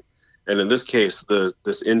line. And in this case,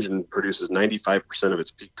 this engine produces 95% of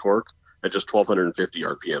its peak torque at just 1,250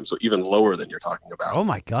 RPM, so even lower than you're talking about. Oh,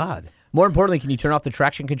 my God. More importantly, can you turn off the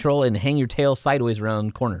traction control and hang your tail sideways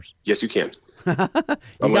around corners? Yes, you can. You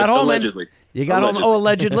got home. Allegedly. You got home. Oh,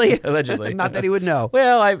 allegedly. Allegedly. Not that he would know.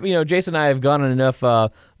 Well, Jason and I have gone on enough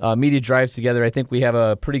media drives together. I think we have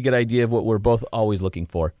a pretty good idea of what we're both always looking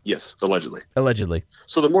for. Yes, allegedly. Allegedly.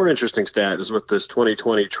 So the more interesting stat is with this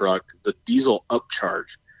 2020 truck, the diesel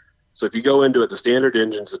upcharge. So if you go into it, the standard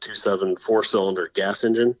engine's a 2.7 4-cylinder gas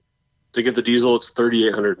engine. To get the diesel, it's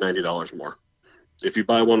 $3,890 more. If you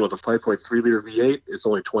buy one with a 5.3-liter V8, it's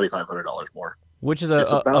only $2,500 more. Which is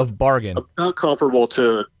a bargain. About comparable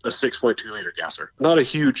to a 6.2-liter gasser. Not a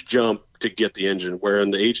huge jump to get the engine, where in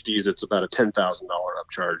the HDs, it's about a $10,000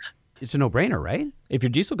 upcharge. It's a no-brainer, right? If you're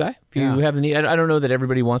a diesel guy. If you have the need. I don't know that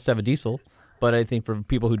everybody wants to have a diesel, but I think for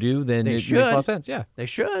people who do, then it makes a lot of sense. Yeah. They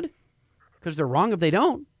should. Because they're wrong if they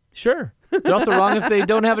don't. Sure. They're also wrong if they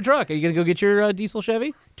don't have a truck. Are you going to go get your diesel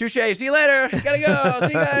Chevy? Touche. See you later. Gotta go. See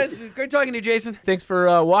you guys. Great talking to you, Jason. Thanks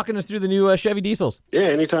for walking us through the new Chevy diesels. Yeah,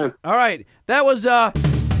 anytime. All right. That was Truck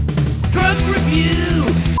Review.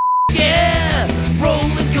 Yeah.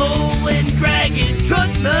 Rolling coal and dragging truck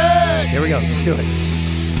nuts. Here we go. Let's do it.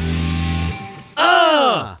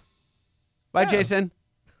 Bye, Jason.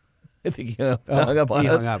 I think he hung up on He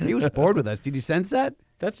us. hung up. He was bored with us. Did you sense that?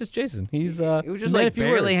 That's just Jason. He's He was just man like of few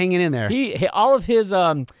barely words. hanging in there. He all of his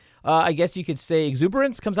I guess you could say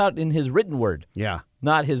exuberance comes out in his written word, Yeah.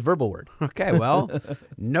 not his verbal word. Okay, well,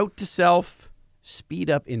 note to self, speed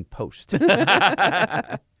up in post.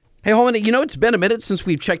 Hey, Holman, it's been a minute since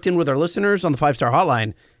we've checked in with our listeners on the 5-Star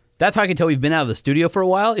Hotline. That's how I can tell we've been out of the studio for a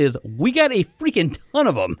while. Is we got a freaking ton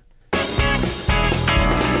of them.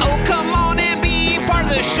 Oh, come on and be part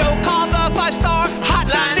of the show. Call the 5-Star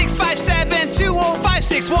Hotline.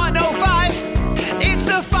 657-205-6105. It's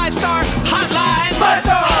the 5-Star Hotline.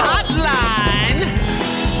 5-Star Hotline.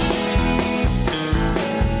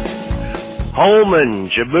 Holman,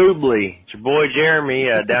 Jaboobly, it's your boy Jeremy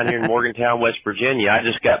down here in Morgantown, West Virginia. I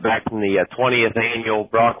just got back from the 20th annual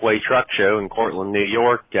Brockway Truck Show in Cortland, New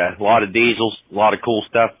York. A lot of diesels, a lot of cool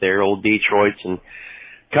stuff there, old Detroits and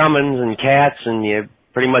Cummins and Cats and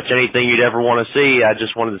pretty much anything you'd ever want to see. I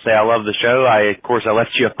just wanted to say I love the show. Of course, I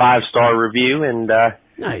left you a 5-star review and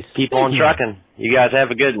Nice. keep Thank on you. trucking. You guys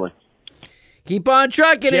have a good one. Keep on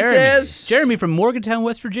trucking, it says. Jeremy from Morgantown,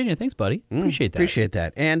 West Virginia. Thanks, buddy. Appreciate that. Appreciate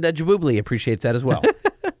that. And Jaboobly appreciates that as well.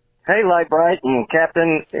 Hey, Light Bright and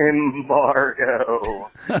Captain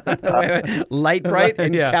Embargo. Light Bright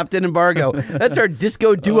and Captain Embargo. That's our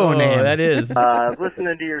disco duo name. That is. I was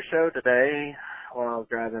listening to your show today while I was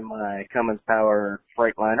driving my Cummins Power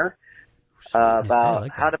Freightliner about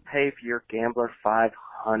how to pay for your Gambler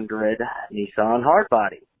 500 Nissan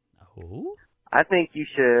hardbody. Oh. I think you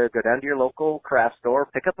should go down to your local craft store,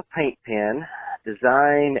 pick up a paint pen,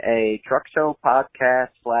 design a Truck Show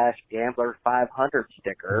Podcast / Gambler 500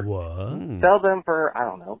 sticker. What? Sell them for, I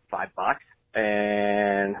don't know, $5.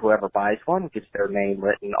 And whoever buys one gets their name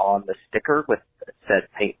written on the sticker with said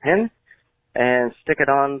paint pen and stick it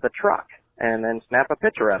on the truck and then snap a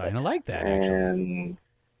picture of it. Kind of like that, actually. And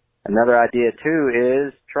another idea, too,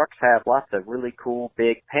 is trucks have lots of really cool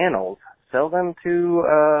big panels. Sell them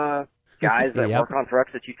to guys that work on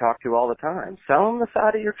trucks that you talk to all the time. Sell them the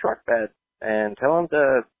side of your truck bed and tell them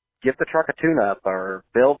to give the truck a tune-up or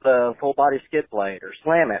build a full-body skid plate or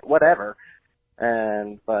slam it, whatever.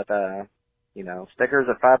 But stickers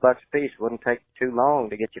at $5 a piece wouldn't take too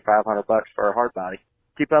long to get you $500 for a hard body.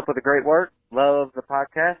 Keep up with the great work. Love the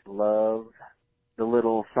podcast. Love the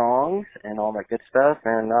little songs and all that good stuff.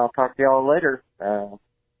 And I'll talk to y'all later.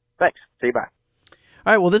 Thanks. See you. Bye.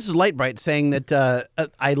 All right, well, this is Light Bright saying that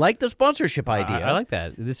I like the sponsorship idea. I like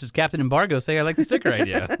that. This is Captain Embargo saying I like the sticker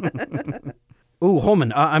idea. Ooh,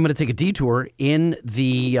 Holman, I'm going to take a detour in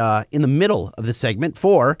the middle of the segment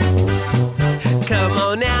for... Come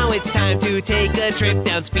on now, it's time to take a trip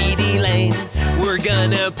down Speedy Lane. We're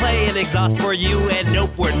gonna play an exhaust for you, and nope,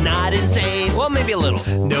 we're not insane. Well, maybe a little.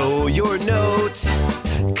 Know your note.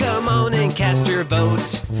 Come on and cast your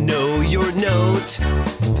vote. Know your note.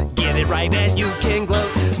 Get it right and you can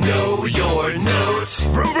gloat. Know your note.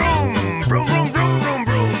 Vroom, vroom, vroom, vroom, vroom, vroom,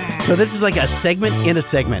 vroom. So this is like a segment in a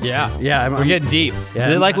segment. Yeah. Yeah. We're getting deep. Yeah,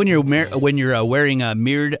 They're like when you're wearing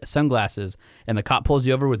mirrored sunglasses and the cop pulls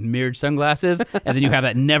you over with mirrored sunglasses and then you have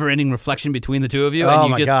that never-ending reflection between the two of you. Oh,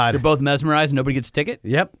 and my God. You're both mesmerized and nobody gets a ticket.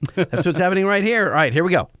 Yep. That's what's happening right here. All right, here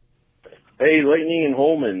we go. Hey, Lightning and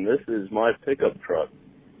Holman, this is my pickup truck.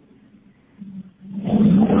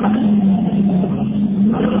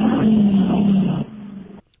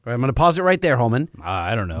 All right, I'm going to pause it right there, Holman.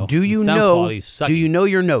 I don't know. Do you Sound know? quality's sucky. Do you know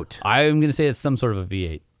your note? I'm going to say it's some sort of a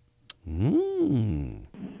V8. And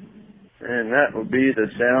that would be the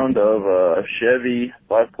sound of a Chevy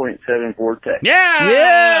 5.7 Vortex. Yeah!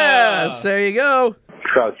 Yes! There you go.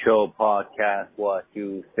 Truck Show Podcast, what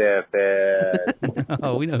you said.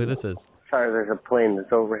 Oh, we know who this is. Sorry, there's a plane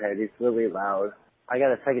that's overhead. It's really loud. I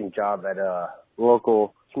got a second job at a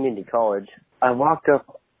local community college. I walked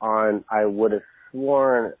up on, I would have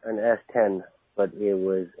sworn an S10, but it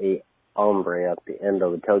was a Ombre at the end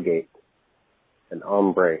of the tailgate. An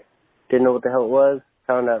Ombre. Didn't know what the hell it was.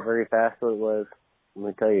 Found out very fast what it was. Let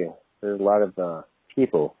me tell you, there's a lot of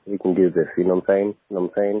people who can do this. You know what I'm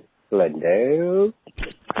saying? Glendale.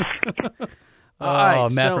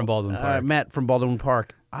 Matt from Baldwin Park. Matt from Baldwin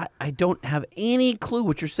Park. I don't have any clue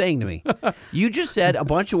what you're saying to me. You just said a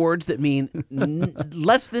bunch of words that mean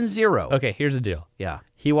less than zero. Okay, here's the deal. Yeah.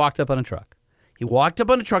 He walked up on a truck. He walked up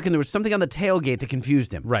on a truck and there was something on the tailgate that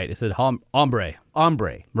confused him. Right. It said Ombre.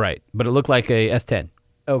 Ombre. Right. But it looked like a S10.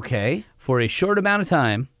 Okay. For a short amount of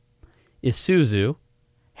time, Isuzu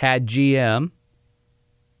had GM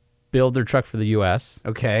build their truck for the U.S.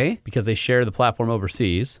 Okay. Because they share the platform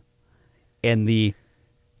overseas. And the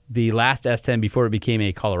last S10 before it became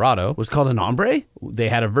a Colorado was called an Ombre? They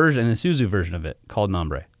had an Isuzu version of it called an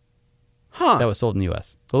Ombre. Huh. That was sold in the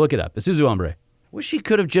U.S. So look it up. Isuzu Ombre. Wish he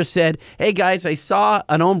could have just said, "Hey guys, I saw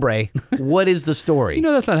an hombre. What is the story?" You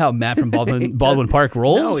know that's not how Matt from Baldwin Park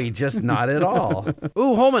rolls. No, he just not at all.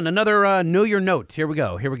 Ooh, Holman, another Know Your Note. Here we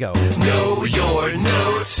go. Know Your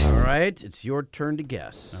Note. All right, it's your turn to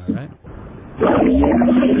guess. All right.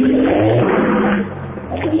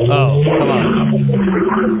 Oh, come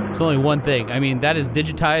on. There's only one thing. I mean, that is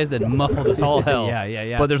digitized and muffled as all hell.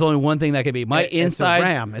 Yeah. But there's only one thing that could be. My insides.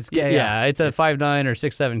 It's a RAM. It's it's a 5.9 or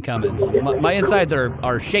 6.7 Cummins. My insides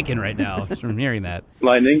are shaking right now just from hearing that.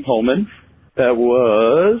 Lightning Holman. That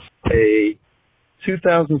was a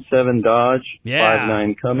 2007 Dodge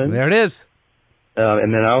 5.9 Cummins. There it is.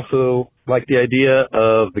 And then I also like the idea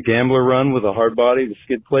of the Gambler run with a hard body, the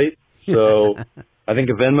skid plate. So I think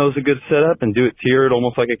a Venmo's a good setup, and do it tiered,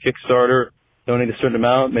 almost like a Kickstarter. Donate a certain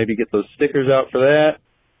amount, maybe get those stickers out for that,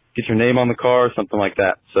 get your name on the car, something like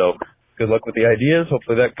that. So good luck with the ideas.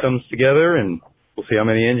 Hopefully that comes together, and we'll see how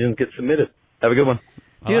many engines get submitted. Have a good one.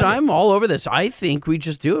 Dude, I'm all over this. I think we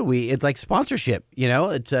just do it. It's like sponsorship, you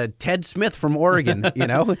know? It's Ted Smith from Oregon, you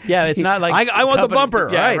know? Yeah, it's not like I want the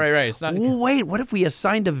bumper. Yeah, right. It's not. Wait, what if we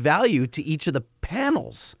assigned a value to each of the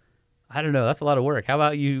panels? I don't know. That's a lot of work. How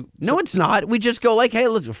about you? No, it's not. We just go like, hey,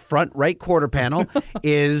 listen, front right quarter panel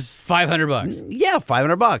is $500. Yeah,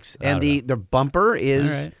 $500, and the bumper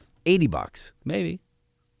is $80. Maybe.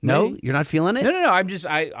 No, Maybe. You're not feeling it. No. I'm just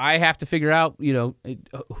I have to figure out. You know,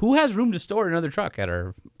 who has room to store another truck at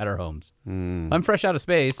our homes. I'm fresh out of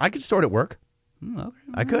space. I could store it at work. Okay.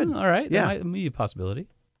 I could. All right. Yeah, that might be a possibility.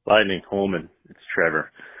 Lightning Holman, it's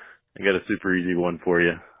Trevor. I got a super easy one for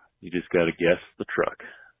you. You just got to guess the truck.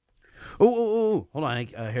 Oh, hold on.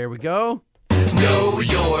 Here we go. Know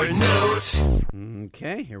Your Note.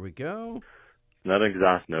 Okay, here we go. Not an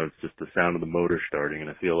exhaust note, it's just the sound of the motor starting, and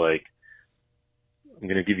I feel like I'm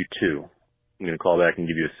going to give you two. I'm going to call back and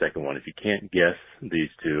give you a second one. If you can't guess these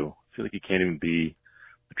two, I feel like you can't even be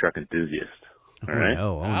a truck enthusiast. All right?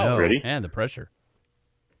 Oh, no. Ready? And the pressure.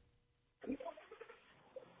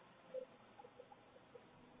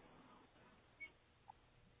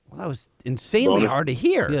 Well, that was insanely hard to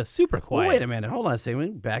hear. Yeah, super quiet. Well, wait a minute. Hold on a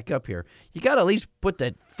second. Back up here. You got to at least put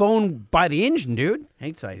that phone by the engine, dude.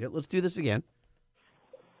 Hang tight. Let's do this again.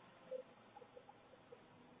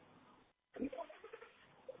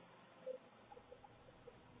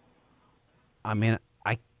 I mean,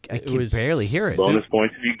 I can barely hear it. Bonus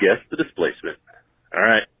points if you guess the displacement. All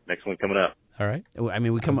right, next one coming up. All right. I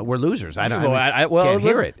mean, we're losers. I don't. Well, can't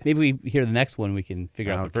hear it. Maybe we hear the next one. We can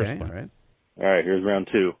figure out the first one. All right. All right, here's round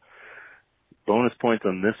two. Bonus points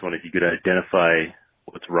on this one if you could identify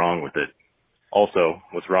what's wrong with it. Also,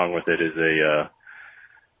 what's wrong with it is a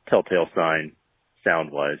telltale sign,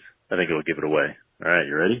 sound-wise. I think it'll give it away. All right,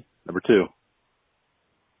 you ready? Number two.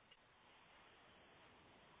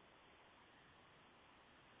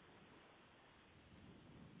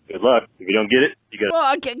 Good luck. If you don't get it, you got.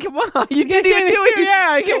 Well, okay, come on. You can't even do it. Yeah,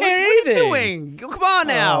 I can't What hear are you anything. doing? Come on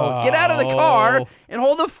now. Get out of the car and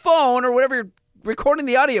hold the phone or whatever you're recording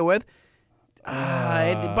the audio with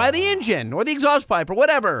by the engine or the exhaust pipe or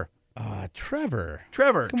whatever. Trevor.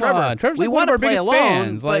 Trevor. on. Trevor's we like one want of our to play biggest alone,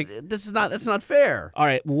 fans. but Like, that's not fair. all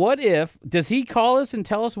right. What if does he call us and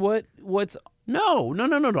tell us what's? No.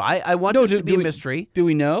 I want this to be a mystery. Do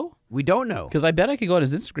we know? We don't know. Because I bet I could go on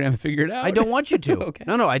his Instagram and figure it out. I don't want you to. Okay.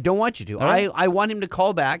 No, I don't want you to. All right. I want him to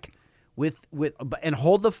call back with and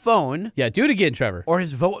hold the phone. Yeah, do it again, Trevor. Or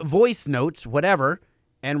his voice notes, whatever,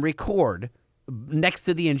 and record next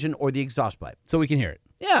to the engine or the exhaust pipe. So we can hear it.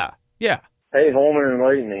 Yeah. Yeah. Hey, Holman and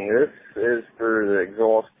Lightning. This is for the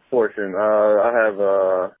exhaust portion. I have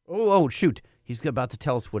Oh, shoot. He's about to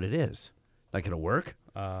tell us what it is. Like it'll work?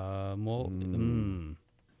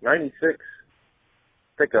 96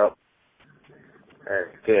 pickup and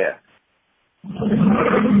gas.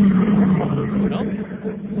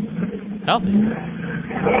 Healthy.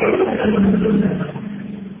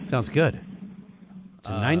 Sounds good. It's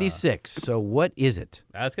a 96. So what is it?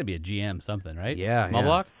 That's going to be a GM something, right? Yeah. Small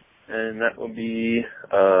block? And that would be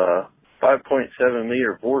 5.7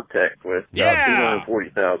 liter Vortec with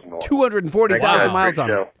 240,000 miles. 240,000 miles on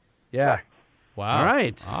it. Show. Yeah. Wow. All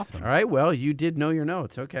right. Awesome. All right. Well, you did know your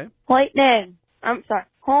notes. Okay. Lightning. I'm sorry.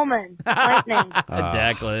 Holman. Lightning.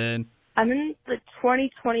 Declan. I'm in the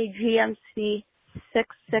 2020 GMC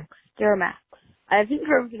 66 Duramax. I haven't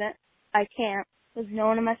driven it. I can't, because no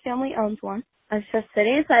one in my family owns one. I'm just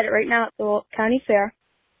sitting inside it right now at the county fair.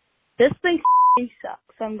 This thing sucks.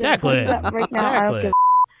 So I'm going to tell you that right now. I don't give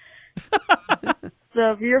a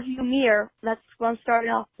The rear view mirror, that's what I'm starting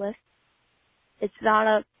off with. It's not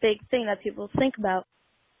a big thing that people think about,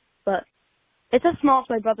 but it's as small as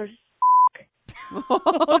my brother's.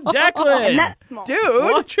 Declan! And that's small.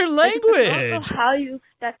 Dude! Watch your Like, I don't language! know how you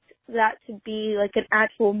expect that to be like an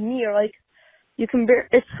actual mirror. Like, you can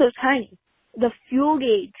it's so tiny. The fuel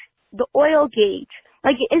gauge, the oil gauge,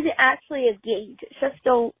 like it isn't actually a gauge. It's just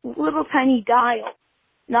a little tiny dial.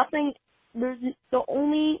 Nothing, there's the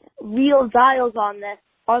only real dials on this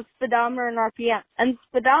are speedometer and RPM. And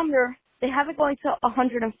speedometer, they have it going to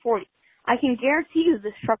 140. I can guarantee you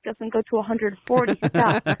this truck doesn't go to 140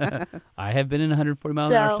 fast. I have been in a 140 mile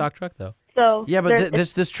an hour stock truck, though. So Yeah, but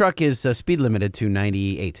this truck is speed limited to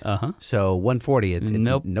 98. Uh-huh. So 140,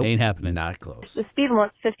 Nope, ain't happening. Not close. the speed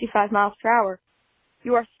limit's 55 miles per hour.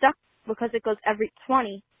 You are stuck because it goes every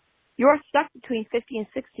 20. You are stuck between 50 and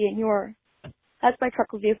 60, and that's my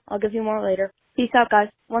truck review. I'll give you more later. Peace out, guys.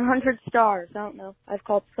 100 stars. I don't know. I've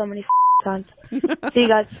called so many times. See you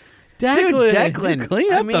guys. Declan,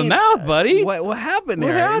 clean up the mouth, buddy. What happened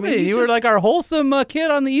there? What happened? You were like our wholesome kid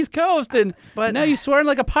on the East Coast, and now you swearing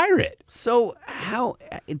like a pirate. So how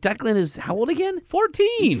Declan is how old again? 14.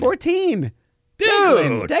 He's 14.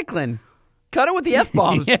 Declan. Cut it with the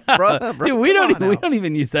F-bombs, bro. Dude, we don't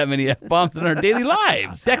even use that many F-bombs in our daily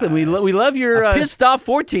lives. Declan, we love your pissed off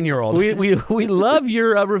 14-year-old. We love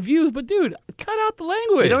your reviews, but dude, cut out the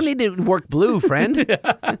language. You don't need to work blue, friend.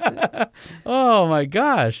 Oh my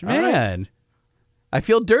gosh, man. I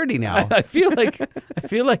feel dirty now. I feel like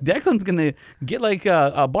Declan's gonna get like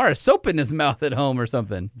a bar of soap in his mouth at home or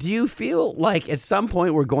something. Do you feel like at some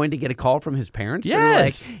point we're going to get a call from his parents?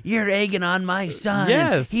 Yes. They're like, you're egging on my son.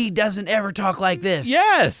 Yes. And he doesn't ever talk like this.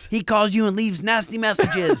 Yes. He calls you and leaves nasty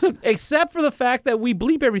messages. Except for the fact that we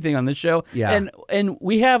bleep everything on this show. Yeah. And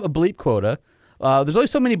we have a bleep quota. There's only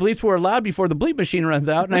so many bleeps we're allowed before the bleep machine runs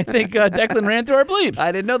out, and I think Declan ran through our bleeps.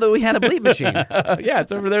 I didn't know that we had a bleep machine. Yeah,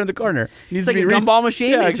 it's over there in the corner. It's like a gumball machine.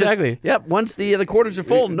 Yeah, It just- exactly. Yep. Once the quarters are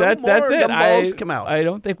full, that's more it. gumballs come out. I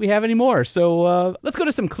don't think we have any more. So let's go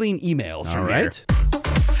to some clean emails All from right. here.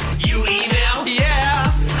 You email,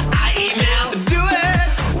 yeah. I email, do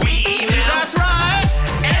it. We email, that's right.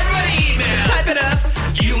 Everybody email, type it up.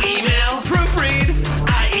 You email, proofread.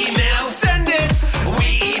 I email, send it.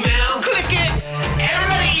 We email, click it.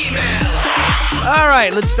 Everybody email. All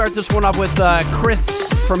right. Let's start this one off with Chris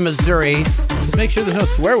from Missouri. Just make sure there's no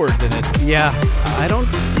swear words in it. Yeah. I don't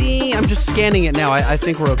see. I'm just scanning it now. I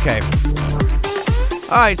think we're okay.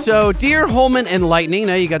 All right, so Dear Holman and Lightning.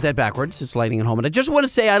 Now you got that backwards. It's Lightning and Holman. I just want to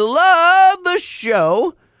say I love the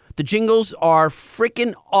show. The jingles are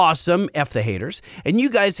freaking awesome. F the haters. And you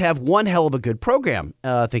guys have one hell of a good program.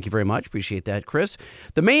 Thank you very much. Appreciate that, Chris.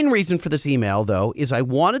 The main reason for this email, though, is I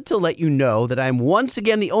wanted to let you know that I'm once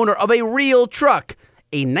again the owner of a real truck.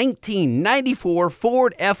 A 1994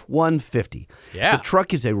 Ford F-150. Yeah. The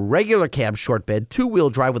truck is a regular cab short bed, two-wheel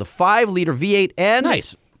drive with a 5-liter V8 and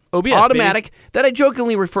Nice. OBS, automatic baby. that I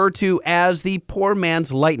jokingly refer to as the poor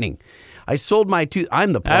man's Lightning. I sold my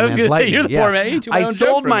I'm the poor I was man's gonna say, Lightning. you're the poor man. You took my I own joke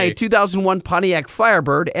sold from my me. 2001 Pontiac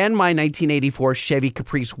Firebird and my 1984 Chevy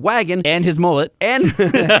Caprice wagon And his mullet. and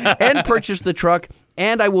and purchased the truck.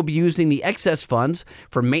 And I will be using the excess funds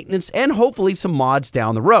for maintenance and hopefully some mods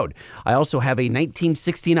down the road. I also have a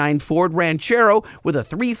 1969 Ford Ranchero with a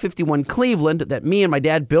 351 Cleveland that me and my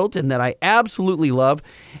dad built and that I absolutely love.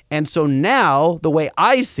 And so now, the way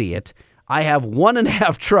I see it, I have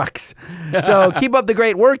 1.5 trucks. So keep up the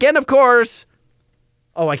great work. And of course,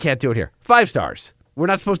 I can't do it here. 5 stars. We're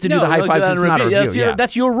not supposed to do the high five because it's not a review.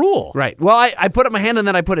 That's your rule. Right. Well, I put up my hand and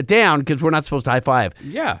then I put it down because we're not supposed to high five.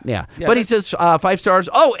 Yeah. Yeah. But he says 5 stars.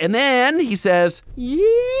 Oh, and then he says, yeah,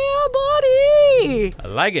 buddy. I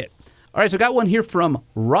like it. All right, so I got one here from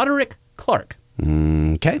Roderick Clark.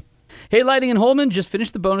 Okay. Hey, Lightning and Holman, just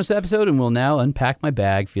finished the bonus episode and will now unpack my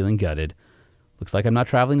bag feeling gutted. Looks like I'm not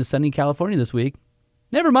traveling to sunny California this week.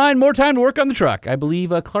 Never mind, more time to work on the truck. I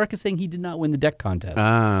believe Clark is saying he did not win the deck contest.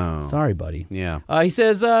 Oh. Sorry, buddy. Yeah. He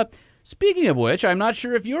says, speaking of which, I'm not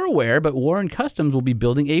sure if you're aware, but Warren Customs will be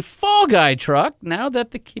building a Fall Guy truck now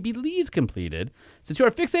that the Kibby Lee's completed. Since you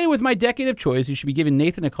are fixated with my decade of choice, you should be giving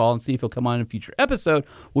Nathan a call and see if he'll come on in a future episode.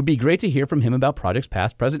 Would be great to hear from him about projects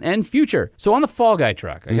past, present, and future. So on the Fall Guy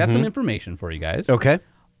truck, I got some information for you guys. Okay.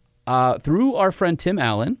 Through our friend Tim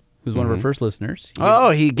Allen, who's one of our first listeners.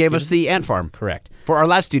 He gave us the ant farm. Correct. For our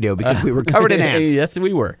last studio because we were covered in ants. Yes,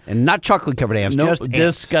 we were. And not chocolate covered ants, Nope, just ants.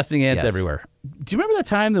 disgusting ants Yes. everywhere. Do you remember that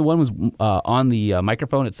time the one was on the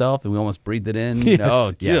microphone itself and we almost breathed it in? Yes,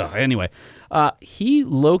 Oh, yes. yeah. Anyway, he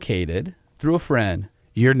located, through a friend,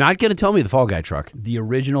 You're not going to tell me the Fall Guy truck. the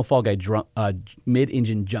original Fall Guy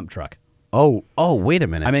mid-engine jump truck. Oh, wait a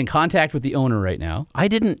minute. I'm in contact with the owner right now.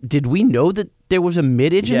 Did we know that there was a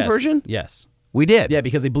mid-engine Yes, version? Yes. We did. Yeah,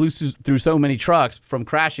 because they blew through so many trucks from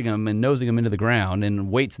crashing them and nosing them into the ground and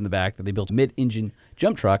weights in the back that they built a mid-engine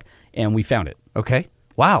jump truck, and we found it. Okay.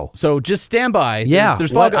 Wow. So just stand by. Yeah.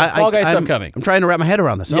 There's Fall Guy stuff coming. I'm trying to wrap my head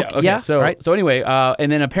around this. Yeah. Okay. So right. So anyway,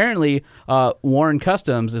 and then apparently Warren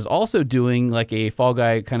Customs is also doing like a Fall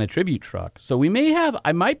Guy kind of tribute truck. So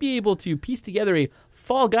I might be able to piece together a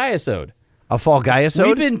Fall Guy-isode. A Fall Guy-isode?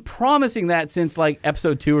 We've been promising that since like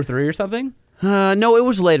episode 2 or 3 or something. No, it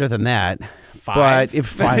was later than that. 5. But if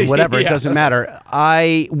fine, whatever, Yeah. it doesn't matter.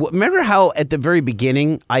 Remember how at the very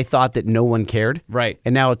beginning I thought that no one cared? Right.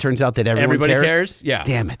 And now it turns out that Everybody cares? Yeah.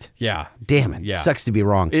 Damn it. Yeah. Damn it. Yeah. Sucks to be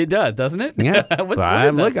wrong. It does, doesn't it? Yeah. What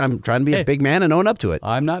is Look, that? I'm trying to be a big man and own up to it.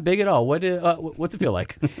 I'm not big at all. What's it feel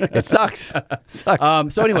like? It sucks.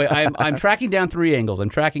 Sucks. So anyway, I'm tracking down 3 angles. I'm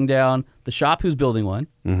tracking down the shop who's building one.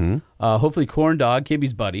 Mm-hmm. Hopefully, Corn Dog,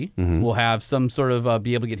 Kibby's buddy, will have some sort of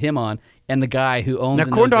be able to get him on, and the guy who owns. Now,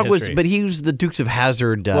 and Corn knows the Dog was, history. but he was the Dukes of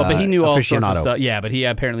Hazzard. Well, but he knew all sorts of aficionado. stuff. Yeah, but he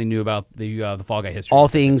apparently knew about the Fall Guy history. All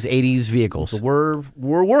things 80s vehicles. So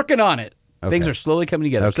we're working on it. Okay. Things are slowly coming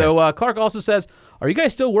together. Okay. So Clark also says, "Are you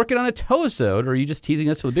guys still working on a Tow-isode, or are you just teasing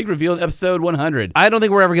us for the big reveal in episode 100?" I don't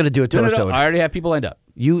think we're ever going to do a No, Tow-isode. I already have people lined up.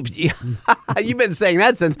 You've been saying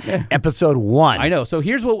that since episode 1. I know. So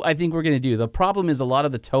here's what I think we're going to do. The problem is a lot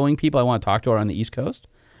of the towing people I want to talk to are on the East Coast.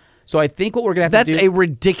 So I think what we're going to have to do... That's a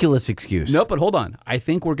ridiculous excuse. Nope, but hold on. I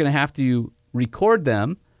think we're going to have to record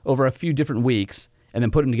them over a few different weeks and then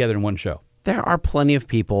put them together in one show. There are plenty of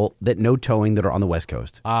people that know towing that are on the West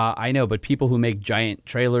Coast. I know, but people who make giant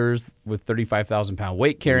trailers with 35,000-pound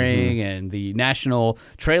weight carrying and the National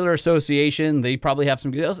Trailer Association, they probably have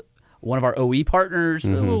some... One of our OE partners,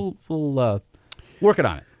 we'll working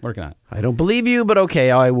on it. Working on it. I don't believe you, but okay,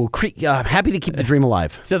 I will. Happy to keep the dream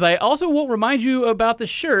alive. Says, I also won't remind you about the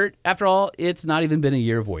shirt. After all, it's not even been a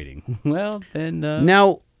year of waiting. Well, then...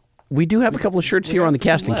 now, we do have a couple of shirts here on the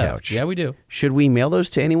casting couch. Yeah, we do. Should we mail those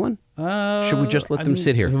to anyone? Should we just let them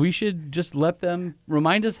sit here? We should just let them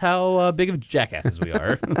remind us how big of jackasses we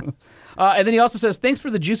are. And then he also says, thanks for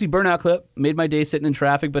the juicy burnout clip. Made my day sitting in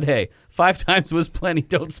traffic, but hey, 5 times was plenty.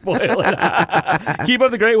 Don't spoil it. Keep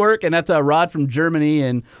up the great work. And that's Rod from Germany.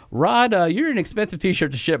 And Rod, you're an expensive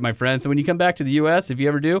T-shirt to ship, my friend. So when you come back to the U.S., if you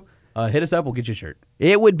ever do, hit us up. We'll get you a shirt.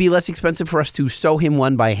 It would be less expensive for us to sew him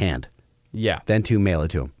one by hand. Yeah. Than to mail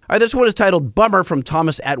it to him. All right, this one is titled Bummer from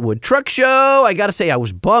Thomas Atwood Truck Show. I got to say, I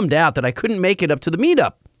was bummed out that I couldn't make it up to the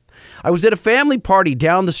meetup. I was at a family party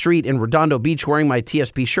down the street in Redondo Beach wearing my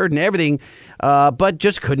TSP shirt and everything, but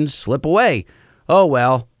just couldn't slip away. Oh,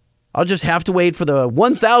 well, I'll just have to wait for the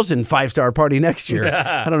 1,000 5-star party next year.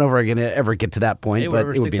 I don't know if we're going to ever get to that point, Hey,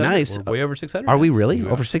 but it would be nice. We're way over 600. Are we really?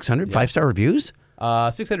 Over 600 5-star reviews?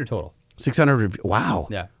 600 total. 600 reviews. Wow.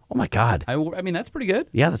 Yeah. Oh, my God. I mean, that's pretty good.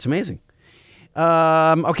 Yeah, that's amazing.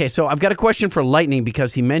 Okay, so I've got a question for Lightning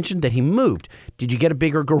because he mentioned that he moved. Did you get a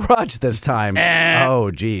bigger garage this time? Oh,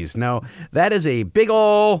 geez. No, that is a big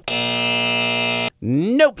ol'...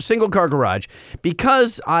 Nope, single car garage.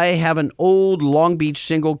 Because I have an old Long Beach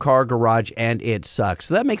single car garage and it sucks.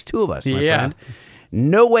 So that makes 2 of us, my friend.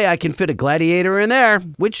 No way I can fit a Gladiator in there,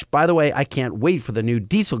 which, by the way, I can't wait for the new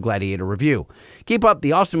Diesel Gladiator review. Keep up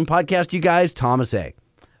the awesome podcast, you guys. Thomas A.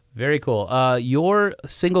 Very cool. Your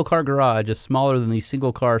single car garage is smaller than the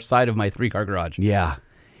single car side of my 3-car garage. Yeah,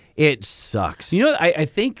 it sucks. You know, I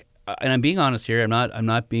think, and I'm being honest here. I'm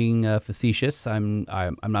not being facetious. I'm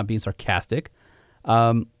not being sarcastic.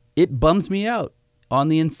 It bums me out on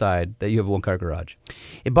the inside that you have a 1-car garage.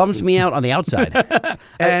 It bums me out on the outside.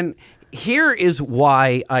 And here is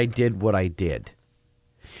why I did what I did.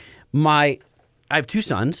 I have 2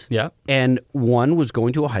 sons. Yeah, and one was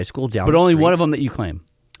going to a high school down. But the only street. one of them that you claim.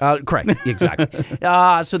 Correct, exactly.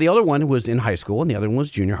 So the other one was in high school, and the other one was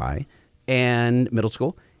junior high and middle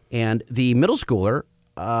school. And the middle schooler,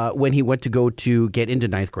 when he went to go to get into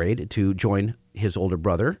 9th grade to join his older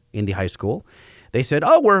brother in the high school, they said,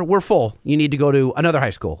 "Oh, we're full. You need to go to another high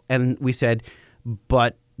school." And we said,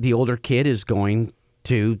 "But the older kid is going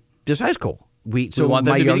to this high school. We want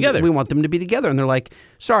them to be together. We want them to be together." And they're like,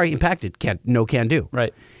 "Sorry, impacted. Can do."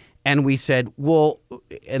 Right. And we said, well,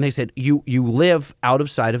 and they said, you live out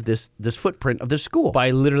of sight of this footprint of this school.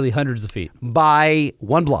 By literally hundreds of feet. By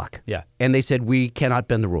 1 block. Yeah. And they said, we cannot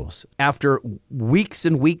bend the rules. After weeks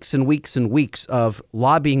and weeks and weeks and weeks of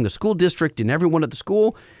lobbying the school district and everyone at the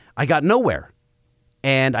school, I got nowhere.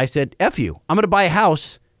 And I said, F you. I'm going to buy a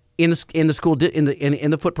house in the school in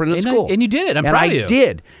the footprint of the school. And you did it. I'm proud of you. I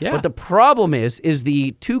did. Yeah. But the problem is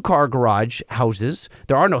the 2-car garage houses.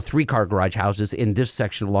 There are no 3-car garage houses in this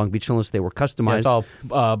section of Long Beach unless they were customized. Yeah,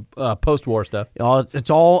 it's all post-war stuff.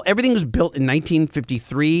 Everything was built in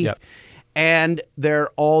 1953. Yep. and they're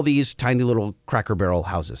all these tiny little Cracker Barrel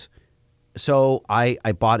houses. So I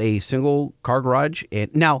bought a single car garage,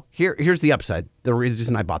 and now here's the upside. The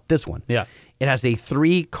reason I bought this one. Yeah. It has a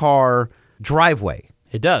 3-car driveway.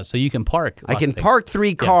 It does, so you can park. I can park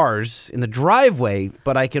 3 cars in the driveway,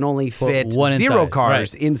 but I can only fit one 0 inside.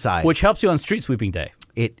 cars Right. inside. Which helps you on street sweeping day.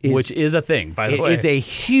 It is, which is a thing, by the way. It is a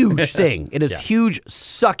huge thing. It is huge,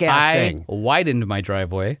 suck-ass thing. I widened my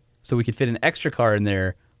driveway so we could fit an extra car in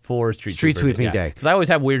there for street sweeping day. Because I always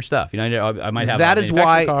have weird stuff. You know, I might have that a is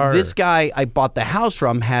why car this guy I bought the house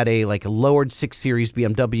from had a lowered 6 Series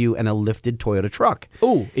BMW and a lifted Toyota truck.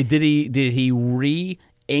 Oh, did he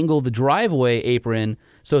re-angle the driveway apron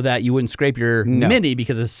so that you wouldn't scrape your Mini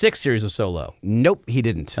because the 6 Series was so low? Nope, he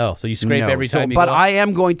didn't. Oh, so you scrape every time you But go up? I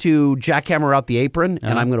am going to jackhammer out the apron,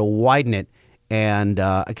 and I'm going to widen it, and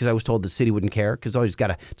because I was told the city wouldn't care, because it's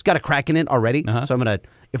got a crack in it already. So I'm going to,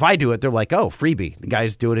 if I do it, they're like, oh, freebie. The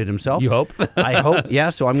guy's doing it himself. You hope? I hope,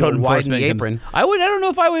 yeah, so I'm going to widen the apron. I don't know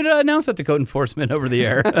if I would announce that to code enforcement over the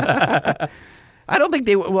air. I don't think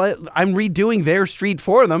they would. Well, I'm redoing their street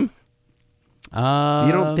for them. You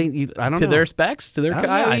don't think? I don't know. To their specs? To their?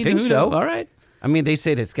 I think so. All right. I mean, they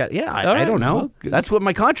said it's got. Yeah, All I right. don't know. Well, that's what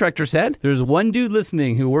my contractor said. There's one dude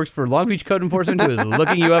listening who works for Long Beach Code Enforcement who is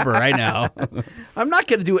looking you up right now. I'm not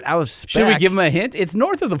going to do it out of spec. Should we give him a hint? It's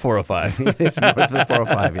north of the 405. It's north of the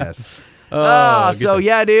 405. Yes. Oh, so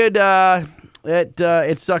yeah, dude.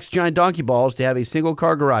 It sucks giant donkey balls to have a single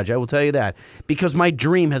car garage. I will tell you that, because my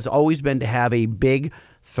dream has always been to have a big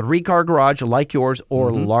 3-car garage like yours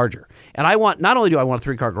or larger. And I want, not only do I want a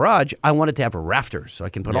 3-car garage, I want it to have rafters so I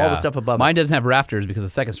can put all the stuff above Mine it. doesn't have rafters because the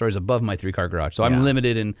second story is above my 3-car garage. So I'm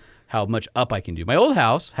limited in how much up I can do. My old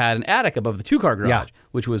house had an attic above the 2-car garage,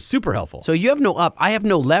 which was super helpful. So you have no up. I have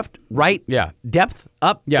no left, right, depth,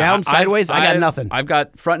 up, down, sideways. I got nothing. I've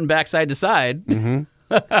got front and back, side to side.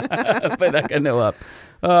 But I got no up.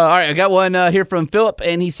 All right, I got one here from Philip,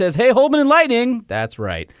 and he says, "Hey, Holman and Lightning." That's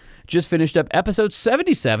right. Just finished up episode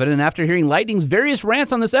 77, and after hearing Lightning's various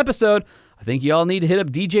rants on this episode, I think y'all need to hit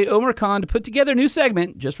up DJ Omar Khan to put together a new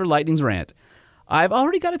segment just for Lightning's rant. I've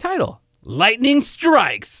already got a title, Lightning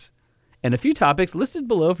Strikes, and a few topics listed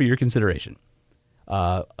below for your consideration.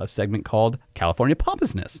 A segment called California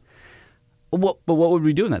Pompousness. But what would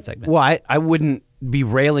we do in that segment? Well, I wouldn't be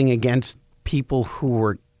railing against people who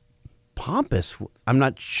were pompous. I'm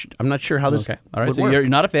not sure how this. Okay. All right. would So work. you're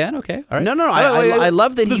not a fan. Okay. All right. No. Wait, I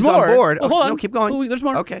love that there's he's more. on board. Well, hold on. No, keep going. Oh, there's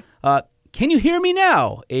more. Okay. Can you hear me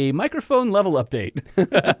now? A microphone level update.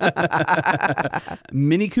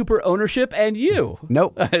 Mini Cooper ownership and you.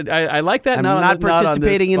 Nope. I like that. I'm not not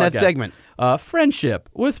participating in that podcast. segment. Friendship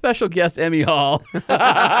with special guest Emmy Hall.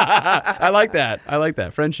 I like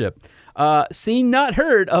that. Friendship. Seen not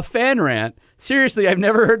heard a fan rant. Seriously, I've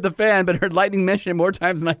never heard the fan, but heard Lightning mention it more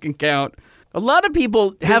times than I can count. A lot of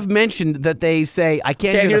people have mentioned that they say, I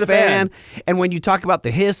can't hear the fan. And when you talk about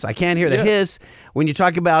the hiss, I can't hear the hiss. When you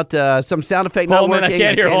talk about some sound effect not Holman, working, I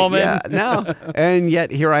can't hear Holman. Yeah, no. And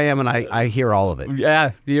yet here I am, and I hear all of it.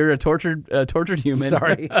 Yeah, you're a tortured human.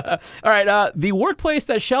 Sorry. All right, the workplace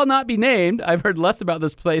that shall not be named. I've heard less about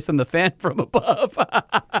this place than the fan from above.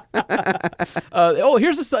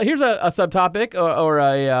 Here's a subtopic or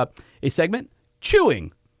a segment.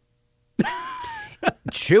 Chewing.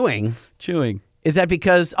 Chewing? Chewing. Is that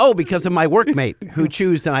because of my workmate who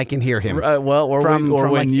chews and I can hear him? From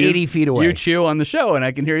when like 80 feet away. You chew on the show and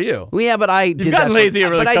I can hear you. Well, yeah, but I did that. Lazy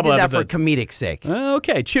over but a I couple did that episodes. for comedic sake.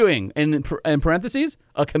 Okay, chewing in parentheses,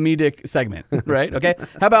 a comedic segment, right? Okay.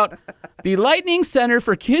 How about the Lightning Center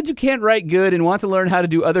for kids who can't write good and want to learn how to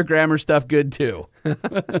do other grammar stuff good too?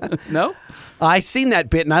 No, I seen that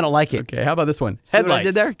bit and I don't like it. Okay, how about this one? See what I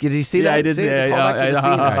did there? Did you see that? I did. See the callback to the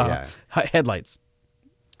scene? Yeah. Headlights.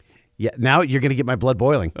 Yeah, now you're going to get my blood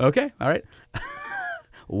boiling. Okay, all right.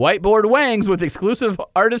 Whiteboard wangs with exclusive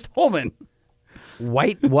artist Holman.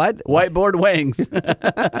 What? Whiteboard wangs.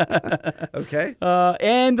 Okay.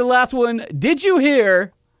 And the last one, did you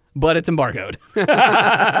hear, but it's embargoed.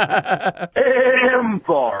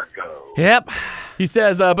 Embargo. Yep. He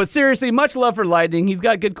says, but seriously, much love for Lightning. He's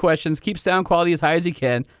got good questions. Keep sound quality as high as he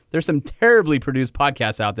can. There's some terribly produced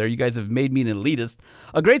podcasts out there. You guys have made me an elitist.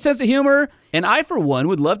 A great sense of humor. And I, for one,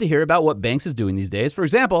 would love to hear about what Banks is doing these days. For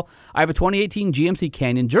example, I have a 2018 GMC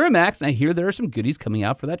Canyon Duramax, and I hear there are some goodies coming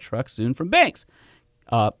out for that truck soon from Banks.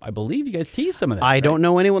 I believe you guys teased some of that. I don't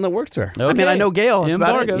know anyone that works there. Okay. I mean, I know Gail. That's about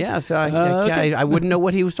it. Embargoed. Yeah, so Okay. I wouldn't know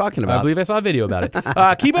what he was talking about. I believe I saw a video about it.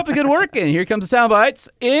 Keep up the good work, and here comes the sound bites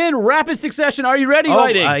in rapid succession. Are you ready,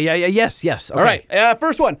 Lighting? Yes. Okay. All right,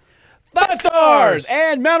 first one. 5 stars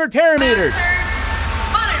and mounted parameters.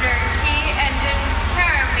 Monitor key engine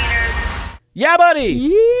parameters. Yeah, buddy.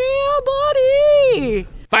 Yeah, buddy.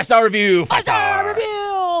 5-star review. 5-star review.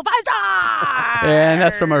 5-star. And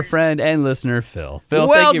that's from our friend and listener, Phil. Phil,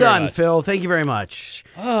 well thank you very done, much. Phil. Thank you very much.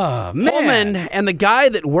 Oh, man. Holman and the guy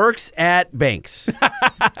that works at Banks.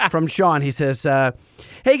 From Sean, he says,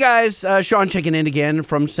 hey guys, Sean checking in again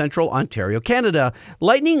from Central Ontario, Canada.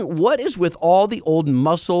 Lightning, what is with all the old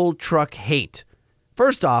muscle truck hate?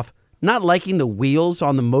 First off, not liking the wheels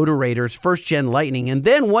on the Motorator's first-gen Lightning, and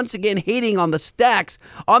then once again hating on the stacks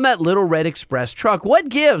on that little red express truck. What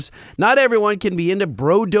gives? Not everyone can be into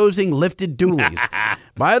bro-dozing lifted dualies.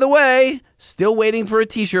 By the way, still waiting for a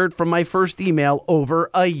t-shirt from my first email over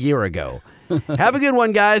a year ago. Have a good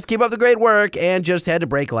one, guys. Keep up the great work, and just had to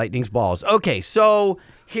break Lightning's balls. Okay, so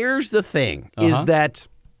here's the thing, is that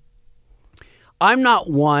I'm not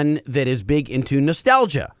one that is big into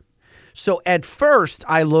nostalgia. So at first,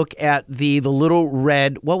 I look at the little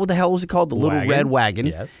red, what the hell was it called? The little red wagon.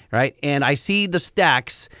 Yes. Right? And I see the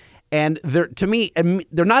stacks, and to me,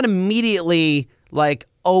 they're not immediately like,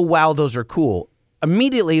 oh, wow, those are cool.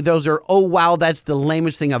 Immediately, those are, oh, wow, that's the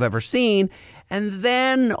lamest thing I've ever seen. And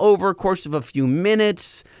then over a course of a few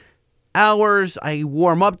minutes, hours, I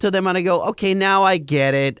warm up to them, and I go, okay, now I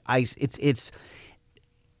get it. It's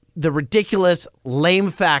the ridiculous, lame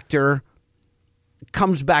factor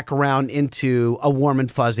comes back around into a warm and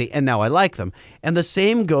fuzzy, and now I like them. And the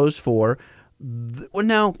same goes for,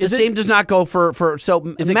 same does not go for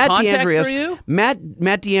so is it Matt context D'Andrea. for you?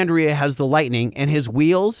 Matt D'Andrea has the Lightning, and his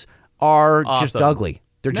wheels are just Awesome. ugly.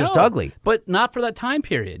 They're just No, ugly. But not for that time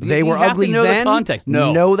period. They You were have ugly to know then? the context.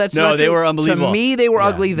 No. No, that's not they true. were unbelievable. To me, they were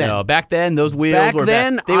ugly then. No, back then, those wheels Back were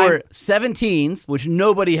then, they were 17s, which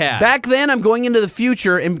nobody had. Back then, I'm going into the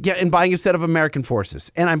future and buying a set of American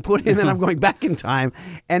Forces, and I'm going back in time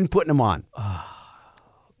and putting them on.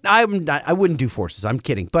 I wouldn't do Forces. I'm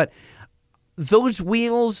kidding, but those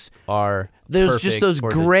wheels are just perfect those for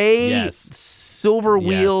the- gray yes. silver Yes.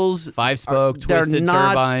 wheels. 5-spoke, they're twisted not,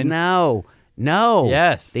 turbine. No.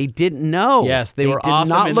 Yes. They didn't know. Yes, they were did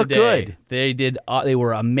awesome not in look the day. good. They did. They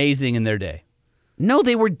were amazing in their day. No,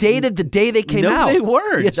 they were dated the day they came out. No, they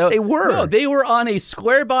weren't. Yes, they were. No, they were on a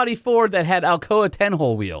square body Ford that had Alcoa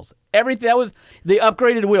 10-hole wheels. Everything that was the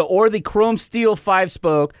upgraded wheel or the chrome steel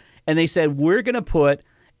 5-spoke, and they said we're going to put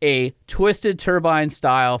a twisted turbine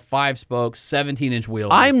style 5-spoke 17-inch wheel.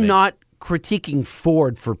 I'm not critiquing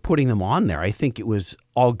Ford for putting them on there. I think it was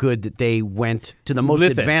all good that they went to the most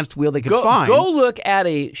advanced wheel they could find. Go look at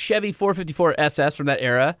a Chevy 454 SS from that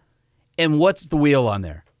era, and what's the wheel on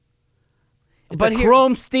there? It's a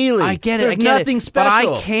chrome steely. I get it. There's nothing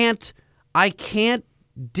special. But I can't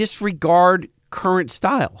disregard current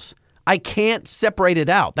styles. I can't separate it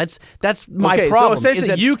out. That's my problem. So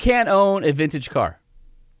essentially, you can't own a vintage car.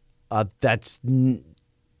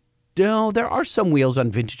 No, there are some wheels on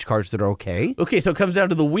vintage cars that are okay. Okay, so it comes down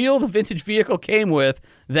to the wheel the vintage vehicle came with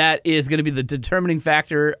that is going to be the determining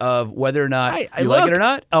factor of whether or not you like it or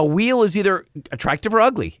not. A wheel is either attractive or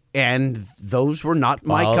ugly, and those were not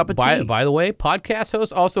my cup of tea. By the way, podcast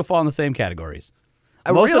hosts also fall in the same categories.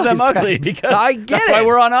 Most of them realize ugly that. because I get that's it. why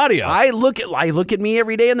we're on audio. I look at me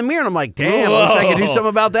every day in the mirror and I'm like, damn, I wish I could do something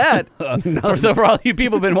about that. So for all you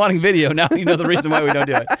people who've been wanting video, now you know the reason why we don't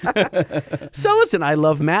do it. So listen, I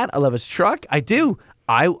love Matt. I love his truck. I do.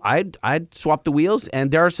 I'd swap the wheels, and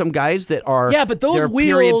there are some guys that are but those they're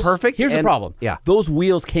wheels period perfect. Here's the and- problem. Yeah, those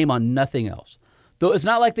wheels came on nothing else. Though it's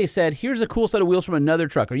not like they said, here's a cool set of wheels from another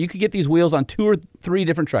truck, or you could get these wheels on 2 or 3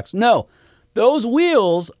 different trucks. No, those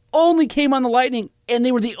wheels only came on the Lightning, and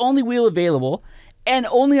they were the only wheel available, and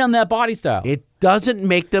only on that body style. It doesn't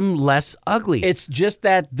make them less ugly. It's just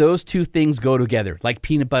that those two things go together, like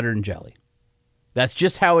peanut butter and jelly. That's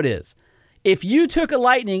just how it is. If you took a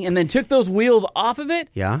Lightning and then took those wheels off of it,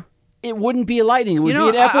 yeah. It wouldn't be a Lightning. It would You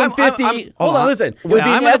know, be an F-150. Hold on, listen. It would be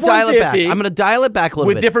I'm an going to dial it back. F-150 I'm going to dial it back a little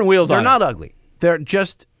with bit. different wheels They're on not it. ugly. They're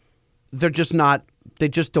just not. They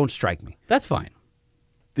just don't strike me. That's fine.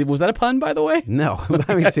 Was that a pun, by the way? No,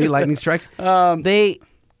 I mean, see, lightning strikes. They're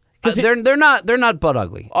not butt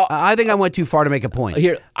ugly. I think I went too far to make a point.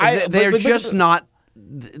 They're just not.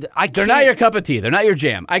 They're not your cup of tea. They're not your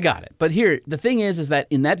jam. I got it. But here, the thing is that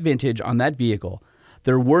in that vintage on that vehicle,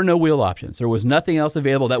 there were no wheel options. There was nothing else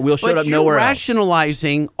available. That wheel showed up nowhere else. You're else.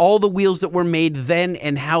 rationalizing all the wheels that were made then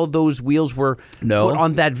and how those wheels were put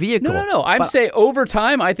on that vehicle. No. I'm saying over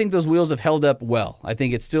time, I think those wheels have held up well. I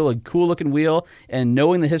think it's still a cool looking wheel, and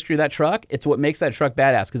knowing the history of that truck, it's what makes that truck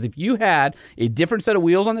badass. Because if you had a different set of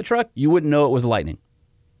wheels on the truck, you wouldn't know it was a Lightning.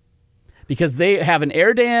 because they have an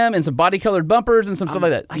air dam and some body-colored bumpers and some stuff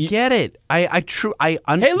like that. I get it. Hey,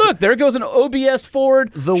 look, there goes an OBS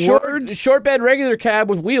Ford short bed regular cab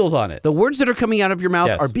with wheels on it. The words that are coming out of your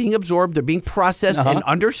mouth are being absorbed, they're being processed and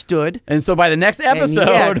understood. And so by the next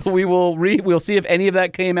episode, we'll see if any of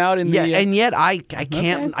that came out in the and yet I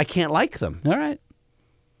can't like them. All right.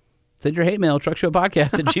 Send your hate mail,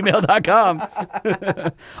 truckshowpodcast@gmail.com.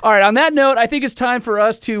 All right, on that note, I think it's time for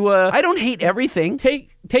us to... I don't hate everything. Take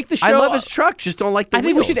the show... I love his truck, just don't like the I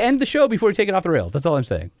think wheels. we should end the show before we take it off the rails. That's all I'm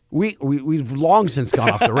saying. We've long since gone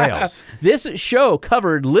off the rails. This show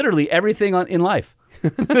covered literally everything in life.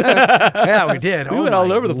 Yeah, we did. We went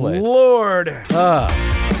all over the place. Lord.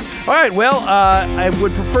 All right, well, I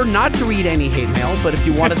would prefer not to read any hate mail, but if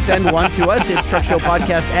you want to send one to us, it's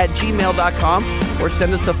truckshowpodcast@gmail.com, or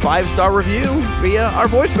send us a 5-star review via our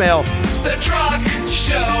voicemail. The Truck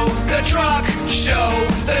Show, the Truck Show,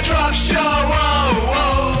 the Truck Show. Oh, oh.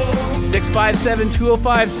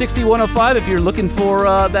 657-205-6105 if you're looking for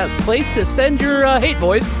that place to send your hate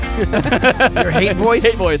voice. Your hate voice?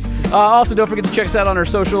 Hate voice. Also, don't forget to check us out on our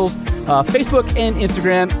socials, Facebook and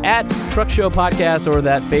Instagram @Truck Show Podcast, or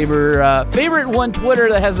that favorite one, Twitter,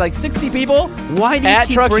 that has like 60 people. Why do you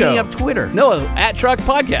keep bringing up Twitter? No, @Truck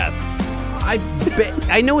Podcast. I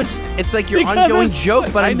know it's like your Because ongoing it's-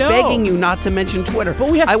 joke, but I I'm know. begging you not to mention Twitter.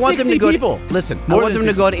 But we have I want them 60 to go people. Listen, More I want than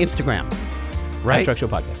them to go to Instagram, right? @Truck Show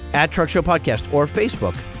Podcast. @Truck Show Podcast, or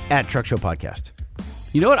Facebook @Truck Show Podcast.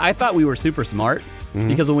 You know what? I thought we were super smart Mm-hmm.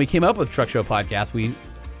 because when we came up with Truck Show Podcast, we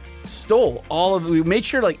we made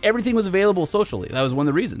sure like everything was available socially. That was one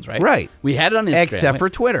of the reasons, right? Right. We had it on Instagram. Except for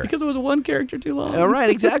Twitter. Because it was one character too long. All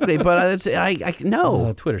right, exactly. But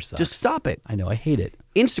no. Twitter sucks. Just stop it. I know. I hate it.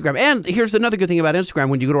 Instagram. And here's another good thing about Instagram.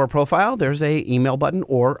 When you go to our profile, there's a email button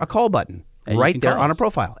or a call button And you right can there call on us. a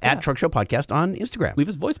profile @Truck Show Podcast on Instagram. Leave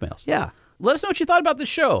us voicemails. Yeah. Let us know what you thought about the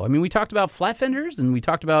show. I mean, we talked about flat fenders, and we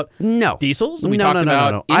talked about diesels, and we No, talked no, no,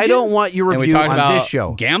 about no, no. I don't engines, want your and we review talked on about this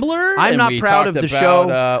show. Gambler. I'm and not we proud talked of the about,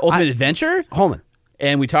 show. Ultimate Adventure. Holman.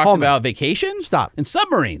 And we talked about vacation. Stop. And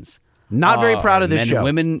submarines. Not very proud of this men show. And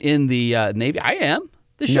women in the Navy. I am.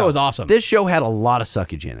 This show No. is awesome. This show had a lot of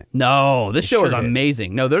suckage in it. No, this show is sure did.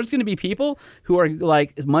 amazing. No, there's going to be people who are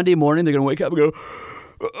like, Monday morning, they're going to wake up and go,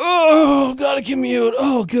 oh, gotta commute.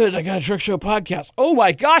 Oh, good. I got a Truck Show Podcast. Oh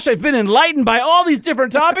my gosh, I've been enlightened by all these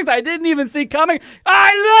different topics I didn't even see coming.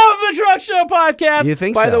 I love the Truck Show Podcast. You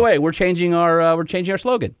think By so? the way, we're changing our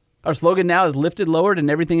slogan. Our slogan now is lifted, lowered,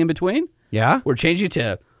 and everything in between. Yeah? We're changing it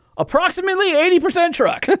to approximately 80%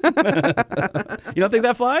 truck. You don't think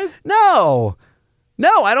that flies? No.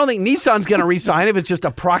 No, I don't think Nissan's going to re-sign if it's just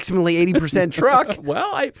approximately 80% truck.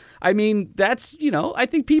 Well, I mean, that's, I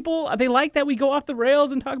think people, they like that we go off the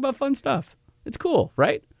rails and talk about fun stuff. It's cool,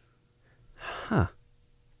 right? Huh.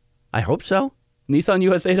 I hope so.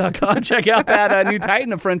 NissanUSA.com. Check out that new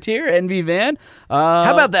Titan, a Frontier NV van.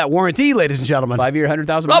 How about that warranty, ladies and gentlemen? 5-year,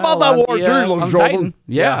 100,000 How mile about that on warranty, the, ladies on and Titan. gentlemen?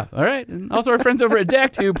 Yeah. All right. And also our friends over at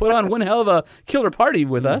Decked who put on one hell of a killer party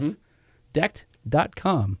with us.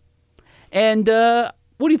 Decked.com. And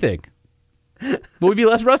what do you think? Will we be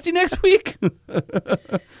less rusty next week?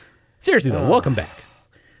 Seriously, though, welcome back.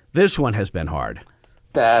 This one has been hard.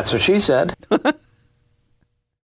 That's what she said.